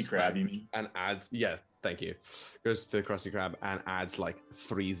Krusty Krab, you mean? And adds, yeah, thank you. Goes to the Krusty Krab and adds like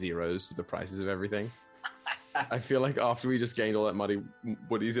 3 zeros to the prices of everything. I feel like after we just gained all that money,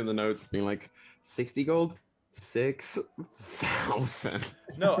 Woody's in the notes being like 60 gold, 6,000.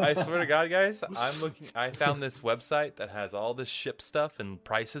 no, I swear to God, guys, I found this website that has all this ship stuff and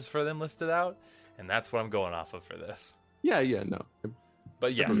prices for them listed out, and that's what I'm going off of for this. Yeah, no.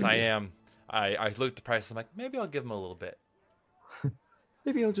 But yes, I am. I looked at the prices. I'm like, maybe I'll give them a little bit.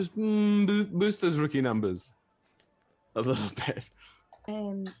 Maybe I'll just boost those rookie numbers a little bit.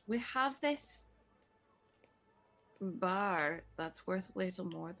 We have this bar that's worth a little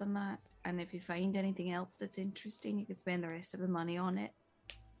more than that. And if you find anything else that's interesting, you could spend the rest of the money on it.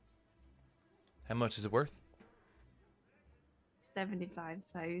 How much is it worth?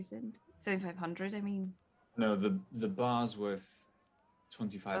 75,000. 7,500, I mean. No, the bar's worth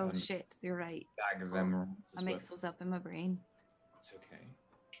 2,500. Oh shit, you're right. Bag of emeralds. I mix those up in my brain. It's okay.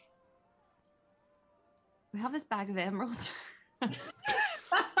 We have this bag of emeralds.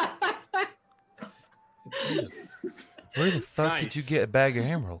 Where the fuck did you get a bag of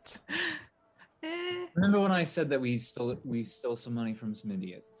emeralds? Remember when I said that we stole some money from some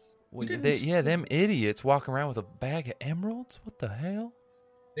idiots? Well, them idiots walking around with a bag of emeralds? What the hell?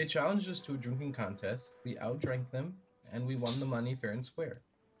 They challenged us to a drinking contest. We outdrank them, and we won the money fair and square.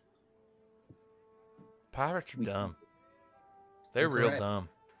 Pirates are dumb. They're You're real correct. dumb.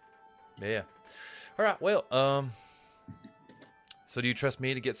 Yeah. All right. Well, so do you trust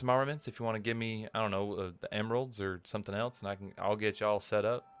me to get some armaments? If you want to give me, I don't know, the emeralds or something else, and I'll get y'all set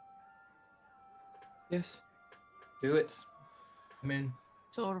up. Yes. Do it. I'm in.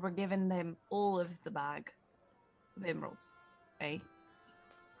 So we're giving them all of the bag of emeralds, eh?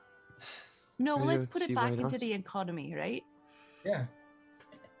 No, Yeah, let's put see it why back into not. the economy, right? Yeah.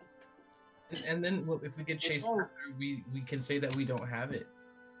 And then if we get chased after, we can say that we don't have it.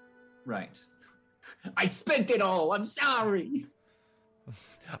 Right. I spent it all. I'm sorry.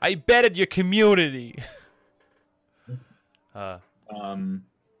 I betted your community. Right.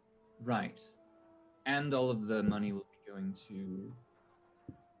 And all of the money will be going to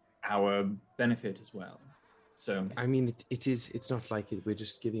our benefit as well. So I mean, it's not like we're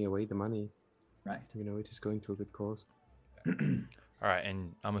just giving away the money. Right. You know, it is going to a good cause. All right,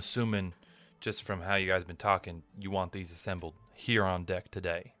 and I'm assuming, just from how you guys have been talking, you want these assembled here on deck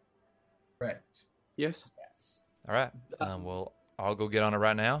today. Correct. Yes. Yes. All right. Well, I'll go get on it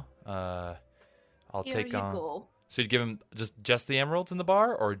right now. I'll Here take you on. go. So you'd give him just the emeralds in the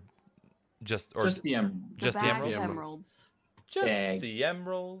bar, or just the emeralds. Just the the bag of emeralds. emeralds. Just Bag. the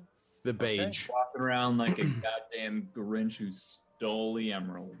emeralds. The beige. Walking around like a goddamn Grinch who stole the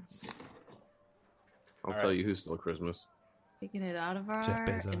emeralds. I'll All tell right. you who stole Christmas. Taking it out of our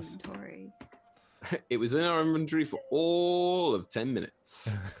Bezos. inventory. It was in our inventory for all of 10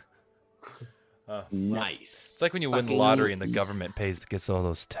 minutes. Nice. It's like when you win the lottery and the government gets all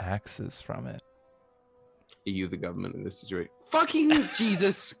those taxes from it. You, the government, in this situation. Fucking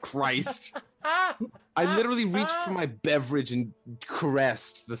Jesus Christ. I literally reached for my beverage and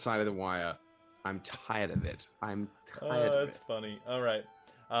caressed the side of the wire. I'm tired of it. I'm tired of That's it. funny. All right.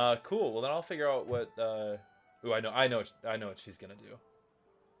 Cool. Well, then I'll figure out what. I know what she's gonna do.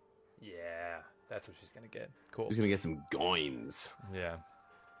 Yeah, that's what she's gonna get. Cool. He's gonna get some goins. Yeah.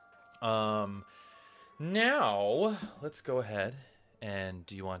 Now let's go ahead. And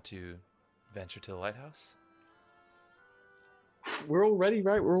do you want to venture to the lighthouse? We're all ready,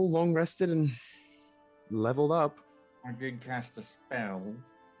 right? We're all long rested and leveled up. I did cast a spell.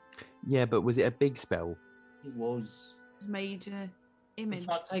 Yeah, but was it a big spell? It was. It's major image,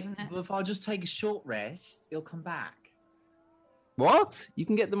 isn't it? If I just take a short rest, it'll come back. What? You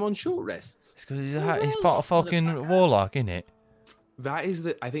can get them on short rests. It's because he's part of fucking warlock, isn't it? That is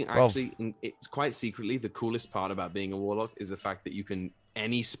I think Well- actually, it's quite secretly, the coolest part about being a warlock is the fact that you can,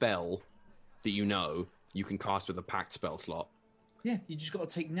 any spell that you can cast with a packed spell slot. Yeah, you just got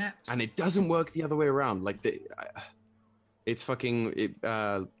to take naps. And it doesn't work the other way around. Like, it's fucking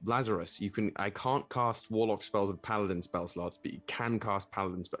Lazarus. I can't cast warlock spells with paladin spell slots, but you can cast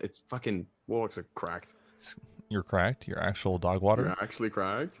paladin spells. It's fucking, warlocks are cracked. You're cracked. You're actual dog water. You're actually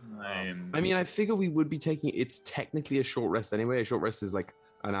cracked. I mean, I figure we would be taking, it's technically a short rest anyway. A short rest is like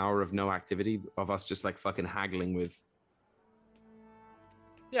an hour of no activity, of us just like fucking haggling with.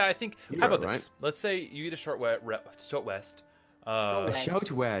 Yeah, I think. You're How about right. this? Let's say you eat a short west. A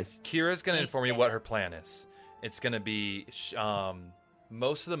short rest. Kira's gonna inform you what her plan is. It's gonna be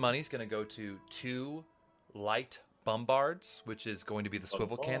most of the money's gonna go to 2 light bombards, which is going to be the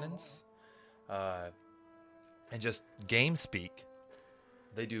swivel cannons. And just game speak,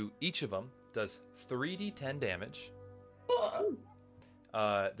 each of them does 3d10 damage.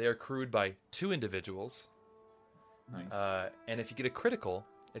 They are crewed by 2 individuals. Nice. And if you get a critical,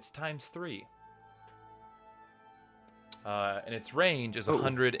 it's ×3. And its range is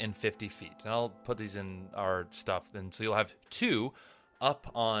 150 feet. And I'll put these in our stuff. Then, so you'll have 2 up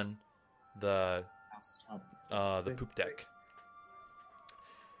on the poop deck.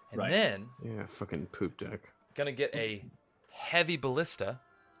 And then Yeah, fucking poop deck. gonna get a heavy ballista,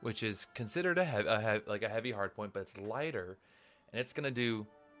 which is considered a heavy hard point, but it's lighter, and it's gonna do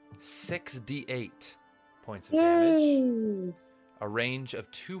 6d8 points of damage, a range of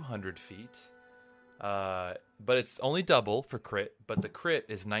 200 feet. but it's only double for crit. But the crit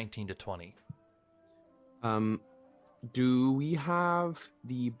is 19 to 20. Do we have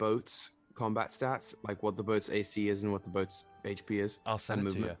the boat's combat stats, like what the boat's AC is and what the boat's HP is? I'll send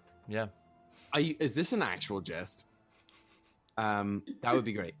it to you. Yeah. Is this an actual jest? That would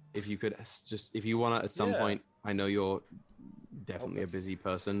be great if you could if you want to at some point. I know you're definitely a busy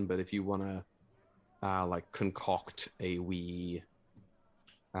person, but if you want to like concoct a wee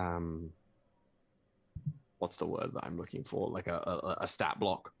what's the word that I'm looking for, like a stat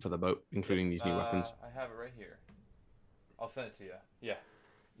block for the boat, including these new weapons. I have it right here. I'll send it to you. Yeah,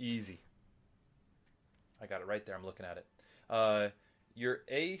 easy. I got it right there. I'm looking at it. Your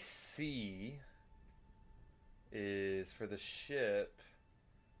AC is for the ship.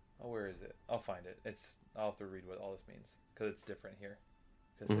 Oh, where is it? I'll find it. I'll have to read what all this means because it's different here.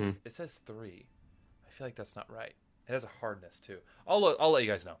 Because it says 3. I feel like that's not right. It has a hardness too. I'll let you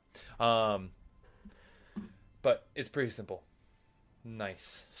guys know. But it's pretty simple.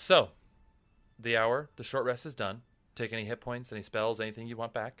 Nice. So, the short rest is done. Take any hit points, any spells, anything you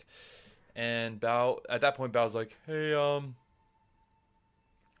want back. And at that point, Bao's like, hey, I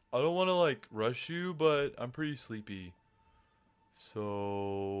don't want to, like, rush you, but I'm pretty sleepy.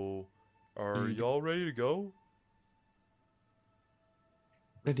 So, are y'all ready to go?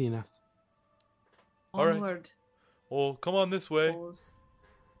 Ready enough. All right. Onward. Well, come on this way. Pose.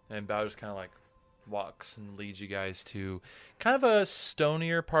 And Bao just kind of, like, walks and leads you guys to kind of a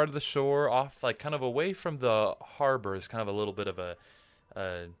stonier part of the shore, off, like, kind of away from the harbor. It's kind of a little bit of a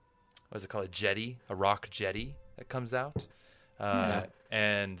what's it called? A jetty, a rock jetty that comes out.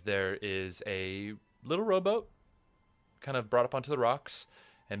 And there is a little rowboat kind of brought up onto the rocks.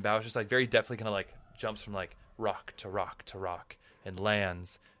 And Bao's just, like, very deftly kind of, like, jumps from, like, rock to rock to rock and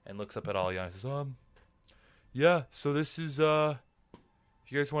lands and looks up at all you and says, yeah, so this is, if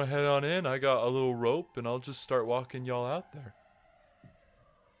you guys want to head on in, I got a little rope and I'll just start walking y'all out there.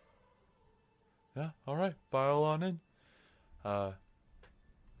 Yeah, all right, file on in.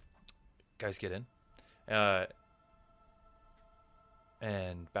 Guys get in.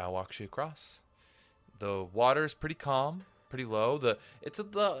 And Bao walks you across. The water is pretty calm, pretty low. The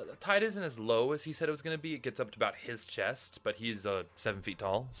tide isn't as low as he said it was going to be. It gets up to about his chest, but he's 7 feet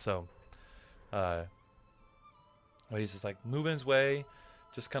tall, so he's just, like, moving his way,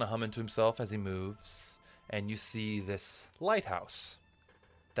 just kind of humming to himself as he moves. And you see this lighthouse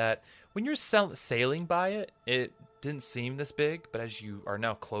that when you're sailing by it, it didn't seem this big, but as you are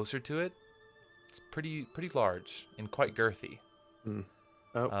now closer to it, it's pretty large and quite girthy. And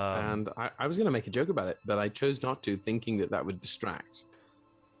I was going to make a joke about it, but I chose not to, thinking that would distract.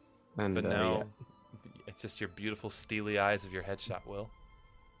 And but now, it's just your beautiful steely eyes of your headshot, Will.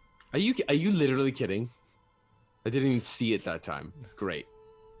 Are you literally kidding? I didn't even see it that time. Great.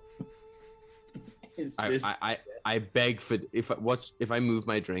 I beg for if I move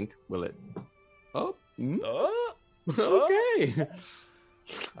my drink, will it? Oh. Okay.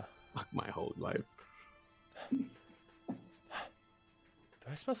 Fuck my whole life. Do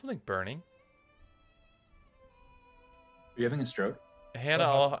I smell something burning? Are you having a stroke?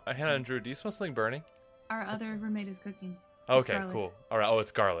 Hannah and Drew, do you smell something burning? Our other roommate is cooking. Okay, cool. All right. Oh,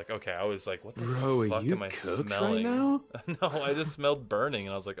 it's garlic. Okay, I was like, what the fuck am I smelling? Right now? No, I just smelled burning,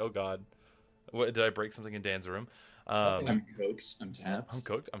 and I was like, oh god, what did I break something in Dan's room? I'm cooked. I'm tapped. I'm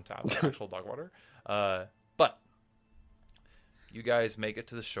cooked. I'm tapped. Actual dog water. But you guys make it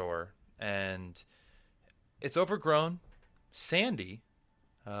to the shore, and it's overgrown, sandy,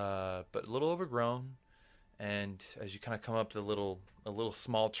 but a little overgrown. And as you kind of come up a little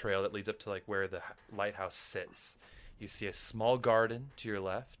small trail that leads up to, like, where the lighthouse sits, you see a small garden to your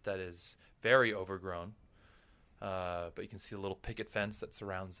left that is very overgrown, but you can see a little picket fence that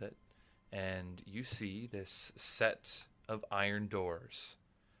surrounds it, and you see this set of iron doors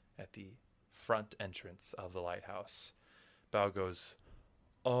at the front entrance of the lighthouse. Bao goes,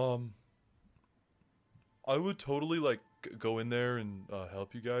 I would totally, like, go in there and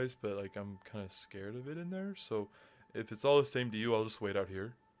help you guys, but, like, I'm kind of scared of it in there, so if it's all the same to you, I'll just wait out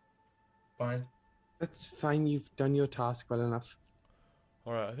here. Fine. That's fine. You've done your task well enough.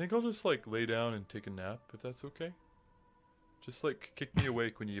 All right, I think I'll just, like, lay down and take a nap, if that's okay. Just, like, kick me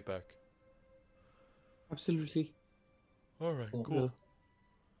awake when you get back. Absolutely. All right, cool.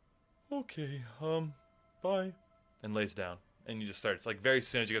 Okay, bye. And lays down. And you just start. It's like very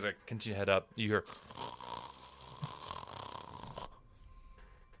soon as you guys, like, continue to head up, you hear.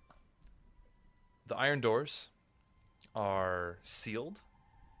 The iron doors are sealed.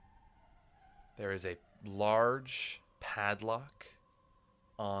 There is a large padlock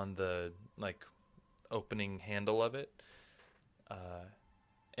on the, like, opening handle of it.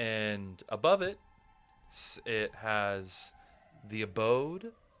 And above it It has the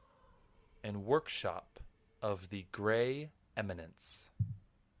abode and workshop of the Grey Eminence.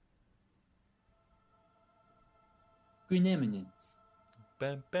 Green Eminence.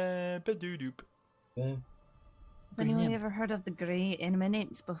 Bam, bam, ba-doo-doop. Has anyone ever heard of the Grey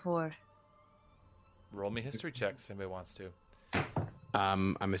Eminence before? Roll me history checks if anybody wants to.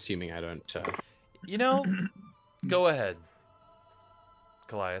 I'm assuming I don't. You know, go ahead,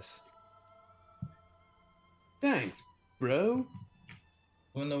 Callias. Thanks, bro.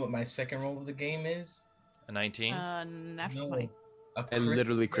 Wanna know what my second roll of the game is? A 19? Natural No. 20. I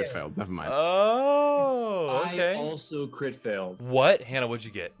literally crit failed. Never mind. Oh, okay. I also crit failed. What? Hannah, what'd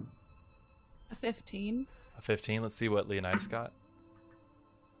you get? A 15. A 15? Let's see what Leonidas got.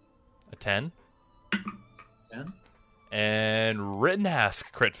 A 10? 10? And Rittenhouse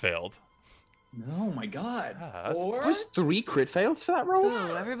crit failed. Oh my god. Ah, Four? There's 3 crit fails for that roll?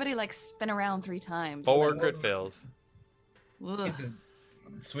 Ooh, everybody like spin around 3 times. 4 crit fails. Ugh.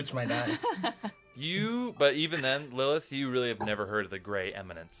 Switch my die. But even then, Lilith, you really have never heard of the Grey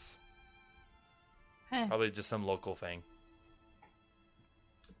Eminence. Huh. Probably just some local thing.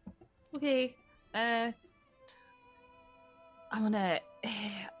 Okay. I'm gonna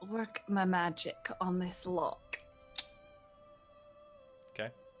work my magic on this lock. Okay.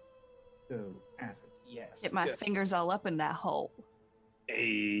 Go at it. Yes. Get my go. fingers all up in that hole.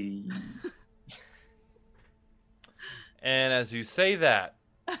 Hey. And as you say that,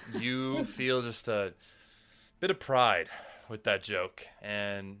 you feel just a bit of pride with that joke.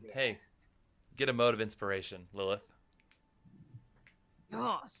 And hey, get a mode of inspiration, Lilith.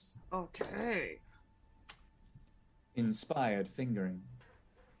 Yes. Okay. Inspired fingering.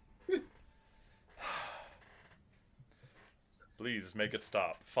 Please make it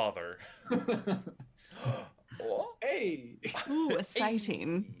stop, Father. Hey. Ooh,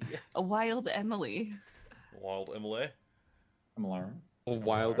 exciting. A wild Emily. Wild Emily. I'm alarmed. A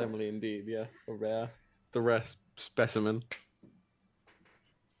wild Emily indeed, yeah. The rare specimen.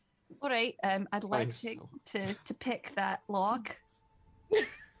 All right. I'd like Nice. to pick that lock.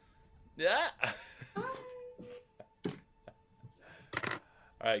 Yeah. All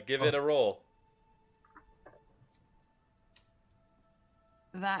right, give it a roll.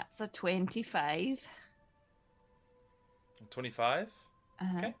 That's a 25. 25?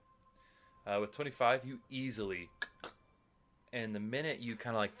 Uh-huh. Okay. With 25, you easily, and the minute you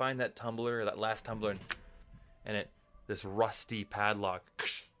kind of like find that tumbler, that last tumbler, and this rusty padlock,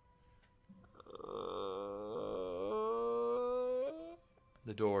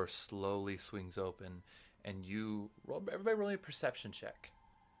 the door slowly swings open, and everybody roll a perception check.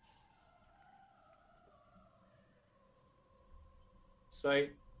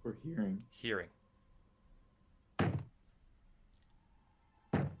 Sight or hearing? Hearing.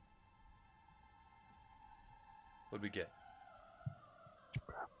 What'd we get?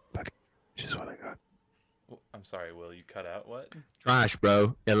 Just what I got. Oh, I'm sorry, Will. You cut out what? Trash,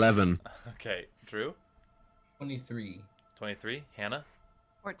 bro. 11. Okay, Drew. 23. 23. Hannah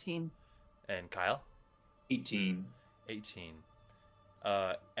 14. and Kyle. 18. 18.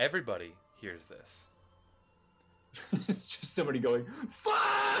 Everybody hears this. It's just somebody going,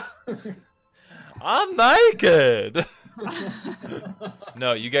 fuck! I'm naked.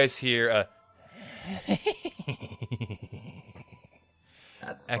 No, you guys hear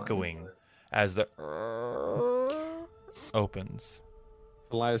That's echoing funny. as the opens.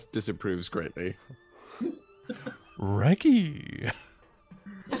 Elias disapproves greatly. Reggie.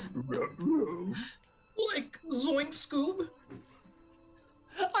 Like Zoink Scoob.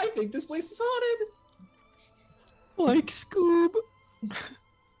 I think this place is haunted. Like Scoob.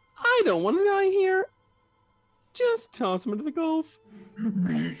 I don't want to die here. Just toss him into the Gulf.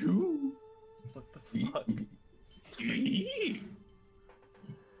 Me too. What the fuck?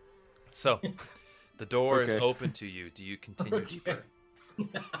 So, the door is Okay. open to you. Do you continue deeper?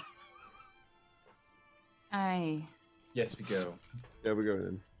 Aye. Yes, we go. There we go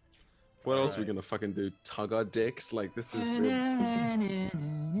then. What else are we Alright. gonna fucking do? Tug our dicks? Like this is real.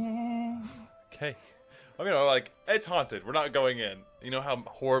 Okay. I mean, like, it's haunted. We're not going in. You know how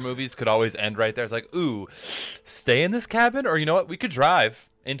horror movies could always end right there? It's like, ooh, stay in this cabin? Or you know what? We could drive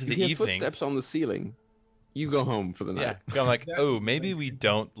into You the hear evening. footsteps on the ceiling. You go home for the Yeah. night. I'm like, oh, maybe we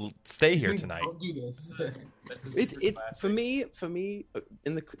don't stay here tonight. Don't do this. It for me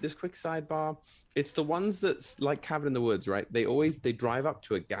in this quick sidebar, it's the ones that's like Cabin in the Woods, right? They drive up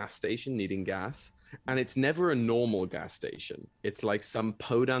to a gas station needing gas, and it's never a normal gas station. It's like some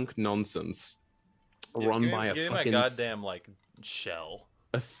podunk nonsense run by a give me fucking my goddamn, like, shell.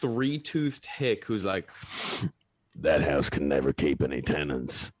 a 3-toothed hick who's like, That house can never keep any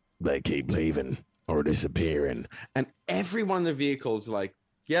tenants. They keep leaving. or disappearing. And every one of the vehicles like,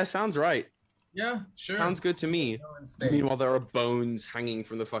 yeah, sounds right. Yeah, sure. Sounds good to me. Meanwhile, there are bones hanging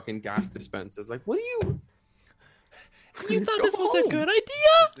from the fucking gas dispensers. Like, what are you? You thought Go this was a home. good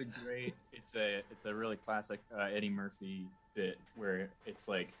idea? It's a great. It's a really classic Eddie Murphy bit where it's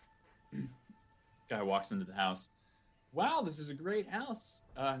like, guy walks into the house. Wow, this is a great house.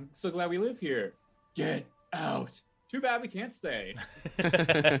 I'm so glad we live here. Get out. Too bad we can't stay.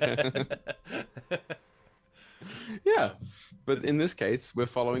 Yeah, but in this case, we're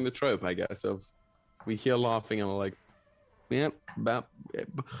following the trope, I guess, of we hear laughing and we're like, yeah,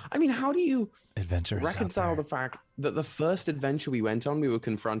 I mean, how do you Adventurers reconcile the fact that the first adventure we went on, we were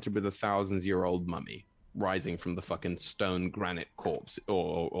confronted with a 1,000-year-old mummy rising from the fucking stone granite corpse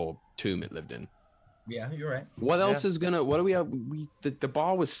or tomb it lived in? Yeah, you're right. What else is gonna? What do we have? The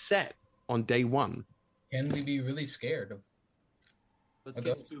bar was set on day one. Can we be really scared of? Let's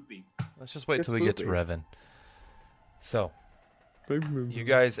get spoopy. Let's just wait Get till we get to spoopy. Revan. So, you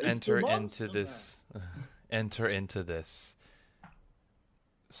guys It's enter the into monster this enter into this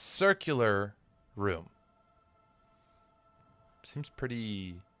circular room. Seems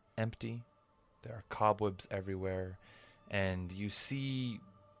pretty empty. There are cobwebs everywhere, and you see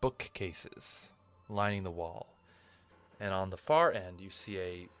bookcases lining the wall. And on the far end, you see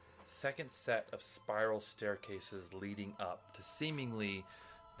a second set of spiral staircases leading up to seemingly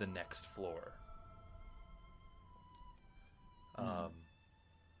the next floor.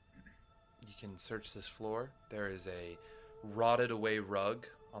 You can search this floor. There is a rotted away rug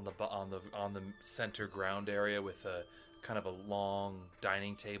on the center ground area with a kind of a long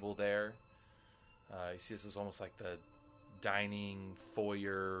dining table there. You see this is almost like the dining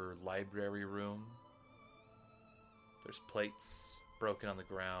foyer library room. There's plates broken on the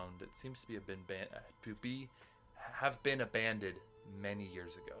ground. It seems to have been abandoned many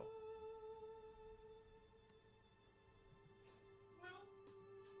years ago.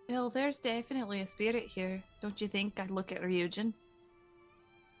 Well, there's definitely a spirit here. Don't you think? I'd look at Ryujin.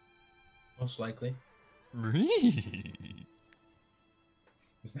 Most likely. Really?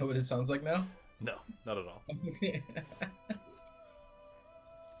 Is that what it sounds like now? No, not at all.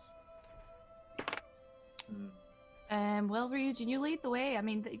 Well, Ryujin, you lead the way. I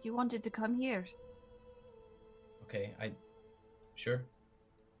mean, you wanted to come here. Okay, sure.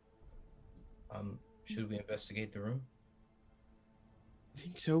 Should we investigate the room? I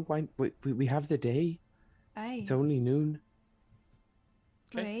think so. Why? We have the day. Aye. It's only noon.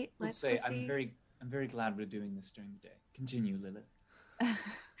 Right. Let's Let's say go see. I'm very glad we're doing this during the day. Continue, Lilith.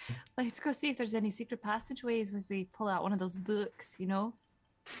 Let's go see if there's any secret passageways if we pull out one of those books, you know?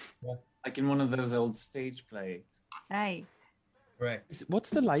 Like in one of those old stage plays. Aye. Correct. What's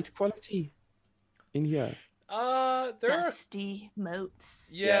the light quality in here? Dusty moats.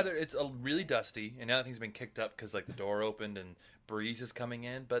 Yeah, it's really dusty, and now that things have been kicked up because like the door opened and breeze is coming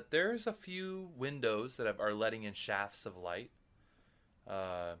in. But there's a few windows that are letting in shafts of light.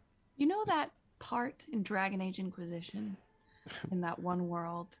 You know that part in Dragon Age Inquisition, in that one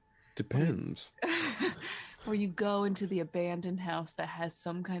world, Depends. where you go into the abandoned house that has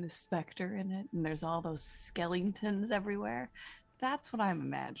some kind of specter in it, and there's all those skeletons everywhere. That's what I'm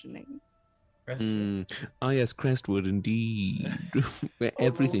imagining. Yes, Crestwood, indeed. Where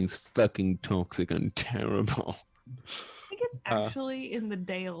everything's fucking toxic and terrible. I think it's actually in the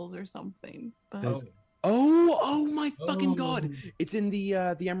Dales or something. But Oh my fucking god! It's in the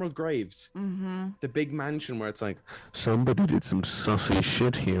Emerald Graves, the big mansion where it's like Somebody did some sussy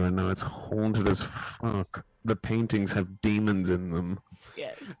shit here, and now it's haunted as fuck. The paintings have demons in them.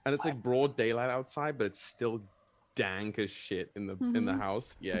 yes, and it's like broad daylight outside, but it's still dank as shit in the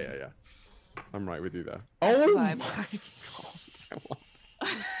house. Yeah. I'm right with you there. Oh my god!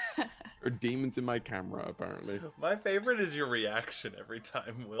 There are demons in my camera, apparently. My favorite is your reaction every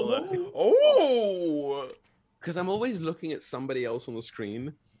time, Will. Oh! Because I'm always looking at somebody else on the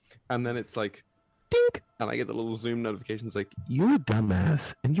screen, and then it's like, dink! And I get the little Zoom notifications like, You're a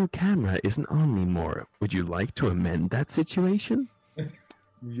dumbass, and your camera isn't on anymore. Would you like to amend that situation?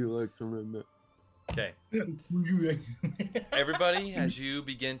 you like to amend that? Okay. Everybody, as you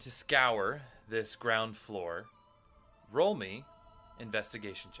begin to scour this ground floor, roll me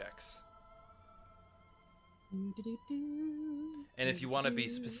investigation checks. And if you want to be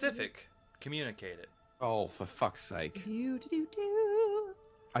specific, communicate it. Oh, for fuck's sake.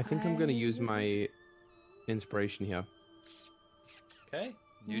 I think I'm going to use my inspiration here. Okay.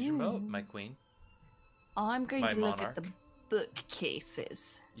 Use your moat, my queen. I'm going My to look at the monarch.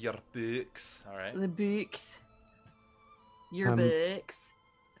 bookcases. Your books. All right. The books. Your Um, books.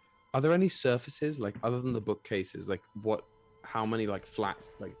 Are there any surfaces, like, other than the bookcases? Like, how many, like,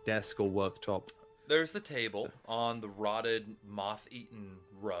 flats, like, desk or worktop? there's the table on the rotted, moth-eaten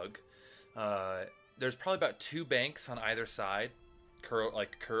rug. There's probably about 2 banks on either side,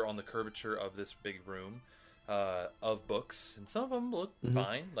 on the curvature of this big room, of books, and some of them look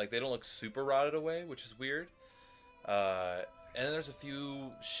fine. Like, they don't look super rotted away, which is weird. And then there's a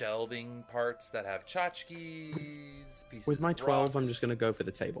few shelving parts that have tchotchkes, pieces With my of 12, I'm rocks. just going to go for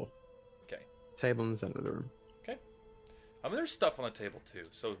the table. Okay. Table in the center of the room. Okay. I mean, there's stuff on the table, too.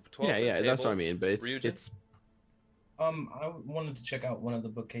 So 12 Yeah, for the yeah, that's table. what I mean. But Ryujin? it's I wanted to check out one of the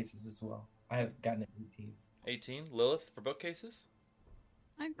bookcases as well. I have gotten an 18. 18. Lilith for bookcases.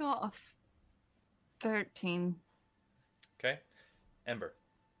 I got a 13. Okay. Ember.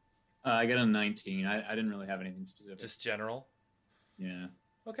 I got a 19. I didn't really have anything specific. Just general. Yeah.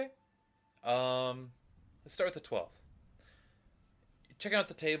 Okay. Let's start with the 12. Checking out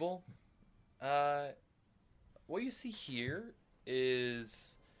the table. What you see here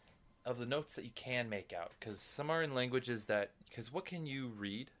is of the notes that you can make out, because some are in languages that. Because what can you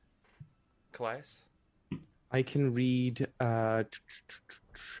read, Callias? I can read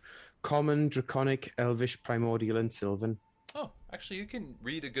Common, Draconic, Elvish, Primordial, and Sylvan. Oh, actually, you can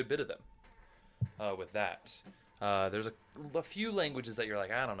read a good bit of them with that. There's a few languages that you're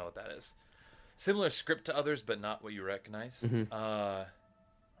like, I don't know what that is. Similar script to others, but not what you recognize.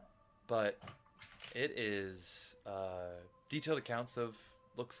 But it is detailed accounts of,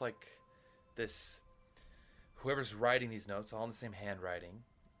 looks like this, whoever's writing these notes, all in the same handwriting,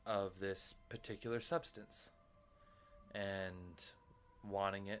 of this particular substance. And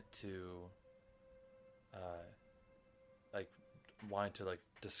wanting it to, wanting to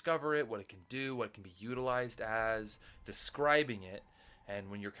discover it, what it can do, what it can be utilized as, describing it. And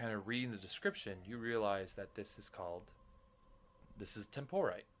when you're kind of reading the description, you realize that this is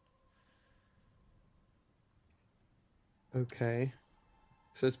temporite. Okay.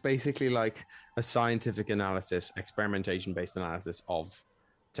 So it's basically like a scientific analysis, experimentation-based analysis of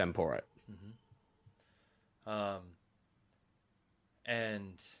temporite.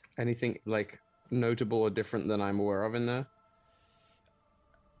 And anything notable or different than I'm aware of in there?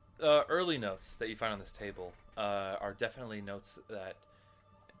 Early notes that you find on this table are definitely notes that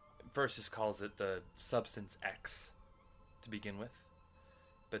Versus calls it the substance X to begin with.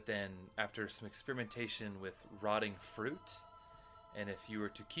 But then after some experimentation with rotting fruit, and if you were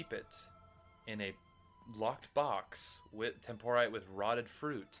to keep it in a locked box with temporite with rotted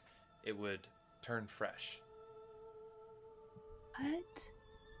fruit, it would turn fresh. What?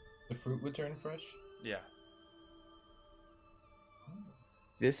 The fruit would turn fresh? Yeah.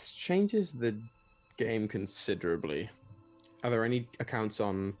 This changes the game considerably. Are there any accounts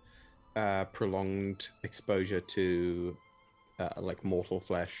on prolonged exposure to mortal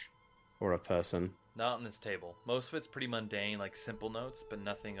flesh or a person? Not on this table. Most of it's pretty mundane, simple notes, but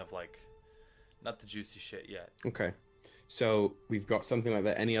nothing of not the juicy shit yet. Okay. So we've got something like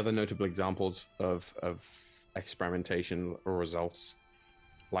that. Any other notable examples of experimentation or results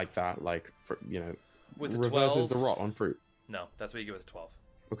like that? With the reverses 12, the rot on fruit. No, that's what you get with the 12.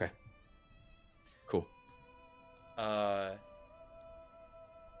 Okay. Cool.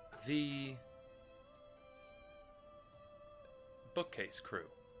 The bookcase crew.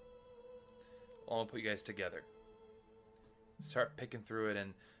 I'll put you guys together. Start picking through it,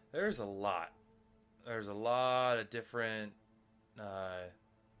 and there's a lot. There's a lot of different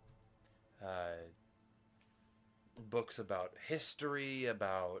books about history,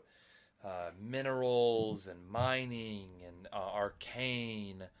 about minerals and mining and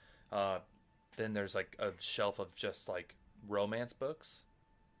arcane. Then there's a shelf of just romance books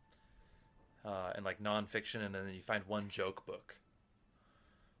and nonfiction, and then you find one joke book.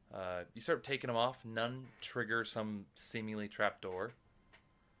 You start taking them off. None trigger some seemingly trapped door.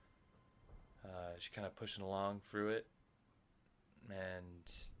 She's kind of pushing along through it,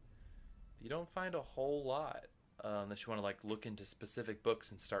 and you don't find a whole lot unless you want to look into specific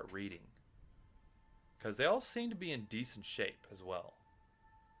books and start reading, because they all seem to be in decent shape as well.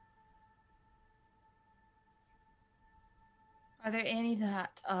 Are there any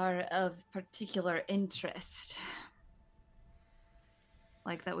that are of particular interest?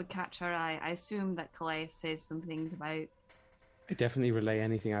 That would catch our eye? I assume that Callias says some things about... I definitely relay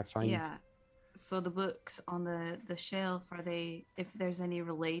anything I find. Yeah. So the books on the shelf, are they... If there's any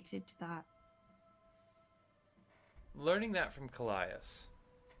related to that? Learning that from Callias,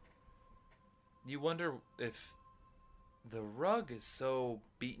 you wonder if the rug is so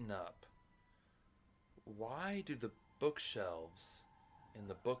beaten up. Why do the bookshelves and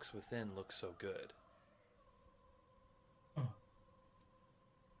the books within look so good?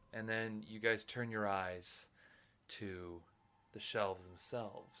 And then you guys turn your eyes to the shelves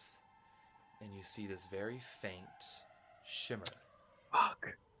themselves, and you see this very faint shimmer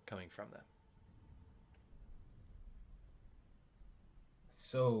coming from them.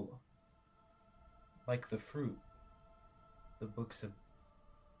 So, like the fruit, the books have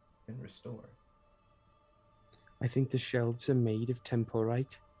been restored. I think the shelves are made of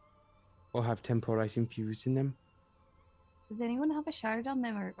temporite, or have temporite infused in them. Does anyone have a shard on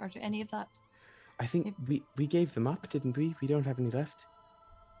them, or any of that? I think we gave them up, didn't we? We don't have any left.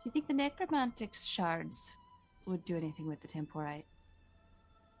 Do you think the necromantic shards would do anything with the temporite?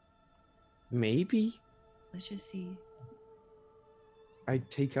 Maybe. Let's just see. I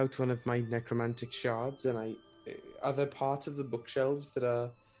take out one of my necromantic shards, and are there parts of the bookshelves that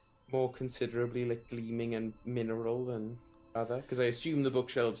are more considerably like gleaming and mineral than other? Because I assume the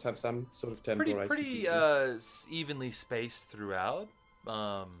bookshelves have some sort of temporite. Pretty evenly spaced throughout.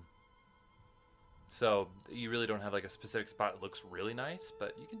 So you really don't have like a specific spot that looks really nice,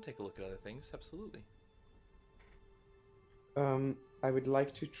 but you can take a look at other things. Absolutely. I would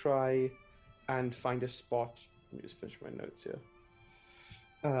like to try and find a spot. Let me just finish my notes here.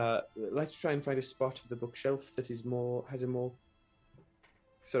 I'd like to try and find a spot of the bookshelf that has a more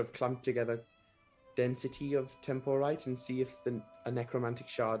sort of clumped together density of temporite, and see if a necromantic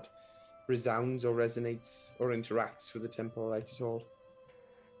shard resounds or resonates or interacts with the temporite at all.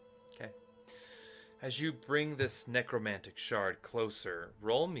 Okay. As you bring this necromantic shard closer,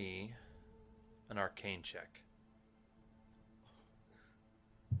 roll me an arcane check.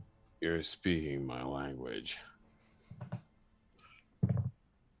 You're speaking my language.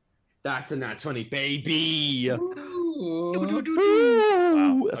 That's a nat 20, baby! Wow.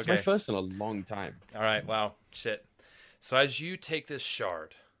 That's my first in a long time. All right, wow, shit. So as you take this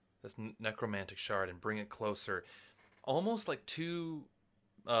shard, this necromantic shard, and bring it closer, almost like two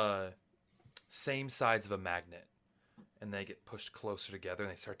same sides of a magnet, and they get pushed closer together,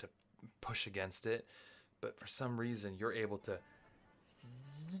 and they start to push against it. But for some reason, you're able to,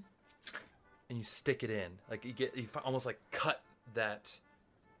 and you stick it in, like you almost like cut that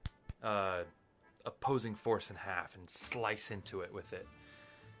opposing force in half and slice into it with it,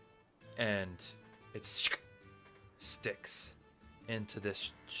 and it sticks into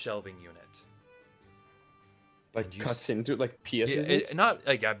this shelving unit. Like cuts into it, like pierces it? Not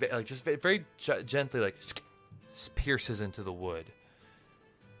like just very gently, like pierces into the wood,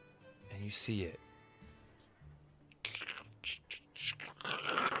 and you see it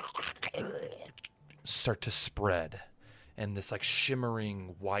start to spread. And this like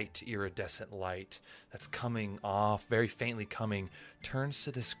shimmering white iridescent light that's coming off, very faintly coming, turns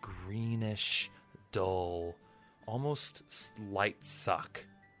to this greenish, dull, almost light suck.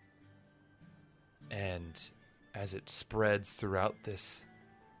 And as it spreads throughout this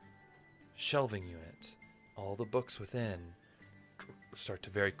shelving unit, all the books within start to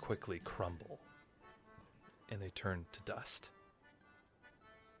very quickly crumble. And they turn to dust.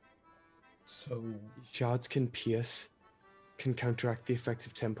 So shards can counteract the effects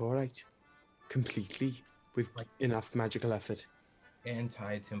of temporite completely with enough magical effort.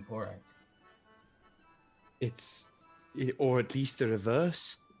 Anti-temporite. Or at least the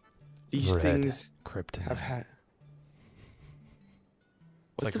reverse. These things kryptonite. Have had.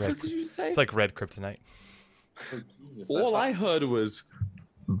 It's What the fuck did you say? It's like red kryptonite. Oh, Jesus, All I heard was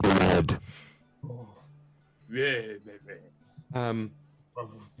blood.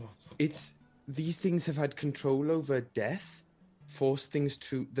 These things have had control over death, force things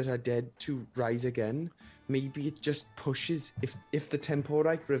that are dead to rise again. Maybe it just pushes. If the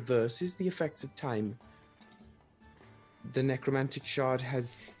temporite reverses the effects of time, the necromantic shard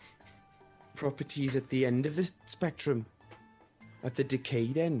has properties at the end of the spectrum, at the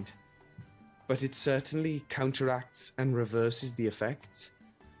decayed end. But it certainly counteracts and reverses the effects.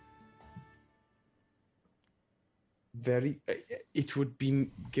 It would be,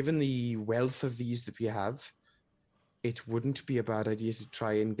 given the wealth of these that we have, it wouldn't be a bad idea to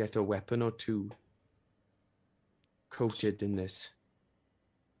try and get a weapon or two coated in this,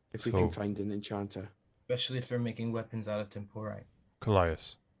 if we can find an enchanter. Especially if they're making weapons out of temporite.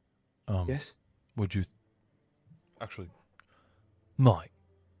 Callias. Yes? Would you... Actually... Mike.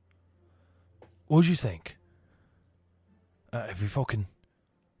 What do you think? If we fucking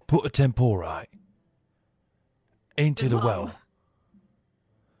put a temporite into the well,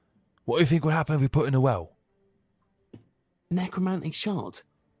 what do you think would happen if we put in a well? Necromantic shard?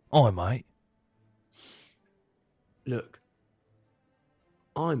 Aye, mate. Look,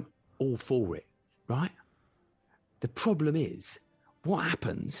 I'm all for it, right? The problem is, what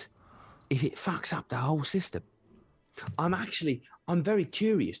happens if it fucks up the whole system? I'm very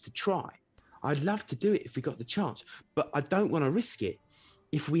curious to try. I'd love to do it if we got the chance, but I don't want to risk it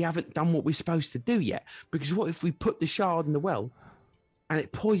if we haven't done what we're supposed to do yet? Because what if we put the shard in the well and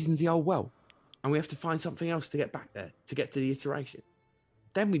it poisons the old well and we have to find something else to get back there to get to the iteration?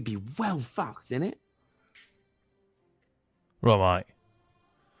 Then we'd be well fucked, innit? Right,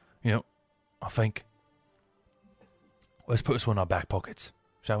 mate. I think let's put this one in our back pockets,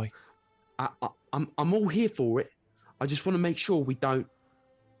 shall we? I'm all here for it. I just want to make sure we don't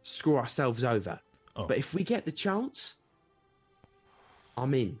screw ourselves over. Oh. But if we get the chance,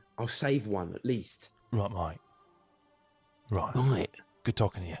 I'm in. I'll save one at least. Right, mate. Right. Right. Good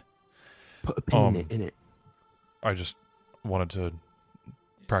talking to you. Put a pin in it. I just wanted to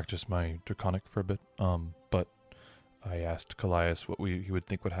practice my Draconic for a bit. But I asked Callias what he would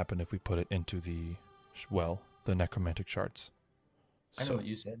think would happen if we put it into the necromantic shards. I know what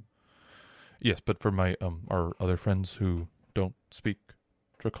you said. Yes, but for my our other friends who don't speak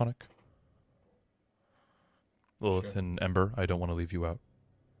Draconic, Lilith and Ember, I don't want to leave you out.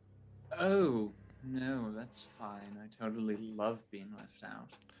 Oh, no, that's fine. I totally love being left out.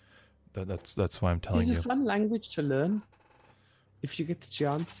 That's why I'm telling you. It's a fun language to learn if you get the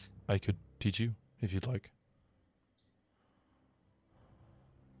chance. I could teach you if you'd like.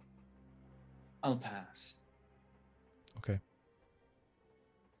 I'll pass. Okay.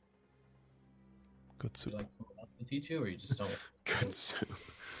 Good soup. Would you like someone else to teach you, or you just don't? Good soup.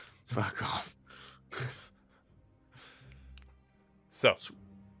 Fuck off. So,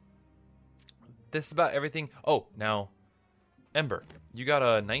 this is about everything. Oh, now, Ember, you got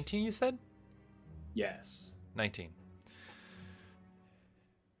a 19, you said? Yes. 19.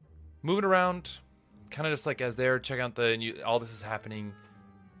 Moving around, kind of just like as they're checking out all this is happening,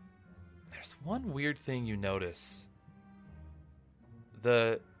 there's one weird thing you notice.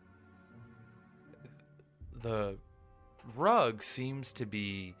 The rug seems to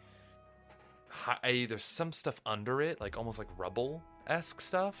be there's some stuff under it, like almost like rubble-esque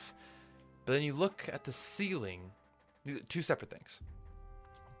stuff. But then you look at the ceiling. These are two separate things.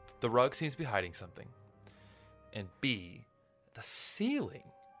 The rug seems to be hiding something. And B, the ceiling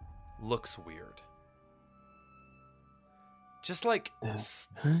looks weird. Just like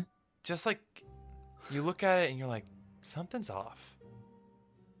you look at it and you're like, something's off.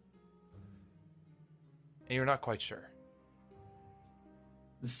 And you're not quite sure.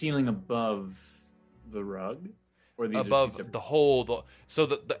 The ceiling above the rug? Or these above are two separate... the whole... So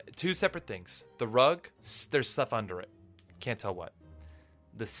the two separate things. The rug, there's stuff under it. Can't tell what.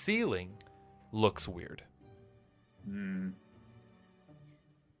 The ceiling looks weird.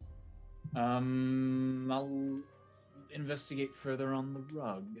 I'll investigate further on the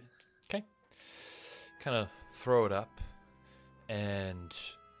rug. Okay. Kind of throw it up. And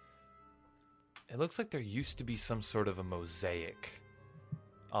it looks like there used to be some sort of a mosaic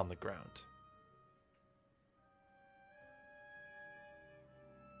on the ground.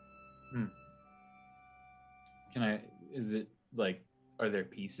 Is it like, are there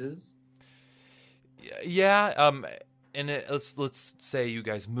pieces? Yeah, and let's say you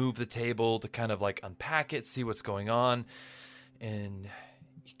guys move the table to kind of like unpack it, see what's going on, and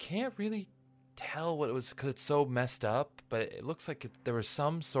you can't really tell what it was because it's so messed up, but it looks like there was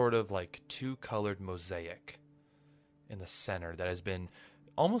some sort of like two-colored mosaic in the center that has been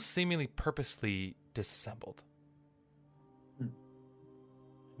almost seemingly purposely disassembled.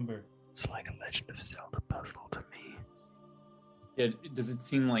 It's like a Legend of Zelda puzzle to me. Yeah, does it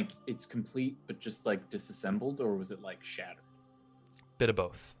seem like it's complete but just like disassembled, or was it like shattered? Bit of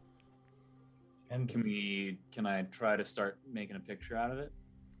both. And can I try to start making a picture out of it?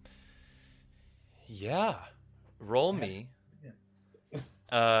 Yeah. Roll me.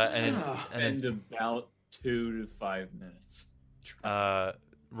 And spend about 2 to 5 minutes.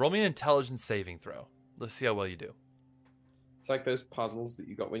 Roll me an intelligence saving throw. Let's see how well you do. It's like those puzzles that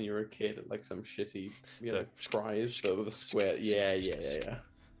you got when you were a kid at like some shitty, tries with the square. Yeah.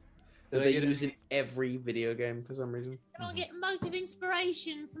 That they use in every video game for some reason. Can I get a mote of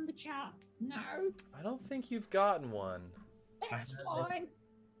inspiration from the chat? No. I don't think you've gotten one. That's fine.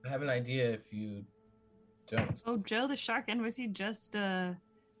 I have an idea if you don't. Oh, Joe the Shark NYC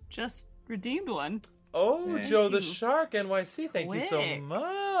just redeemed one. Oh, Thank Joe the you. Shark NYC, thank you so Quick.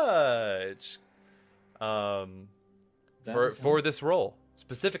 much. For this role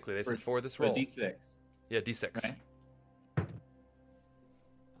specifically, they said for this role. D6. Yeah, D6. Right. I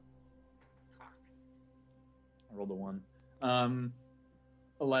rolled a 1.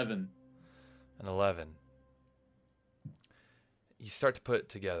 11. An 11. You start to put it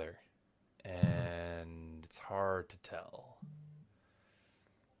together, and it's hard to tell.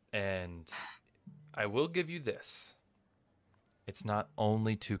 And I will give you this. It's not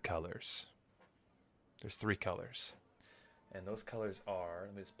only 2 colors. There's 3 colors. And those colors are,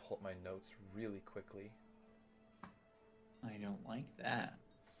 let me just pull up my notes really quickly. I don't like that.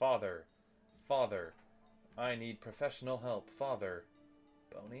 Father, I need professional help. Father,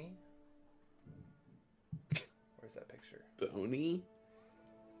 Boney? Where's that picture? Boney?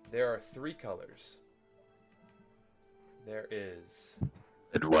 There are 3 colors. There is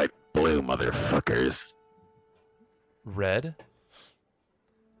Red, white, blue, motherfuckers. red,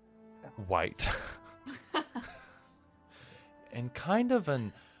 white, and kind of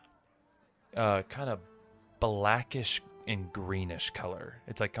blackish and greenish color.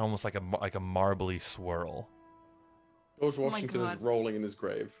 It's like almost like a marbly swirl. George my Washington is God. rolling in his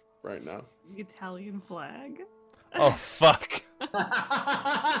grave right now. The Italian flag. Oh fuck!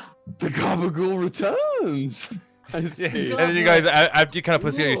 The Gabagool returns. I see. And then you guys, after you kind of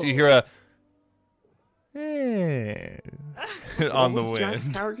push it, you hear a on the What's Jack's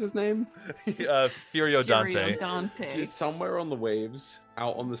wind. character's name? Furio Dante. Furio Dante. Just somewhere on the waves,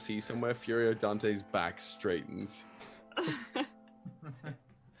 out on the sea somewhere, Furio Dante's back straightens.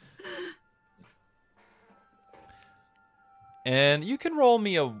 And you can roll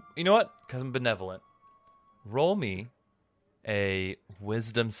me a, you know what? Because I'm benevolent. Roll me a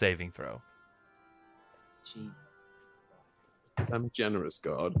wisdom saving throw. Jeez. I'm generous,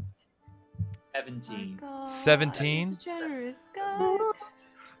 God. 17. God, 17? he's generous God.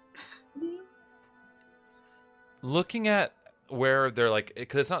 Looking at where they're like,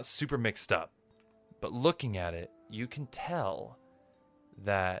 because it's not super mixed up, but looking at it, you can tell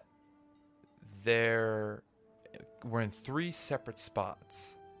that we're in 3 separate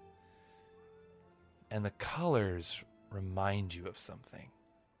spots. And the colors remind you of something.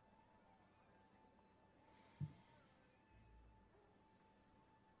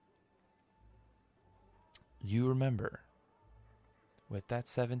 You remember, with that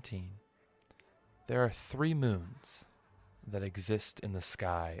 17, there are 3 moons that exist in the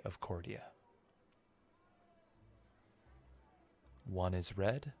sky of Cordia. One is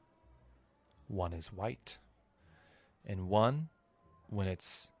red, one is white, and one, when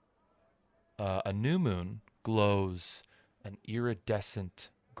it's a new moon, glows an iridescent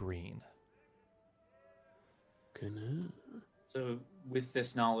green. So, with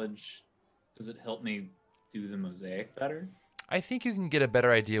this knowledge, does it help me do the mosaic better? I think you can get a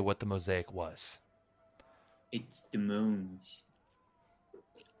better idea what the mosaic was. It's the moons.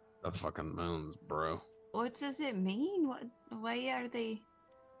 The fucking moons, bro. What does it mean? Why are they?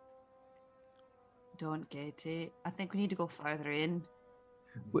 Don't get it. I think we need to go farther in.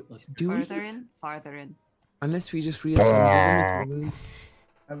 Farther in? Farther in. Unless we just reassemble them into the moon.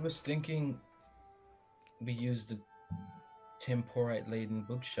 I was thinking we use the temporite laden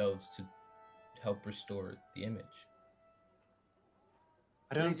bookshelves to help restore the image.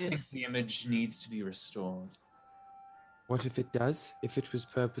 I don't think the image needs to be restored. What if it does? If it was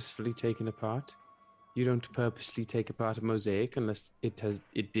purposefully taken apart? You don't purposely take apart a mosaic unless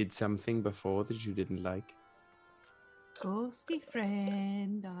it did something before that you didn't like. Ghosty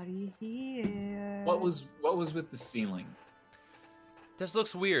friend, are you here? What was with the ceiling? This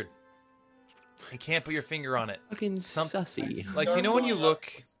looks weird. You can't put your finger on it. Fucking sussy. Like, you know when you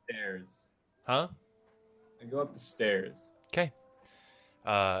look... Stairs. Huh? I go up the stairs. Okay.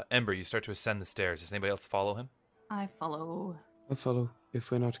 Ember, you start to ascend the stairs. Does anybody else follow him? I follow. I'll follow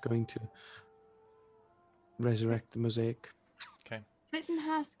if we're not going to resurrect the mosaic. Okay.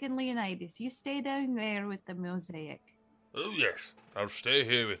 Rittenhask and Leonidas, you stay down there with the mosaic. Oh, yes. I'll stay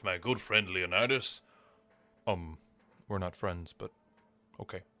here with my good friend Leonidas. We're not friends, but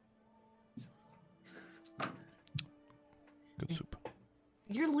okay. Good soup.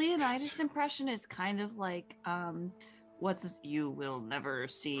 Your Leonidas impression is kind of like, what's this? You will never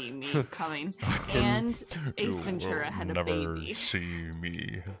see me coming. And Ace Ventura had a baby. Never see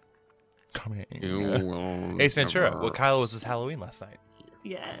me coming. Ace Ventura. Well, Kyle was his Halloween last night.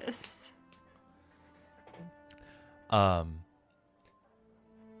 Yes. Okay,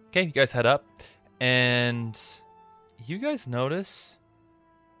 you guys head up, and you guys notice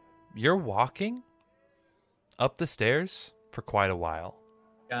you're walking up the stairs for quite a while.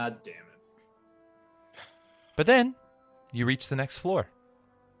 God damn it. But then you reach the next floor.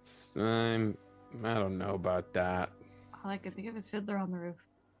 I don't know about that. All I could think of is Fiddler on the Roof.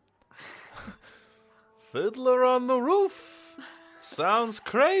 Fiddler on the Roof. Sounds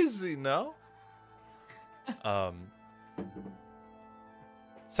crazy, no?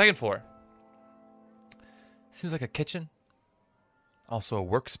 Second floor. Seems like a kitchen. Also a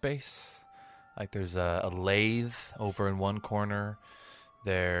workspace. Like there's a lathe over in one corner.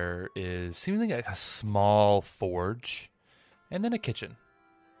 There is seemingly like a small forge. And then a kitchen.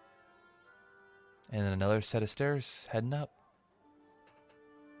 And then another set of stairs heading up.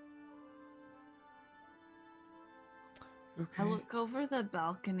 I look over the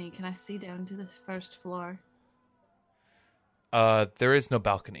balcony. Can I see down to the first floor? There is no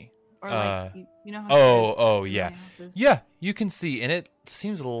balcony. Or like, you know how yeah. houses? Yeah, you can see, and it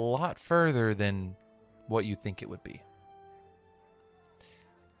seems a lot further than what you think it would be.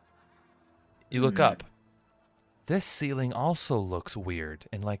 You look up. This ceiling also looks weird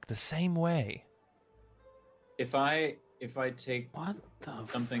in like the same way. If I take What the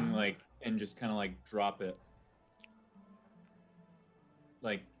something fuck? like and just kind of like drop it,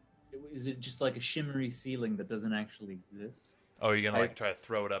 like, is it just like a shimmery ceiling that doesn't actually exist? Oh, you're gonna I- try to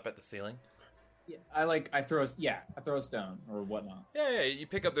throw it up at the ceiling? Yeah, I throw a stone or whatnot. Yeah. You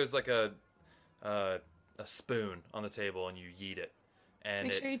pick up. There's like a spoon on the table, and you yeet it, and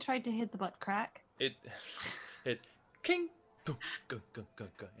Make sure you tried to hit the butt crack. it king, go.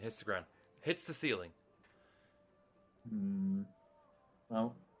 It hits the ground, hits the ceiling.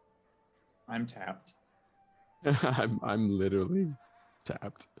 Well, I'm tapped. I'm literally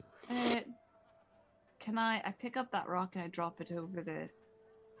tapped. Can I pick up that rock and I drop it over the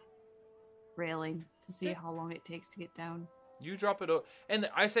railing to see how long it takes to get down? You drop it, and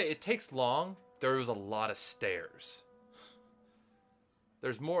I say it takes long. There was a lot of stairs.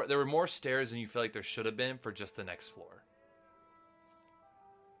 There were more stairs than you feel like there should have been for just the next floor.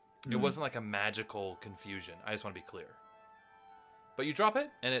 It wasn't like a magical confusion. I just want to be clear. But you drop it,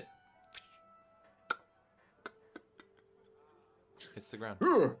 and it hits the ground.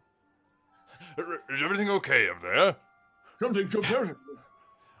 Is everything okay up there? Something jumped out.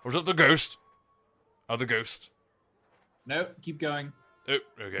 Was that the ghost? Oh, the ghost. No, keep going. Oh,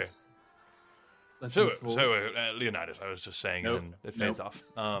 okay. Let's So, move forward. Leonidas, I was just saying, Nope, and then it fades nope. off.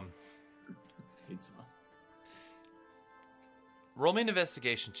 Fades off. Roll me an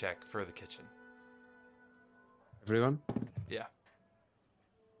investigation check for the kitchen. Everyone? Yeah.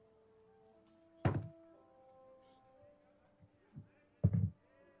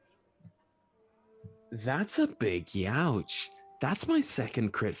 That's a big youch. That's my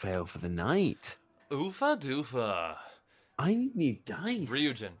second crit fail for the night. Oofa doofa. I need new dice.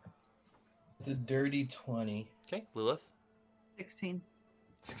 Ryujin. It's a dirty 20. Okay, Lilith. 16.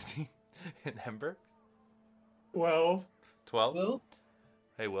 16. And Ember. 12. 12. Will?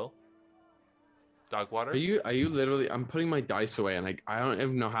 Hey, Will. Dogwater. Are you literally? I'm putting my dice away, and I don't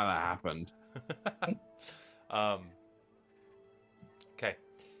even know how that happened. Okay.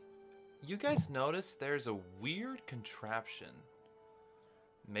 You guys notice there's a weird contraption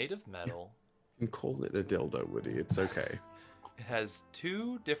made of metal. You can call it a dildo, Woody. It's okay. It has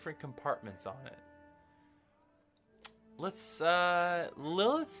 2 different compartments on it. Let's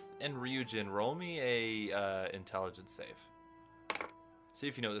Lilith and Ryujin, roll me a intelligence save. See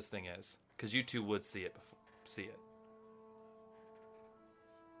if you know what this thing is, because you two would see it before. See it.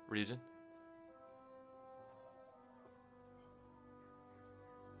 Ryujin.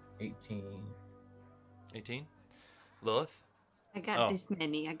 18. 18. Lilith. I got Oh. this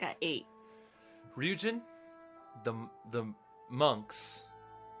many. I got 8. Ryujin, the monks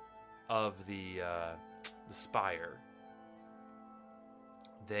of the spire,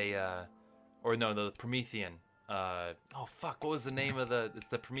 they the Promethean. What was the name of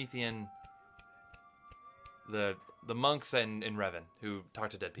the Promethean? The monks in Revan who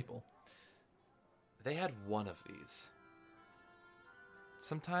talked to dead people. They had one of these.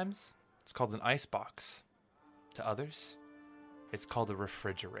 Sometimes it's called an icebox. To others, it's called a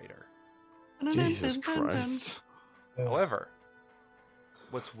refrigerator. Jesus Christ. However,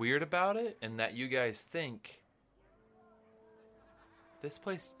 what's weird about it, and that you guys think this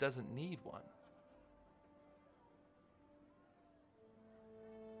place doesn't need one.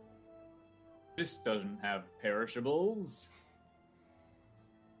 This doesn't have perishables.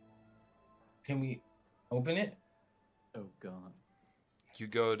 Can we open it? Oh god. You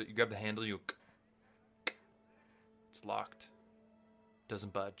grab the handle, it's locked.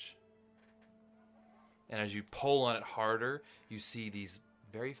 Doesn't budge. And as you pull on it harder, you see these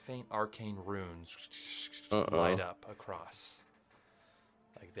very faint arcane runes light up across.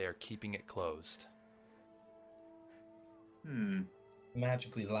 Like they are keeping it closed.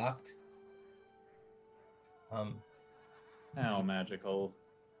 Magically locked. How magical.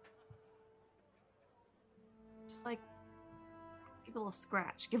 Just like give a little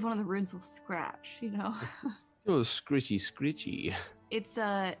scratch. Give one of the runes a little scratch, you know? Oh, scritchy. It's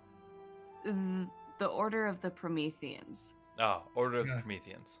the Order of the Prometheans. Oh, Order of the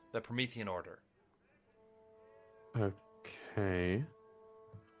Prometheans. The Promethean Order. Okay.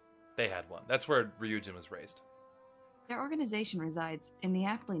 They had one. That's where Ryujin was raised. Their organization resides in the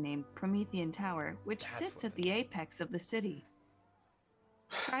aptly named Promethean Tower, which sits at the apex of the city.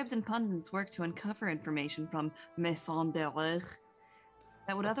 Scribes and pundits work to uncover information from Maison d'Erreur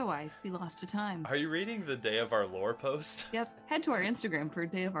that would otherwise be lost to time. Are you reading the Day of Our Lore post? Yep, head to our Instagram for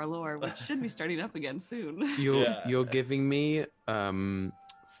Day of Our Lore, which should be starting up again soon. You're giving me a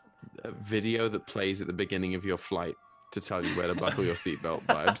video that plays at the beginning of your flight to tell you where to buckle your seatbelt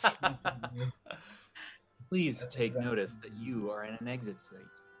vibes. Please take notice that you are in an exit state.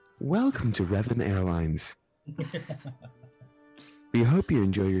 Welcome to Revan Airlines. We hope you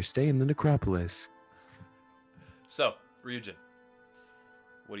enjoy your stay in the necropolis. So, Ryujin,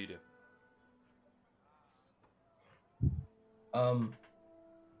 what do you do?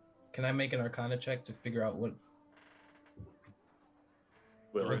 Can I make an Arcana check to figure out what?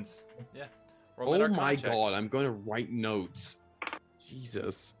 Runes. Yeah. Oh my god, I'm going to write notes.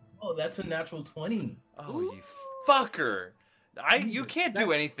 Jesus. Oh, that's a natural 20. Oh, you fucker! You can't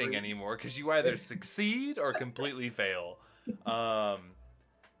do anything anymore because you either succeed or completely fail.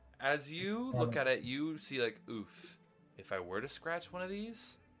 As you look at it, you see like, oof. If I were to scratch one of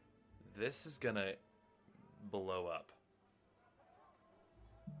these, this is gonna blow up.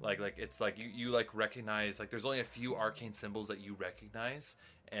 Like it's like you like recognize, like there's only a few arcane symbols that you recognize,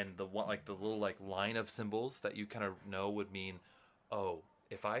 and the one like the little like line of symbols that you kind of know would mean, oh,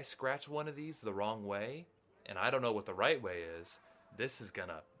 if I scratch one of these the wrong way, and I don't know what the right way is, this is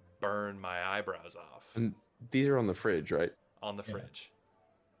gonna burn my eyebrows off. And these are on the fridge, right? On the fridge.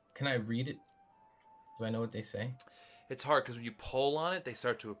 Can I read it? Do I know what they say? It's hard because when you pull on it, they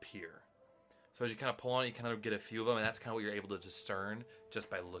start to appear. So as you kind of pull on it, you kind of get a few of them, and that's kind of what you're able to discern just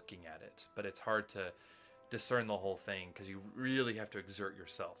by looking at it. But it's hard to discern the whole thing because you really have to exert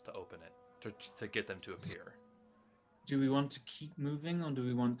yourself to open it, to get them to appear. Do we want to keep moving, or do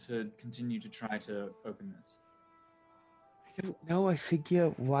we want to continue to try to open this? I don't know. I figure,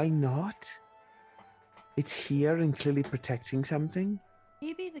 why not? It's here and clearly protecting something.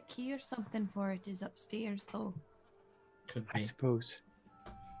 Maybe the key or something for it is upstairs, though. Could be. I suppose.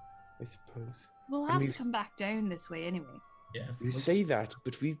 We'll have to come back down this way anyway. Yeah. You say that,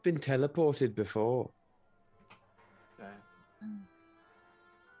 but we've been teleported before.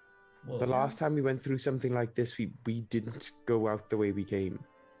 Well, The last time we went through something like this, we didn't go out the way we came.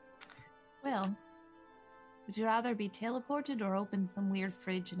 Well, would you rather be teleported or open some weird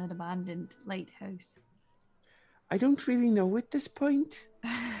fridge in an abandoned lighthouse? I don't really know at this point.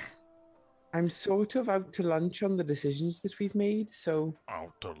 I'm sort of out to lunch on the decisions that we've made, so...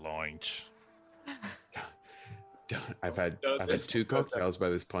 Out to lunch. I've had 2 cocktails by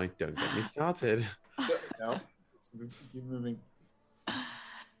this point. Don't get me started. No, let's keep moving.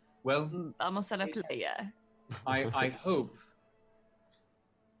 Well, Vamos a la playa. I hope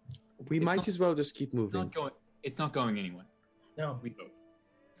we might as well just keep moving. It's not going anywhere. No. We hope.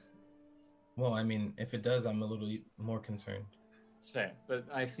 Well, I mean, if it does, I'm a little more concerned. It's fair, but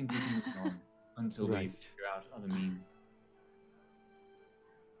I think we can move on until we figure out other means.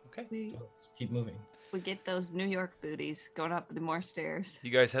 Okay. Let's keep moving. We get those New York booties going up the more stairs.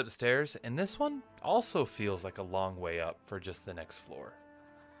 You guys head up the stairs, and this one also feels like a long way up for just the next floor.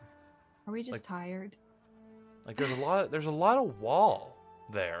 Are we just tired? Like there's a lot of wall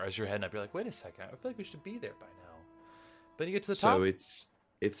there as you're heading up. You're like, wait a second, I feel like we should be there by now. But you get to the top. So it's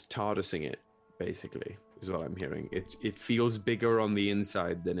TARDISing it, basically, is what I'm hearing. It feels bigger on the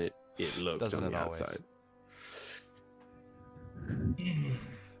inside than it looked Doesn't on the it always? outside.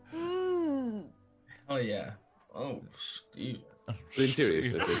 Oh yeah. Oh, Steve. But in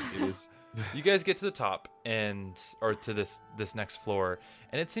seriousness, it is. You guys get to the top or to this next floor,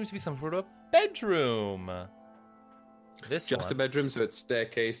 and it seems to be some sort of bedroom. This Just a bedroom, so it's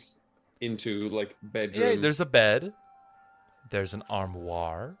staircase into like bedroom. Yeah, there's a bed. There's an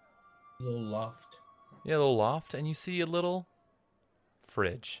armoire. A little loft. Yeah, a little loft, and you see a little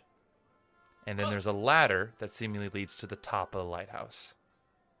fridge. And then there's a ladder that seemingly leads to the top of the lighthouse.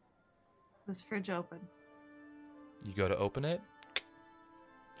 This fridge open. You go to open it.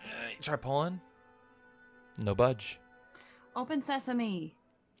 You try pulling. No budge. Open sesame.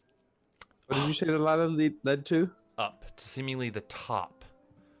 What did you say the ladder led to? Up to seemingly the top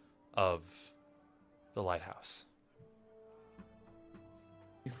of the lighthouse.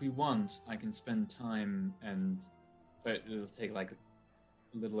 If we want, I can spend time but it'll take like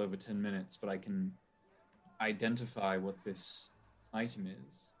a little over 10 minutes, but I can identify what this item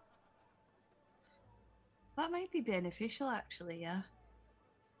is. That might be beneficial, actually, yeah.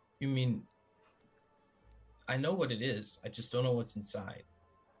 You mean, I know what it is, I just don't know what's inside.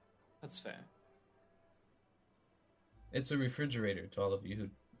 That's fair. It's a refrigerator to all of you who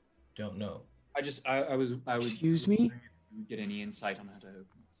don't know. I was Excuse me? If you get any insight on how to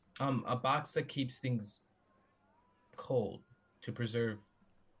open it. A box that keeps things cold to preserve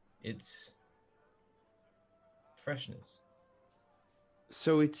It's freshness.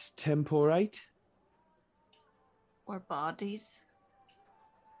 So it's temporite? Or bodies.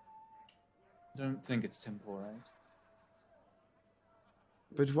 I don't think it's temporite.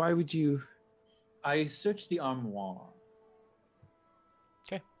 But why would you? I searched the armoire.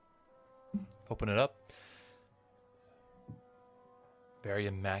 Okay. Open it up. Very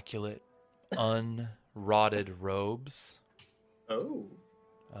immaculate, unrotted robes. Oh.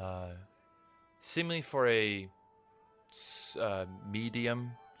 Seemingly for a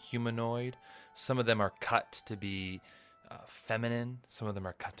medium humanoid. Some of them are cut to be feminine. Some of them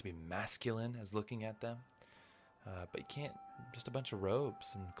are cut to be masculine as looking at them. But you can't, just a bunch of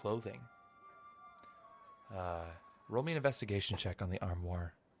robes and clothing. Roll me an investigation check on the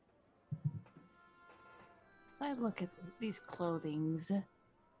armoire. So I look at these clothings.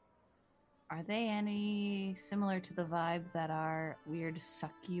 Are they any similar to the vibe that our weird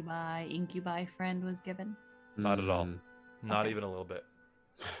succubi, incubi friend was given? Not at all. Not Okay. even a little bit.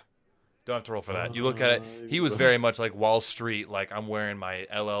 Don't have to roll for that. You look at it, he was very much like Wall Street, like I'm wearing my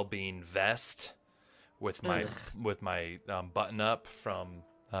LL Bean vest with my button up from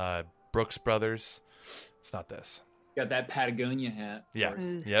Brooks Brothers. It's not this. Got that Patagonia hat. of Yeah.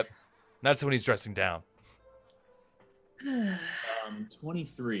 course. Yep. That's when he's dressing down.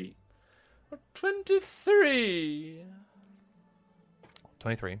 23. 23.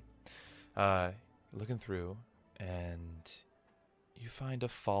 Looking through, and you find a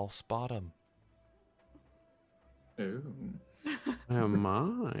false bottom. Ooh. Oh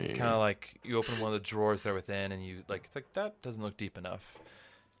my. Kind of like you open one of the drawers there within, and you like, it's like that doesn't look deep enough.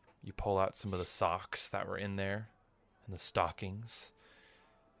 You pull out some of the socks that were in there, and the stockings,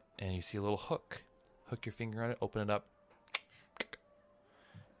 and you see a little hook. Hook your finger on it, open it up,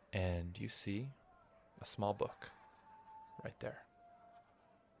 and you see a small book right there.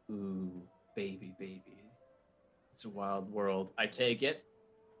 Ooh, baby, baby. It's a wild world. I take it.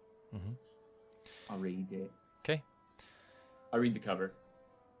 Mm-hmm. I'll read it. Okay. I'll read the cover.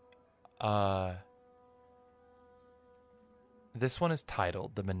 This one is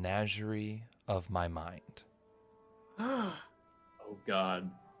titled "The Menagerie of My Mind." Oh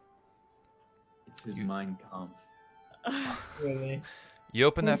God. It's his Mein Kampf. Really? You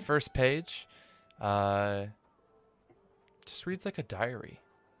open that first page. Just reads like a diary.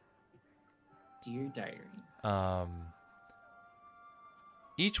 Dear diary.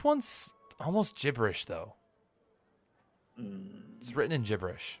 Each one's almost gibberish though. It's written in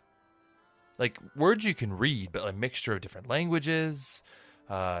gibberish. Like words you can read, but a mixture of different languages,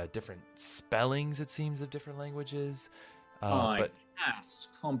 different spellings, it seems, of different languages. I But cast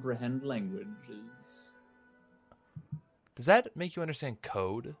comprehend languages. does that make you understand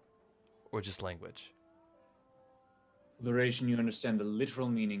code or just language? For the duration, you understand the literal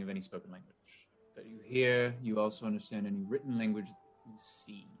meaning of any spoken language that you hear. You also understand any written language you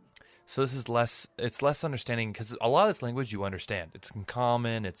see. So this is it's less understanding because a lot of this language you understand. It's in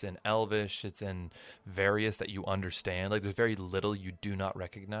Common, it's in Elvish, it's in various that you understand. Like there's very little you do not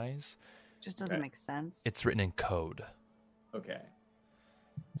recognize. Just doesn't make sense. It's written in code. Okay.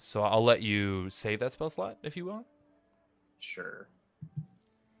 So I'll let you save that spell slot if you want. Sure.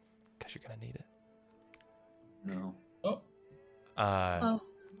 Because you're going to need it. No.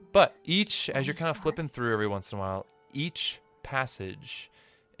 But each, as you're kind of flipping through every once in a while, each passage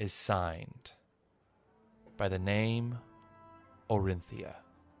is signed by the name Orinthia.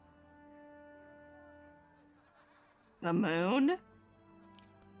 The moon?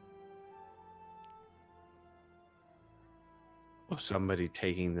 Or somebody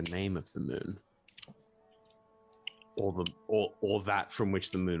taking the name of the moon. Or that from which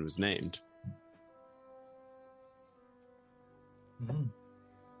the moon was named.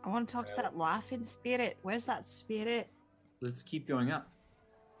 I want to talk to that laughing spirit. Where's that spirit? Let's keep going up.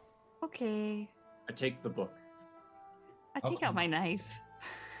 Okay. I take the book. I take out my knife.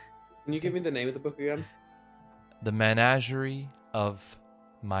 Can you give me the name of the book again? The Menagerie of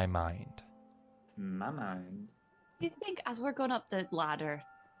My Mind. My mind. Do you think as we're going up the ladder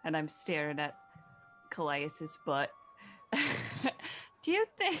and I'm staring at Callias's butt, do you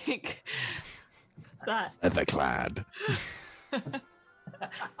think that Featherclad. do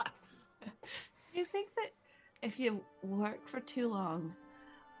you think that if you work for too long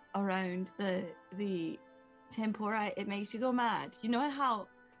around the tempora, it makes you go mad? You know how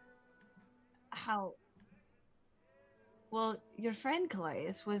well your friend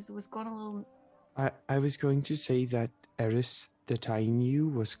Callias was going a little. I was going to say that Eris that I knew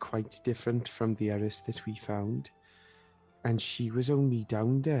was quite different from the Eris that we found. And she was only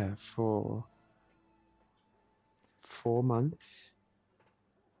down there for 4 months.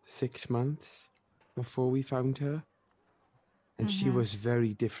 6 months before we found her, and she Mhm. was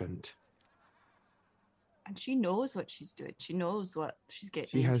very different. And she knows what she's doing. She knows what she's getting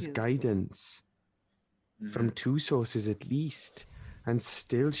She has into. guidance from 2 sources at least, and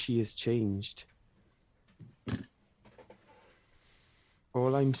still she is changed.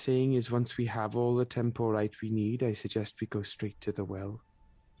 All I'm saying is once we have all the temporite we need, I suggest we go straight to the well.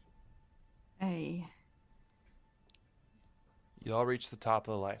 Aye. You all reach the top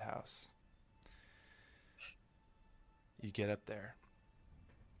of the lighthouse. You get up there.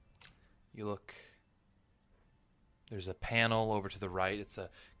 You look. There's a panel over to the right. It's a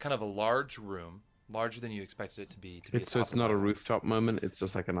kind of a large room, larger than you expected it to be. So it's not a rooftop moment. It's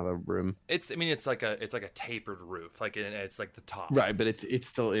just like another room. It's like a tapered roof. Like it's like the top. Right, but it's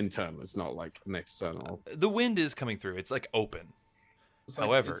still internal. It's not like an external. The wind is coming through. It's like open. It's like-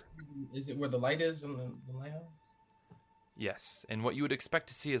 However, is it where the light is in the lighthouse? yes, and what you would expect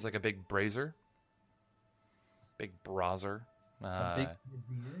to see is like a big brazier, big brazier, A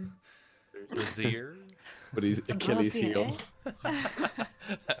big brazier. But he's Achilles heel.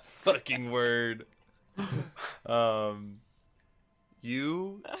 That fucking word.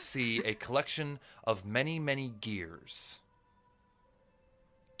 You see a collection of many gears.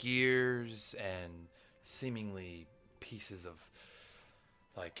 Gears and seemingly pieces of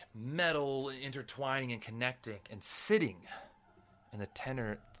like metal intertwining and connecting and sitting in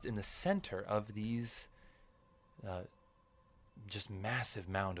the center of these just massive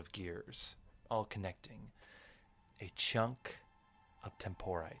mound of gears, all connecting. A chunk of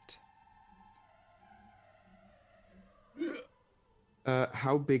temporite.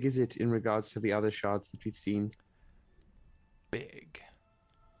 How big is it in regards to the other shards that we've seen? Big.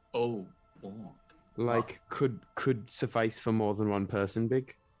 Oh, boy. Like, could suffice for more than one person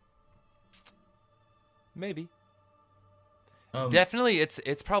big? Maybe. Definitely,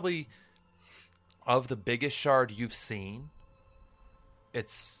 it's probably of the biggest shard you've seen.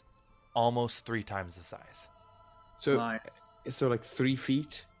 It's almost 3 times the size. So, Nice. so like 3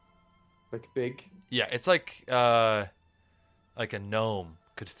 feet, like big. Yeah, it's like a gnome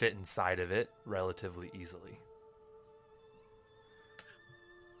could fit inside of it relatively easily.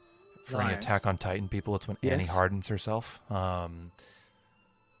 For any Nice. Attack on Titan people, it's when Annie hardens herself.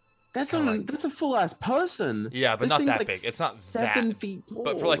 That's Kinda that's a full ass person. Yeah, but This not thing's that like big. It's not 7 that, feet tall.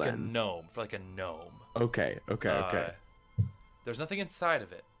 but for like a then. gnome, Okay. There's nothing inside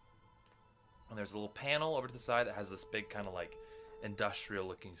of it. And there's a little panel over to the side that has this big kind of like industrial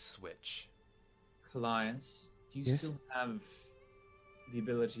looking switch. Callias, do you Yes? still have the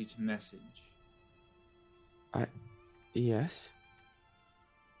ability to message? Yes.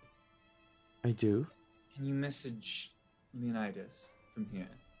 I do. Can you message Leonidas from here?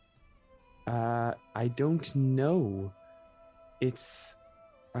 I don't know. It's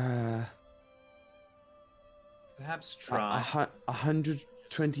Perhaps try.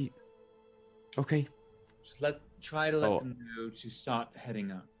 120. Okay. Just try to let Oh. them know to start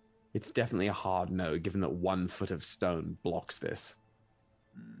heading up. It's definitely a hard no, given that 1 foot of stone blocks this.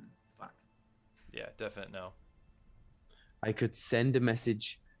 Fuck. Yeah, definite no. I could send a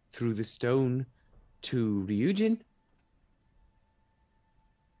message through the stone to Ryujin.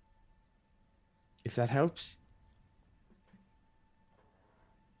 If that helps.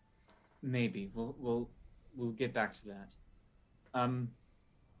 Maybe we'll get back to that.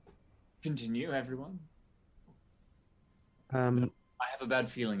 Continue, everyone. I have a bad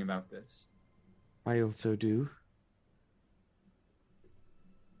feeling about this. I also do.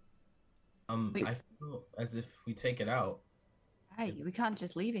 I feel as if we take it out, Hey, we can't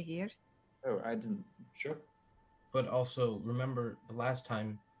just leave it here. Oh, I didn't. Sure. but also remember the last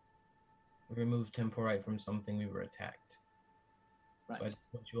time we removed temporite from something, we were attacked. Right. So I just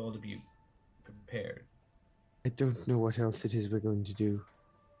want you all to be prepared. I don't know what else it is we're going to do.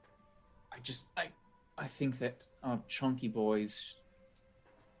 I think that our chunky boys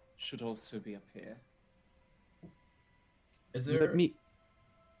should also be up here. Is there Let me.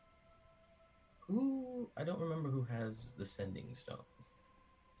 who? I don't remember who has the sending stone.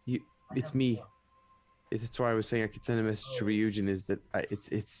 It's me. That's why I was saying I could send a message to Ryujin. Is that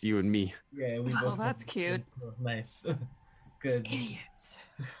it's you and me. Yeah, we Oh, both. that's cute. Nice. Good. Idiots.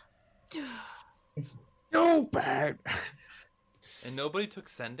 So bad. And nobody took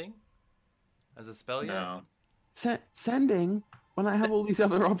sending as a spell yet? No. Sending when I have all these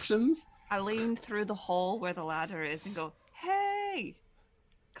other options. I lean through the hole where the ladder is and go, "Hey,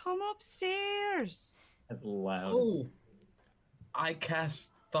 come upstairs." As loud. Oh, I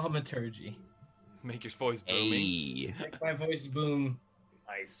cast thaumaturgy. Make your voice booming. Make my voice boom,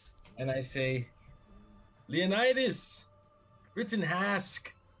 Nice. and I say, Leonidas, Rittenhask,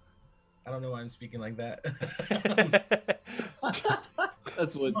 I don't know why I'm speaking like that.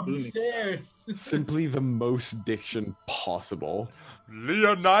 That's what booming. Upstairs. Simply the most diction possible.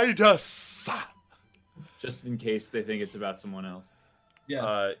 Leonidas! Just in case they think it's about someone else.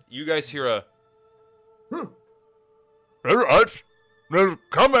 Yeah. You guys hear a All right, they're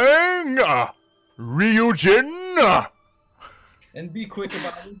coming! Ryujin! And be quick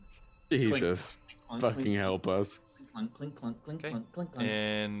about it. Jesus. Clunk, Fucking clink, help us. clunk, clink, clunk, clink, Okay. clunk, clink, clunk.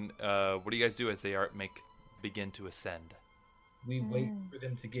 and what do you guys do as they begin to ascend? We wait for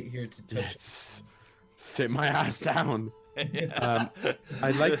them to get here to touch. Let's sit my ass down. Yeah.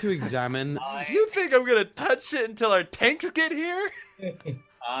 I'd like to examine. You think I'm gonna touch it until our tanks get here?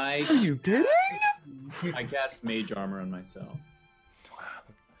 I Are you kidding? I cast mage armor on myself.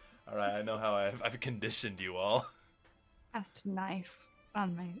 All right, I know how I've conditioned you all. Cast knife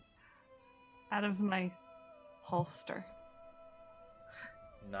on out of my holster.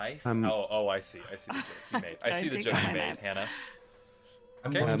 Knife? Um, oh, I see the joke you made. I see the Take joke out you my made, knives. Hannah.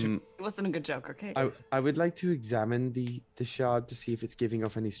 I'm Okay. going to. It wasn't a good joke, okay? I would like to examine the shard to see if it's giving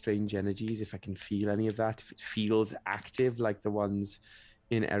off any strange energies, if I can feel any of that, if it feels active like the ones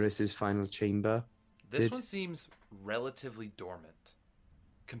in Eris's final chamber. This one seems relatively dormant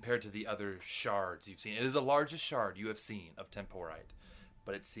compared to the other shards you've seen. It is the largest shard you have seen of temporite,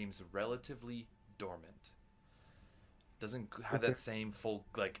 but it seems relatively dormant. Doesn't have that same full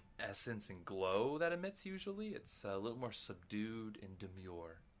essence and glow that emits usually. It's a little more subdued and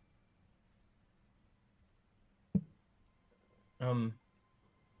demure.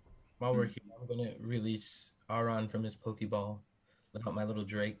 While we're here, I'm gonna release Aron from his Pokeball. Let out my little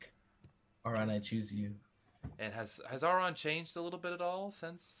Drake. Aron, I choose you. And has Aron changed a little bit at all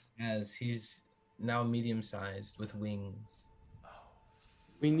since? As he's now medium-sized with wings.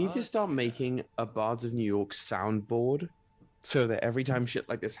 We need to start making a Bards of New York soundboard so that every time shit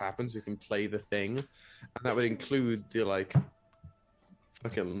like this happens, we can play the thing. And that would include the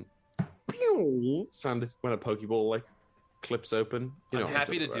fucking pew sound when a Pokeball clips open. You know I'm what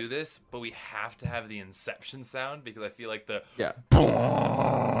happy to talking do this, but we have to have the Inception sound because I feel like the Yeah.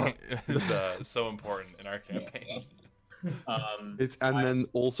 is so important in our campaign. And then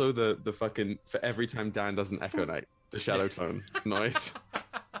also the fucking for every time Dan does an Echo Knight, the Shadow Clone noise.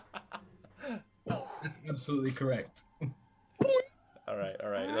 That's absolutely correct. All right.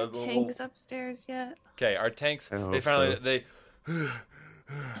 Are our tanks upstairs yet? Okay, our tanks. I hope They finally so. they.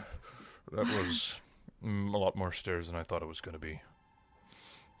 That was a lot more stairs than I thought it was going to be.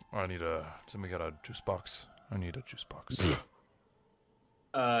 I need somebody got a juice box? I need a juice box.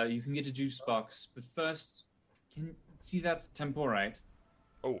 You can get a juice box, but first, can you see that temporite?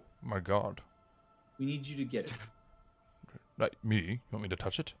 Oh, my God. We need you to get it. Me? You want me to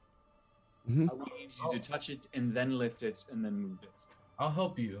touch it? We need you to touch it and then lift it and then move it. I'll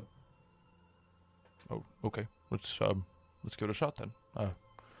help you. Oh, okay. Let's give it a shot then.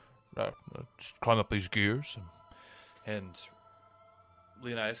 Just climb up these gears. And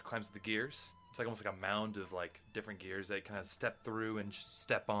Leonidas climbs the gears. It's almost like a mound of different gears that you kind of step through and just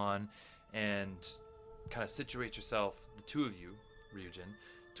step on, and kind of situate yourself, the two of you, Ryujin,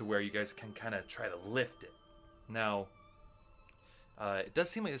 to where you guys can kind of try to lift it. Now, it does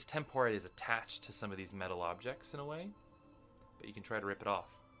seem like this temporite is attached to some of these metal objects in a way, but you can try to rip it off.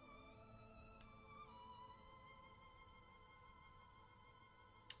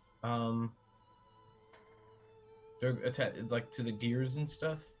 They're attached to the gears and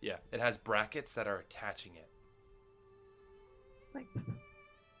stuff. Yeah, it has brackets that are attaching it.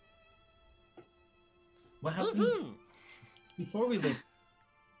 What happens before we look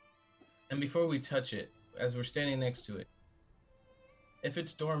and before we touch it, as we're standing next to it? If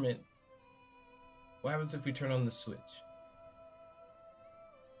it's dormant, what happens if we turn on the switch?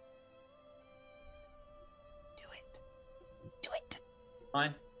 Do it.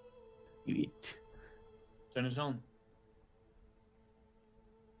 Fine. Do it. Turn it on.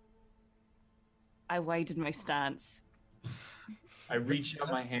 I widen my stance. I reach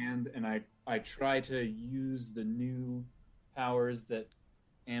out my hand and I try to use the new powers that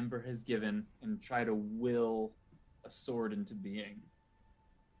Amber has given and try to will a sword into being.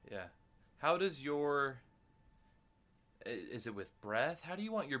 Yeah. How does your... Is it with breath? How do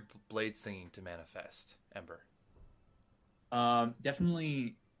you want your blade singing to manifest, Ember?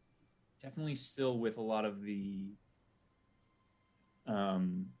 Definitely still with a lot of the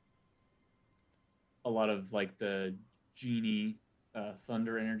the genie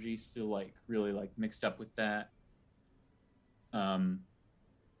thunder energy still really mixed up with that.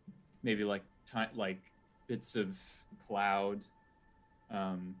 Maybe bits of cloud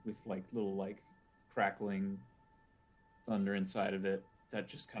with little crackling thunder inside of it that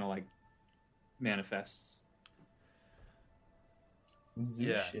just kind of manifests. Some zoo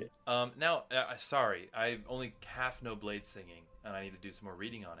Yeah. shit. Now, sorry, I only half know blade singing, and I need to do some more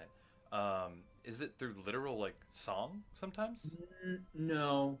reading on it. Is it through literal like song sometimes?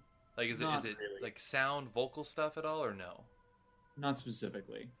 No, Like, is not it really. like sound vocal stuff at all, or no? not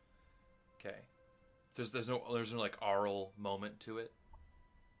specifically. Okay. There's no like aural moment to it.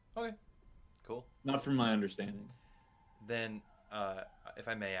 Okay. Cool. Not from my understanding. Then, if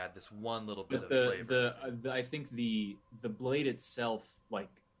I may add this one little bit But of flavor. the I think the blade itself like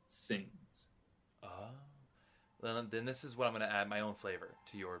sings. Then this is what I'm going to add my own flavor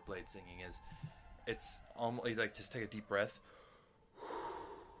to your blade singing. Is it's almost like just take a deep breath,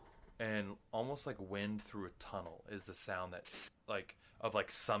 and almost like wind through a tunnel is the sound that like of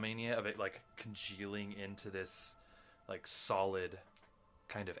like summoning it, of it like congealing into this like solid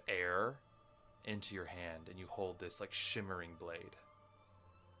kind of air into your hand, and you hold this like shimmering blade.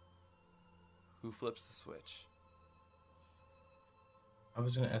 Who flips the switch? I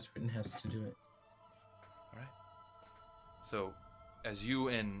was gonna ask Rittenhouse to do it. All right. So, as you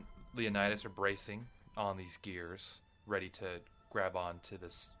and Leonidas are bracing on these gears, ready to grab onto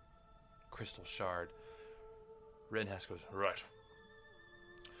this crystal shard, Rittenhouse goes, right.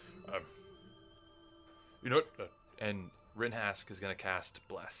 You know what? And Rittenhouse is going to cast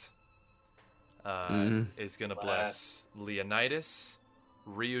Bless. Is going to bless Leonidas,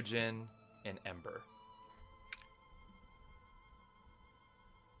 Ryujin, and Ember.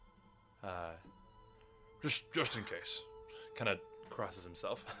 Just in case. Kind of crosses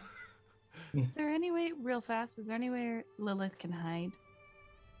himself. Is there any way, real fast, is there any way Lilith can hide?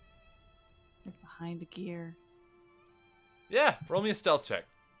 Like behind a gear. Yeah, roll me a stealth check.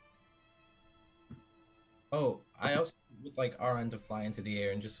 Oh, I also would like Aran to fly into the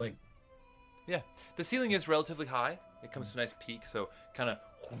air and just like. Yeah, the ceiling is relatively high. It comes to a nice peak, so kind of.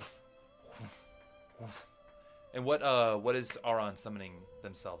 And what is Aran summoning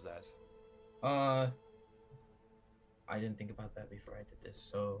themselves as? I didn't think about that before I did this.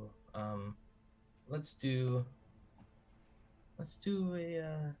 So, let's do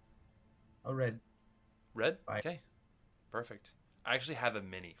a red. Red? Fire. Okay, perfect. I actually have a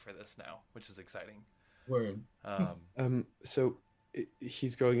mini for this now, which is exciting. Word. So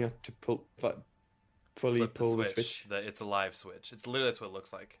he's going up to fully Flip pull the switch. It's a live switch. It's literally that's what it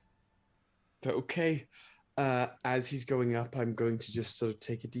looks like. Okay. As he's going up, I'm going to just sort of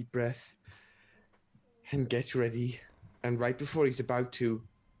take a deep breath and get ready. And right before he's about to,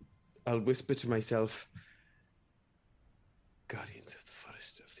 I'll whisper to myself, Guardians of the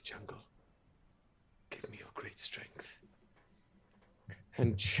forest of the jungle, give me your great strength.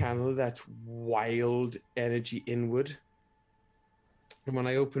 And channel that wild energy inward. And when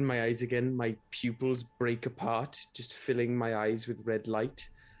I open my eyes again, my pupils break apart, just filling my eyes with red light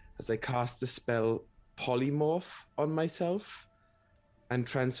as I cast the spell Polymorph on myself and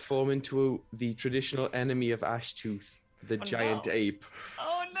transform into the traditional enemy of Ashtooth, the giant ape.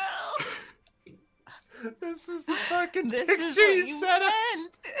 Oh no! This is the fucking This picture is what you you set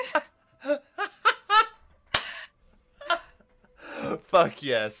meant! up. Fuck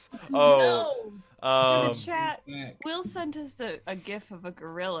yes. For Oh. the chat, Will sent us a gif of a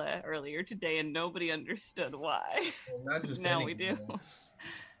gorilla earlier today and nobody understood why. Not just Now any we do. gorilla.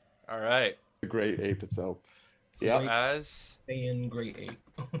 All right. The great ape itself. So Yeah. Staying great ape.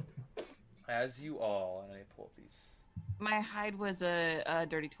 as you all, and I pull up these. My hide was a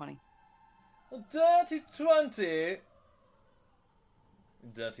dirty 20. Dirty 20.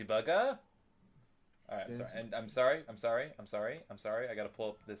 Dirty bugger. All right, I'm sorry. I'm sorry. I gotta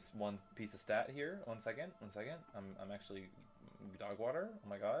pull up this one piece of stat here. One second. I'm actually dog water. Oh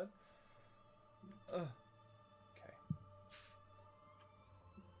my god. Ugh.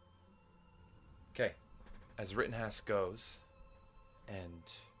 Okay. As Rittenhouse goes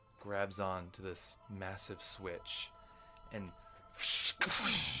and grabs on to this massive switch, and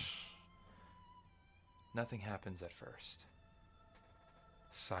nothing happens at first.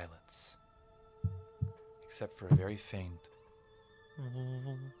 Silence. Except for a very faint.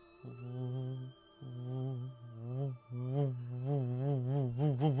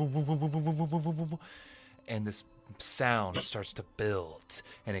 And this sound starts to build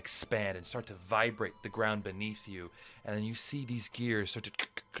and expand and start to vibrate the ground beneath you. And then you see these gears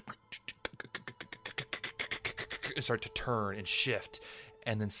start to turn and shift.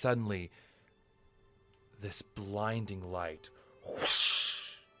 And then suddenly, this blinding light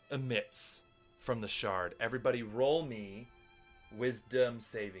emits from the shard. Everybody roll me wisdom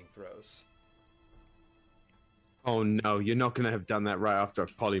saving throws. Oh no, you're not going to have done that right after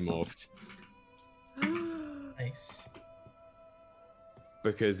I've polymorphed. Nice.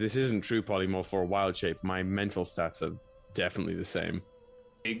 because this isn't true polymorph or wild shape. My mental stats are definitely the same.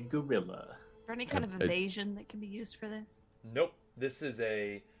 Big gorilla. Is there any kind of evasion that can be used for this? Nope. This is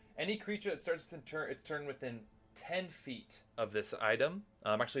any creature that starts to turn its turn within 10 feet of this item.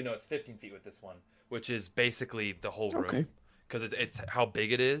 Actually, no, it's 15 feet with this one, which is basically the whole room. Okay. Because it's how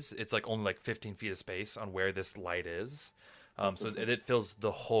big it is. It's like only like 15 feet of space on where this light is. So it fills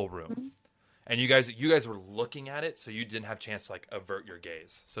the whole room. And you guys were looking at it, so you didn't have a chance to like avert your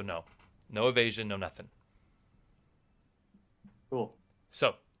gaze. So no evasion, no nothing. Cool.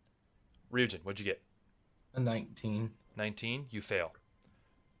 So, Ryujin, what'd you get? A 19. 19. You fail.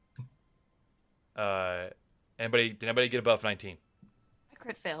 Did anybody get above 19? I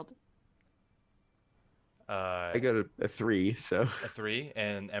crit failed. I got a 3, so A 3,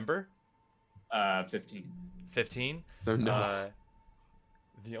 and Ember 15. 15. So no.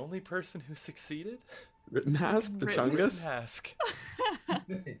 The only person who succeeded. Rittenhask, the Written Chungus. Task.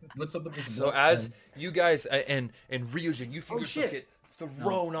 What's up with this? So milk as then? you guys and Ryujin, you fingers shit. get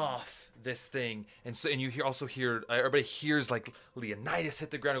thrown off this thing, and you hear everybody hears like Leonidas hit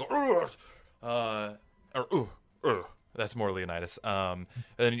the ground and go, that's more Leonidas. And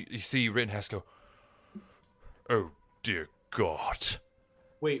then you see Rittenhouse go, oh dear God.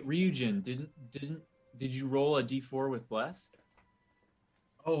 Wait, Ryujin, did you roll a d4 with Bless?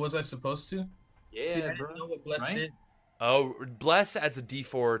 Oh, was I supposed to? Yeah, See, I bro. didn't know what Bless Right? did. Oh, Bless adds a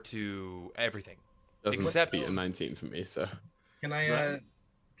D4 to everything. Doesn't Except- beat a 19 for me, so Can I? Right.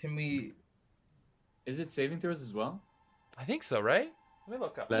 Can we? Is it saving throws as well? I think so, right? Let me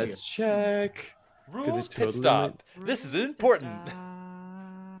look up. let's check. Rules it's pit totally stop. This is important.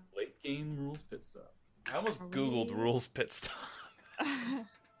 Late game rules pit stop. I almost Googled rules pit stop.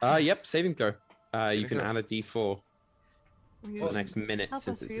 Yep, saving throw. You Saving can throws. add a D4 for the next minute Help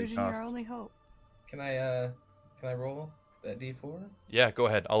since us, it's been Fusion, your cast. only hope. Can I? Can I roll that D4? Yeah, go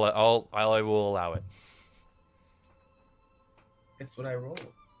ahead. I will allow it. Guess what I roll?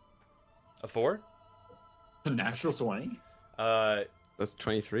 A 4? A natural 20? That's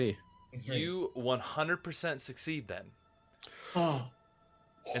 23. You 100% succeed then. Oh.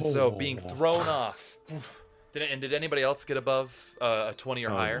 And so being thrown off. Did anybody else get above a 20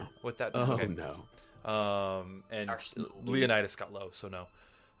 or Oh, higher no. with that? Oh Okay. no. And Arsenal. Leonidas got low, so no.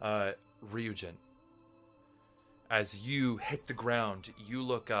 Ryujin, as you hit the ground, you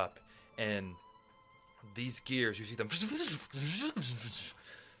look up, and these gears, you see them.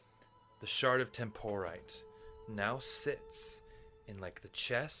 The shard of temporite now sits in like the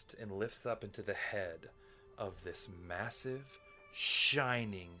chest and lifts up into the head of this massive,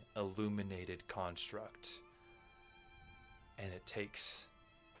 shining, illuminated construct. And it takes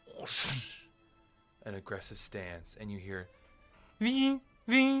an aggressive stance, and you hear ving,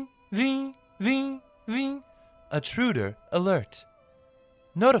 ving, ving, ving, ving. Intruder alert.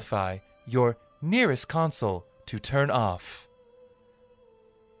 Notify your nearest console to turn off.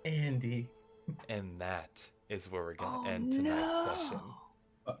 Andy. And that is where we're going to end tonight's session.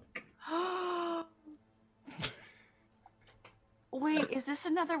 Wait, is this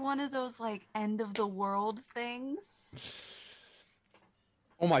another one of those like end of the world things?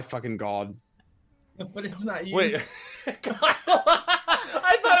 Oh my fucking god. But it's not you. Wait, Kyle!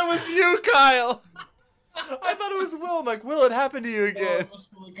 I thought it was you, Kyle! I thought it was Will. I'm like, Will, it happened to you Oh, again. it was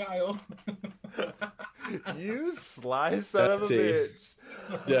fully Kyle. You sly son of a Dirty.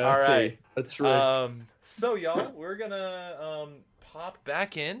 bitch. All right. That's right. So y'all, we're gonna pop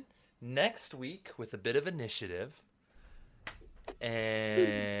back in next week with a bit of initiative.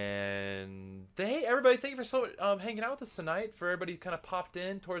 And everybody, thank you for hanging out with us tonight. For everybody who kind of popped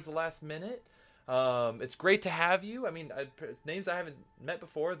in towards the last minute. It's great to have you. I mean, names I haven't met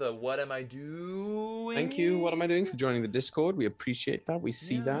before. The What Am I Doing? Thank you. What am I doing for joining the Discord? We appreciate that. We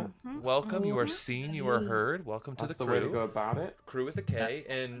see that. Welcome. You are seen. You are heard. Welcome to That's the the crew. way to go about it. Crew with a K.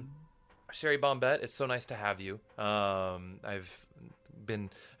 And Sherry Bombette, it's so nice to have you. I've been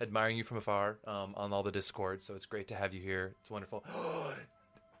admiring you from afar on all the Discord, so it's great to have you here. It's wonderful.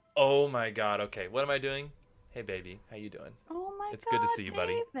 Oh my God. Okay, what am I doing? Hey, baby, how you doing? Oh my It's God, good to see you,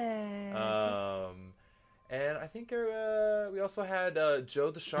 buddy. David. And I think we also had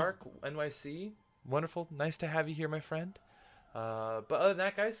Joe the Shark, NYC. Wonderful. Nice to have you here, my friend. But other than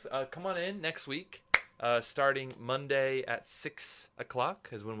that, guys, come on in next week. Starting Monday at 6 o'clock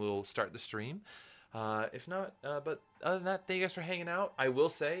is when we'll start the stream. If not, but other than that, thank you guys for hanging out. I will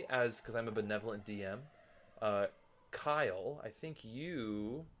say, because I'm a benevolent DM, Kyle, I think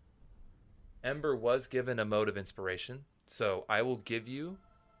Ember was given a mode of inspiration. So I will give you.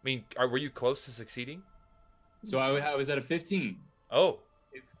 I mean, were you close to succeeding? So I was at a 15. Oh.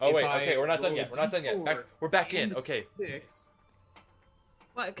 If Wait. I Okay, we're not done roll yet. a We're not done yet. D4 We're back in. and Okay. 6,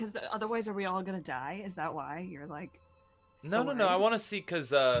 What? Because otherwise, are we all gonna die? Is that why you're like? No. I want to see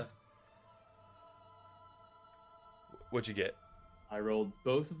because what'd you get? I rolled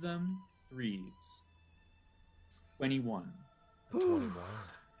both of them 3s. 21. 21.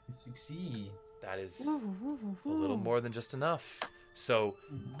 Succeed. That is a little more than just enough. So,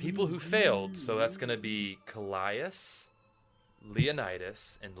 people who failed, so that's going to be Callias,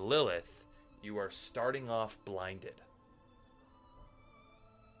 Leonidas, and Lilith. You are starting off blinded.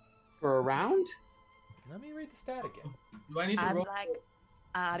 For a round? Let me read the stat again. Do I need to I'm roll? like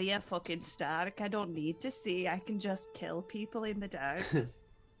Arya fucking Stark. I don't need to see. I can just kill people in the dark.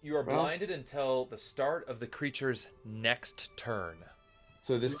 You are blinded until the start of the creature's next turn.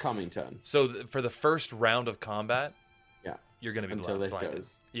 So this coming turn. So for the first round of combat, yeah, you're going to be until it blinded.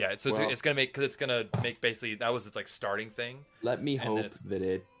 goes. Yeah, so it's going to make, because it's going to make basically, that was its like starting thing. Let me hope that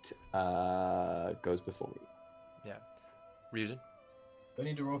it goes before me. Yeah. Ryujin? Do I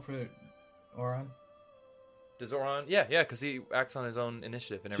need to roll for Oron? Does Oron? Yeah, because he acts on his own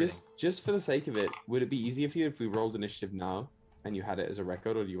initiative and everything. Just for the sake of it, would it be easier for you if we rolled initiative now and you had it as a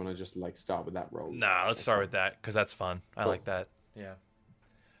record, or do you want to just like start with that roll? Nah, let's start with that because that's fun. I like that. Yeah.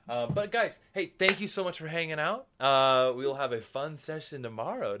 But guys, hey, thank you so much for hanging out. We'll have a fun session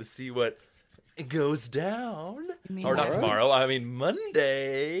tomorrow to see what goes down. Or not tomorrow. I mean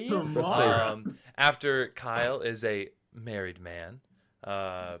Monday. After Kyle is a married man.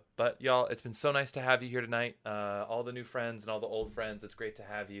 But y'all, it's been so nice to have you here tonight. All the new friends and all the old friends, it's great to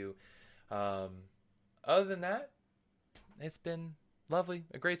have you. Other than that, it's been lovely.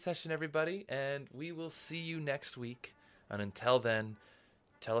 A great session, everybody. And we will see you next week. And until then,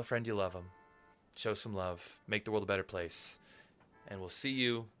 tell a friend you love them. Show some love. Make the world a better place. And we'll see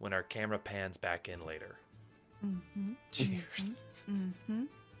you when our camera pans back in later. Mm-hmm. Cheers. Mm-hmm.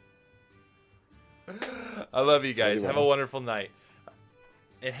 I love you guys. Have a wonderful night.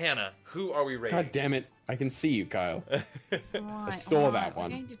 And Hannah, who are we raiding? God damn it. I can see you, Kyle. Right, I saw that We're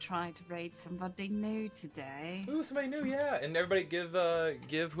one. going to try to raid somebody new today. Ooh, somebody new, yeah. And everybody give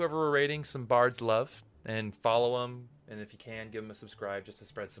whoever we're raiding some Bard's love and follow them. And if you can, give them a subscribe just to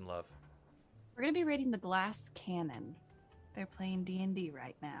spread some love. We're going to be raiding the Glass Cannon. They're playing D&D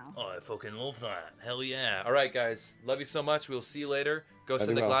right now. Oh, I fucking love that. Hell yeah. All right, guys. Love you so much. We'll see you later. Go Love send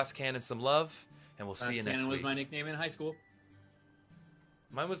you the well. Glass Cannon some love. And we'll see you next Cannon week. was my nickname in high school.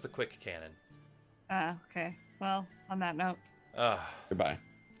 Mine was the Quick Cannon. Okay. Well, on that note. Goodbye.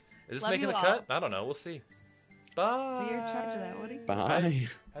 Is this Love making you the all. cut? I don't know. We'll see. Bye. You're in charge of that, Woody. Bye.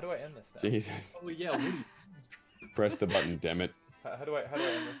 How do I end this now? Jesus. Oh yeah, Woody. Press the button, damn it. How do I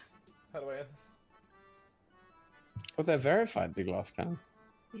end this? How do I end this? Oh, they're verified, the glass cannon.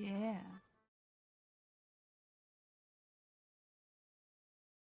 Yeah.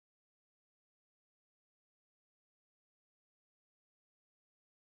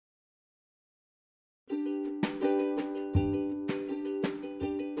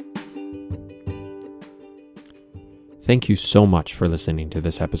 Thank you so much for listening to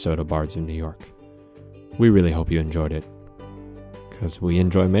this episode of Bards of New York. We really hope you enjoyed it, because we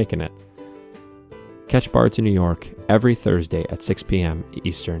enjoy making it. Catch Bards of New York every Thursday at 6 p.m.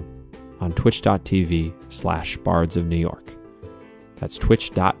 Eastern on twitch.tv/Bards of New York. That's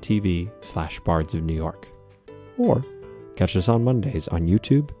twitch.tv/Bards of New York. Or catch us on Mondays on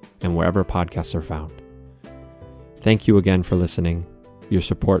YouTube and wherever podcasts are found. Thank you again for listening. Your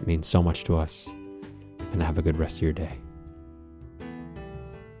support means so much to us. And have a good rest of your day.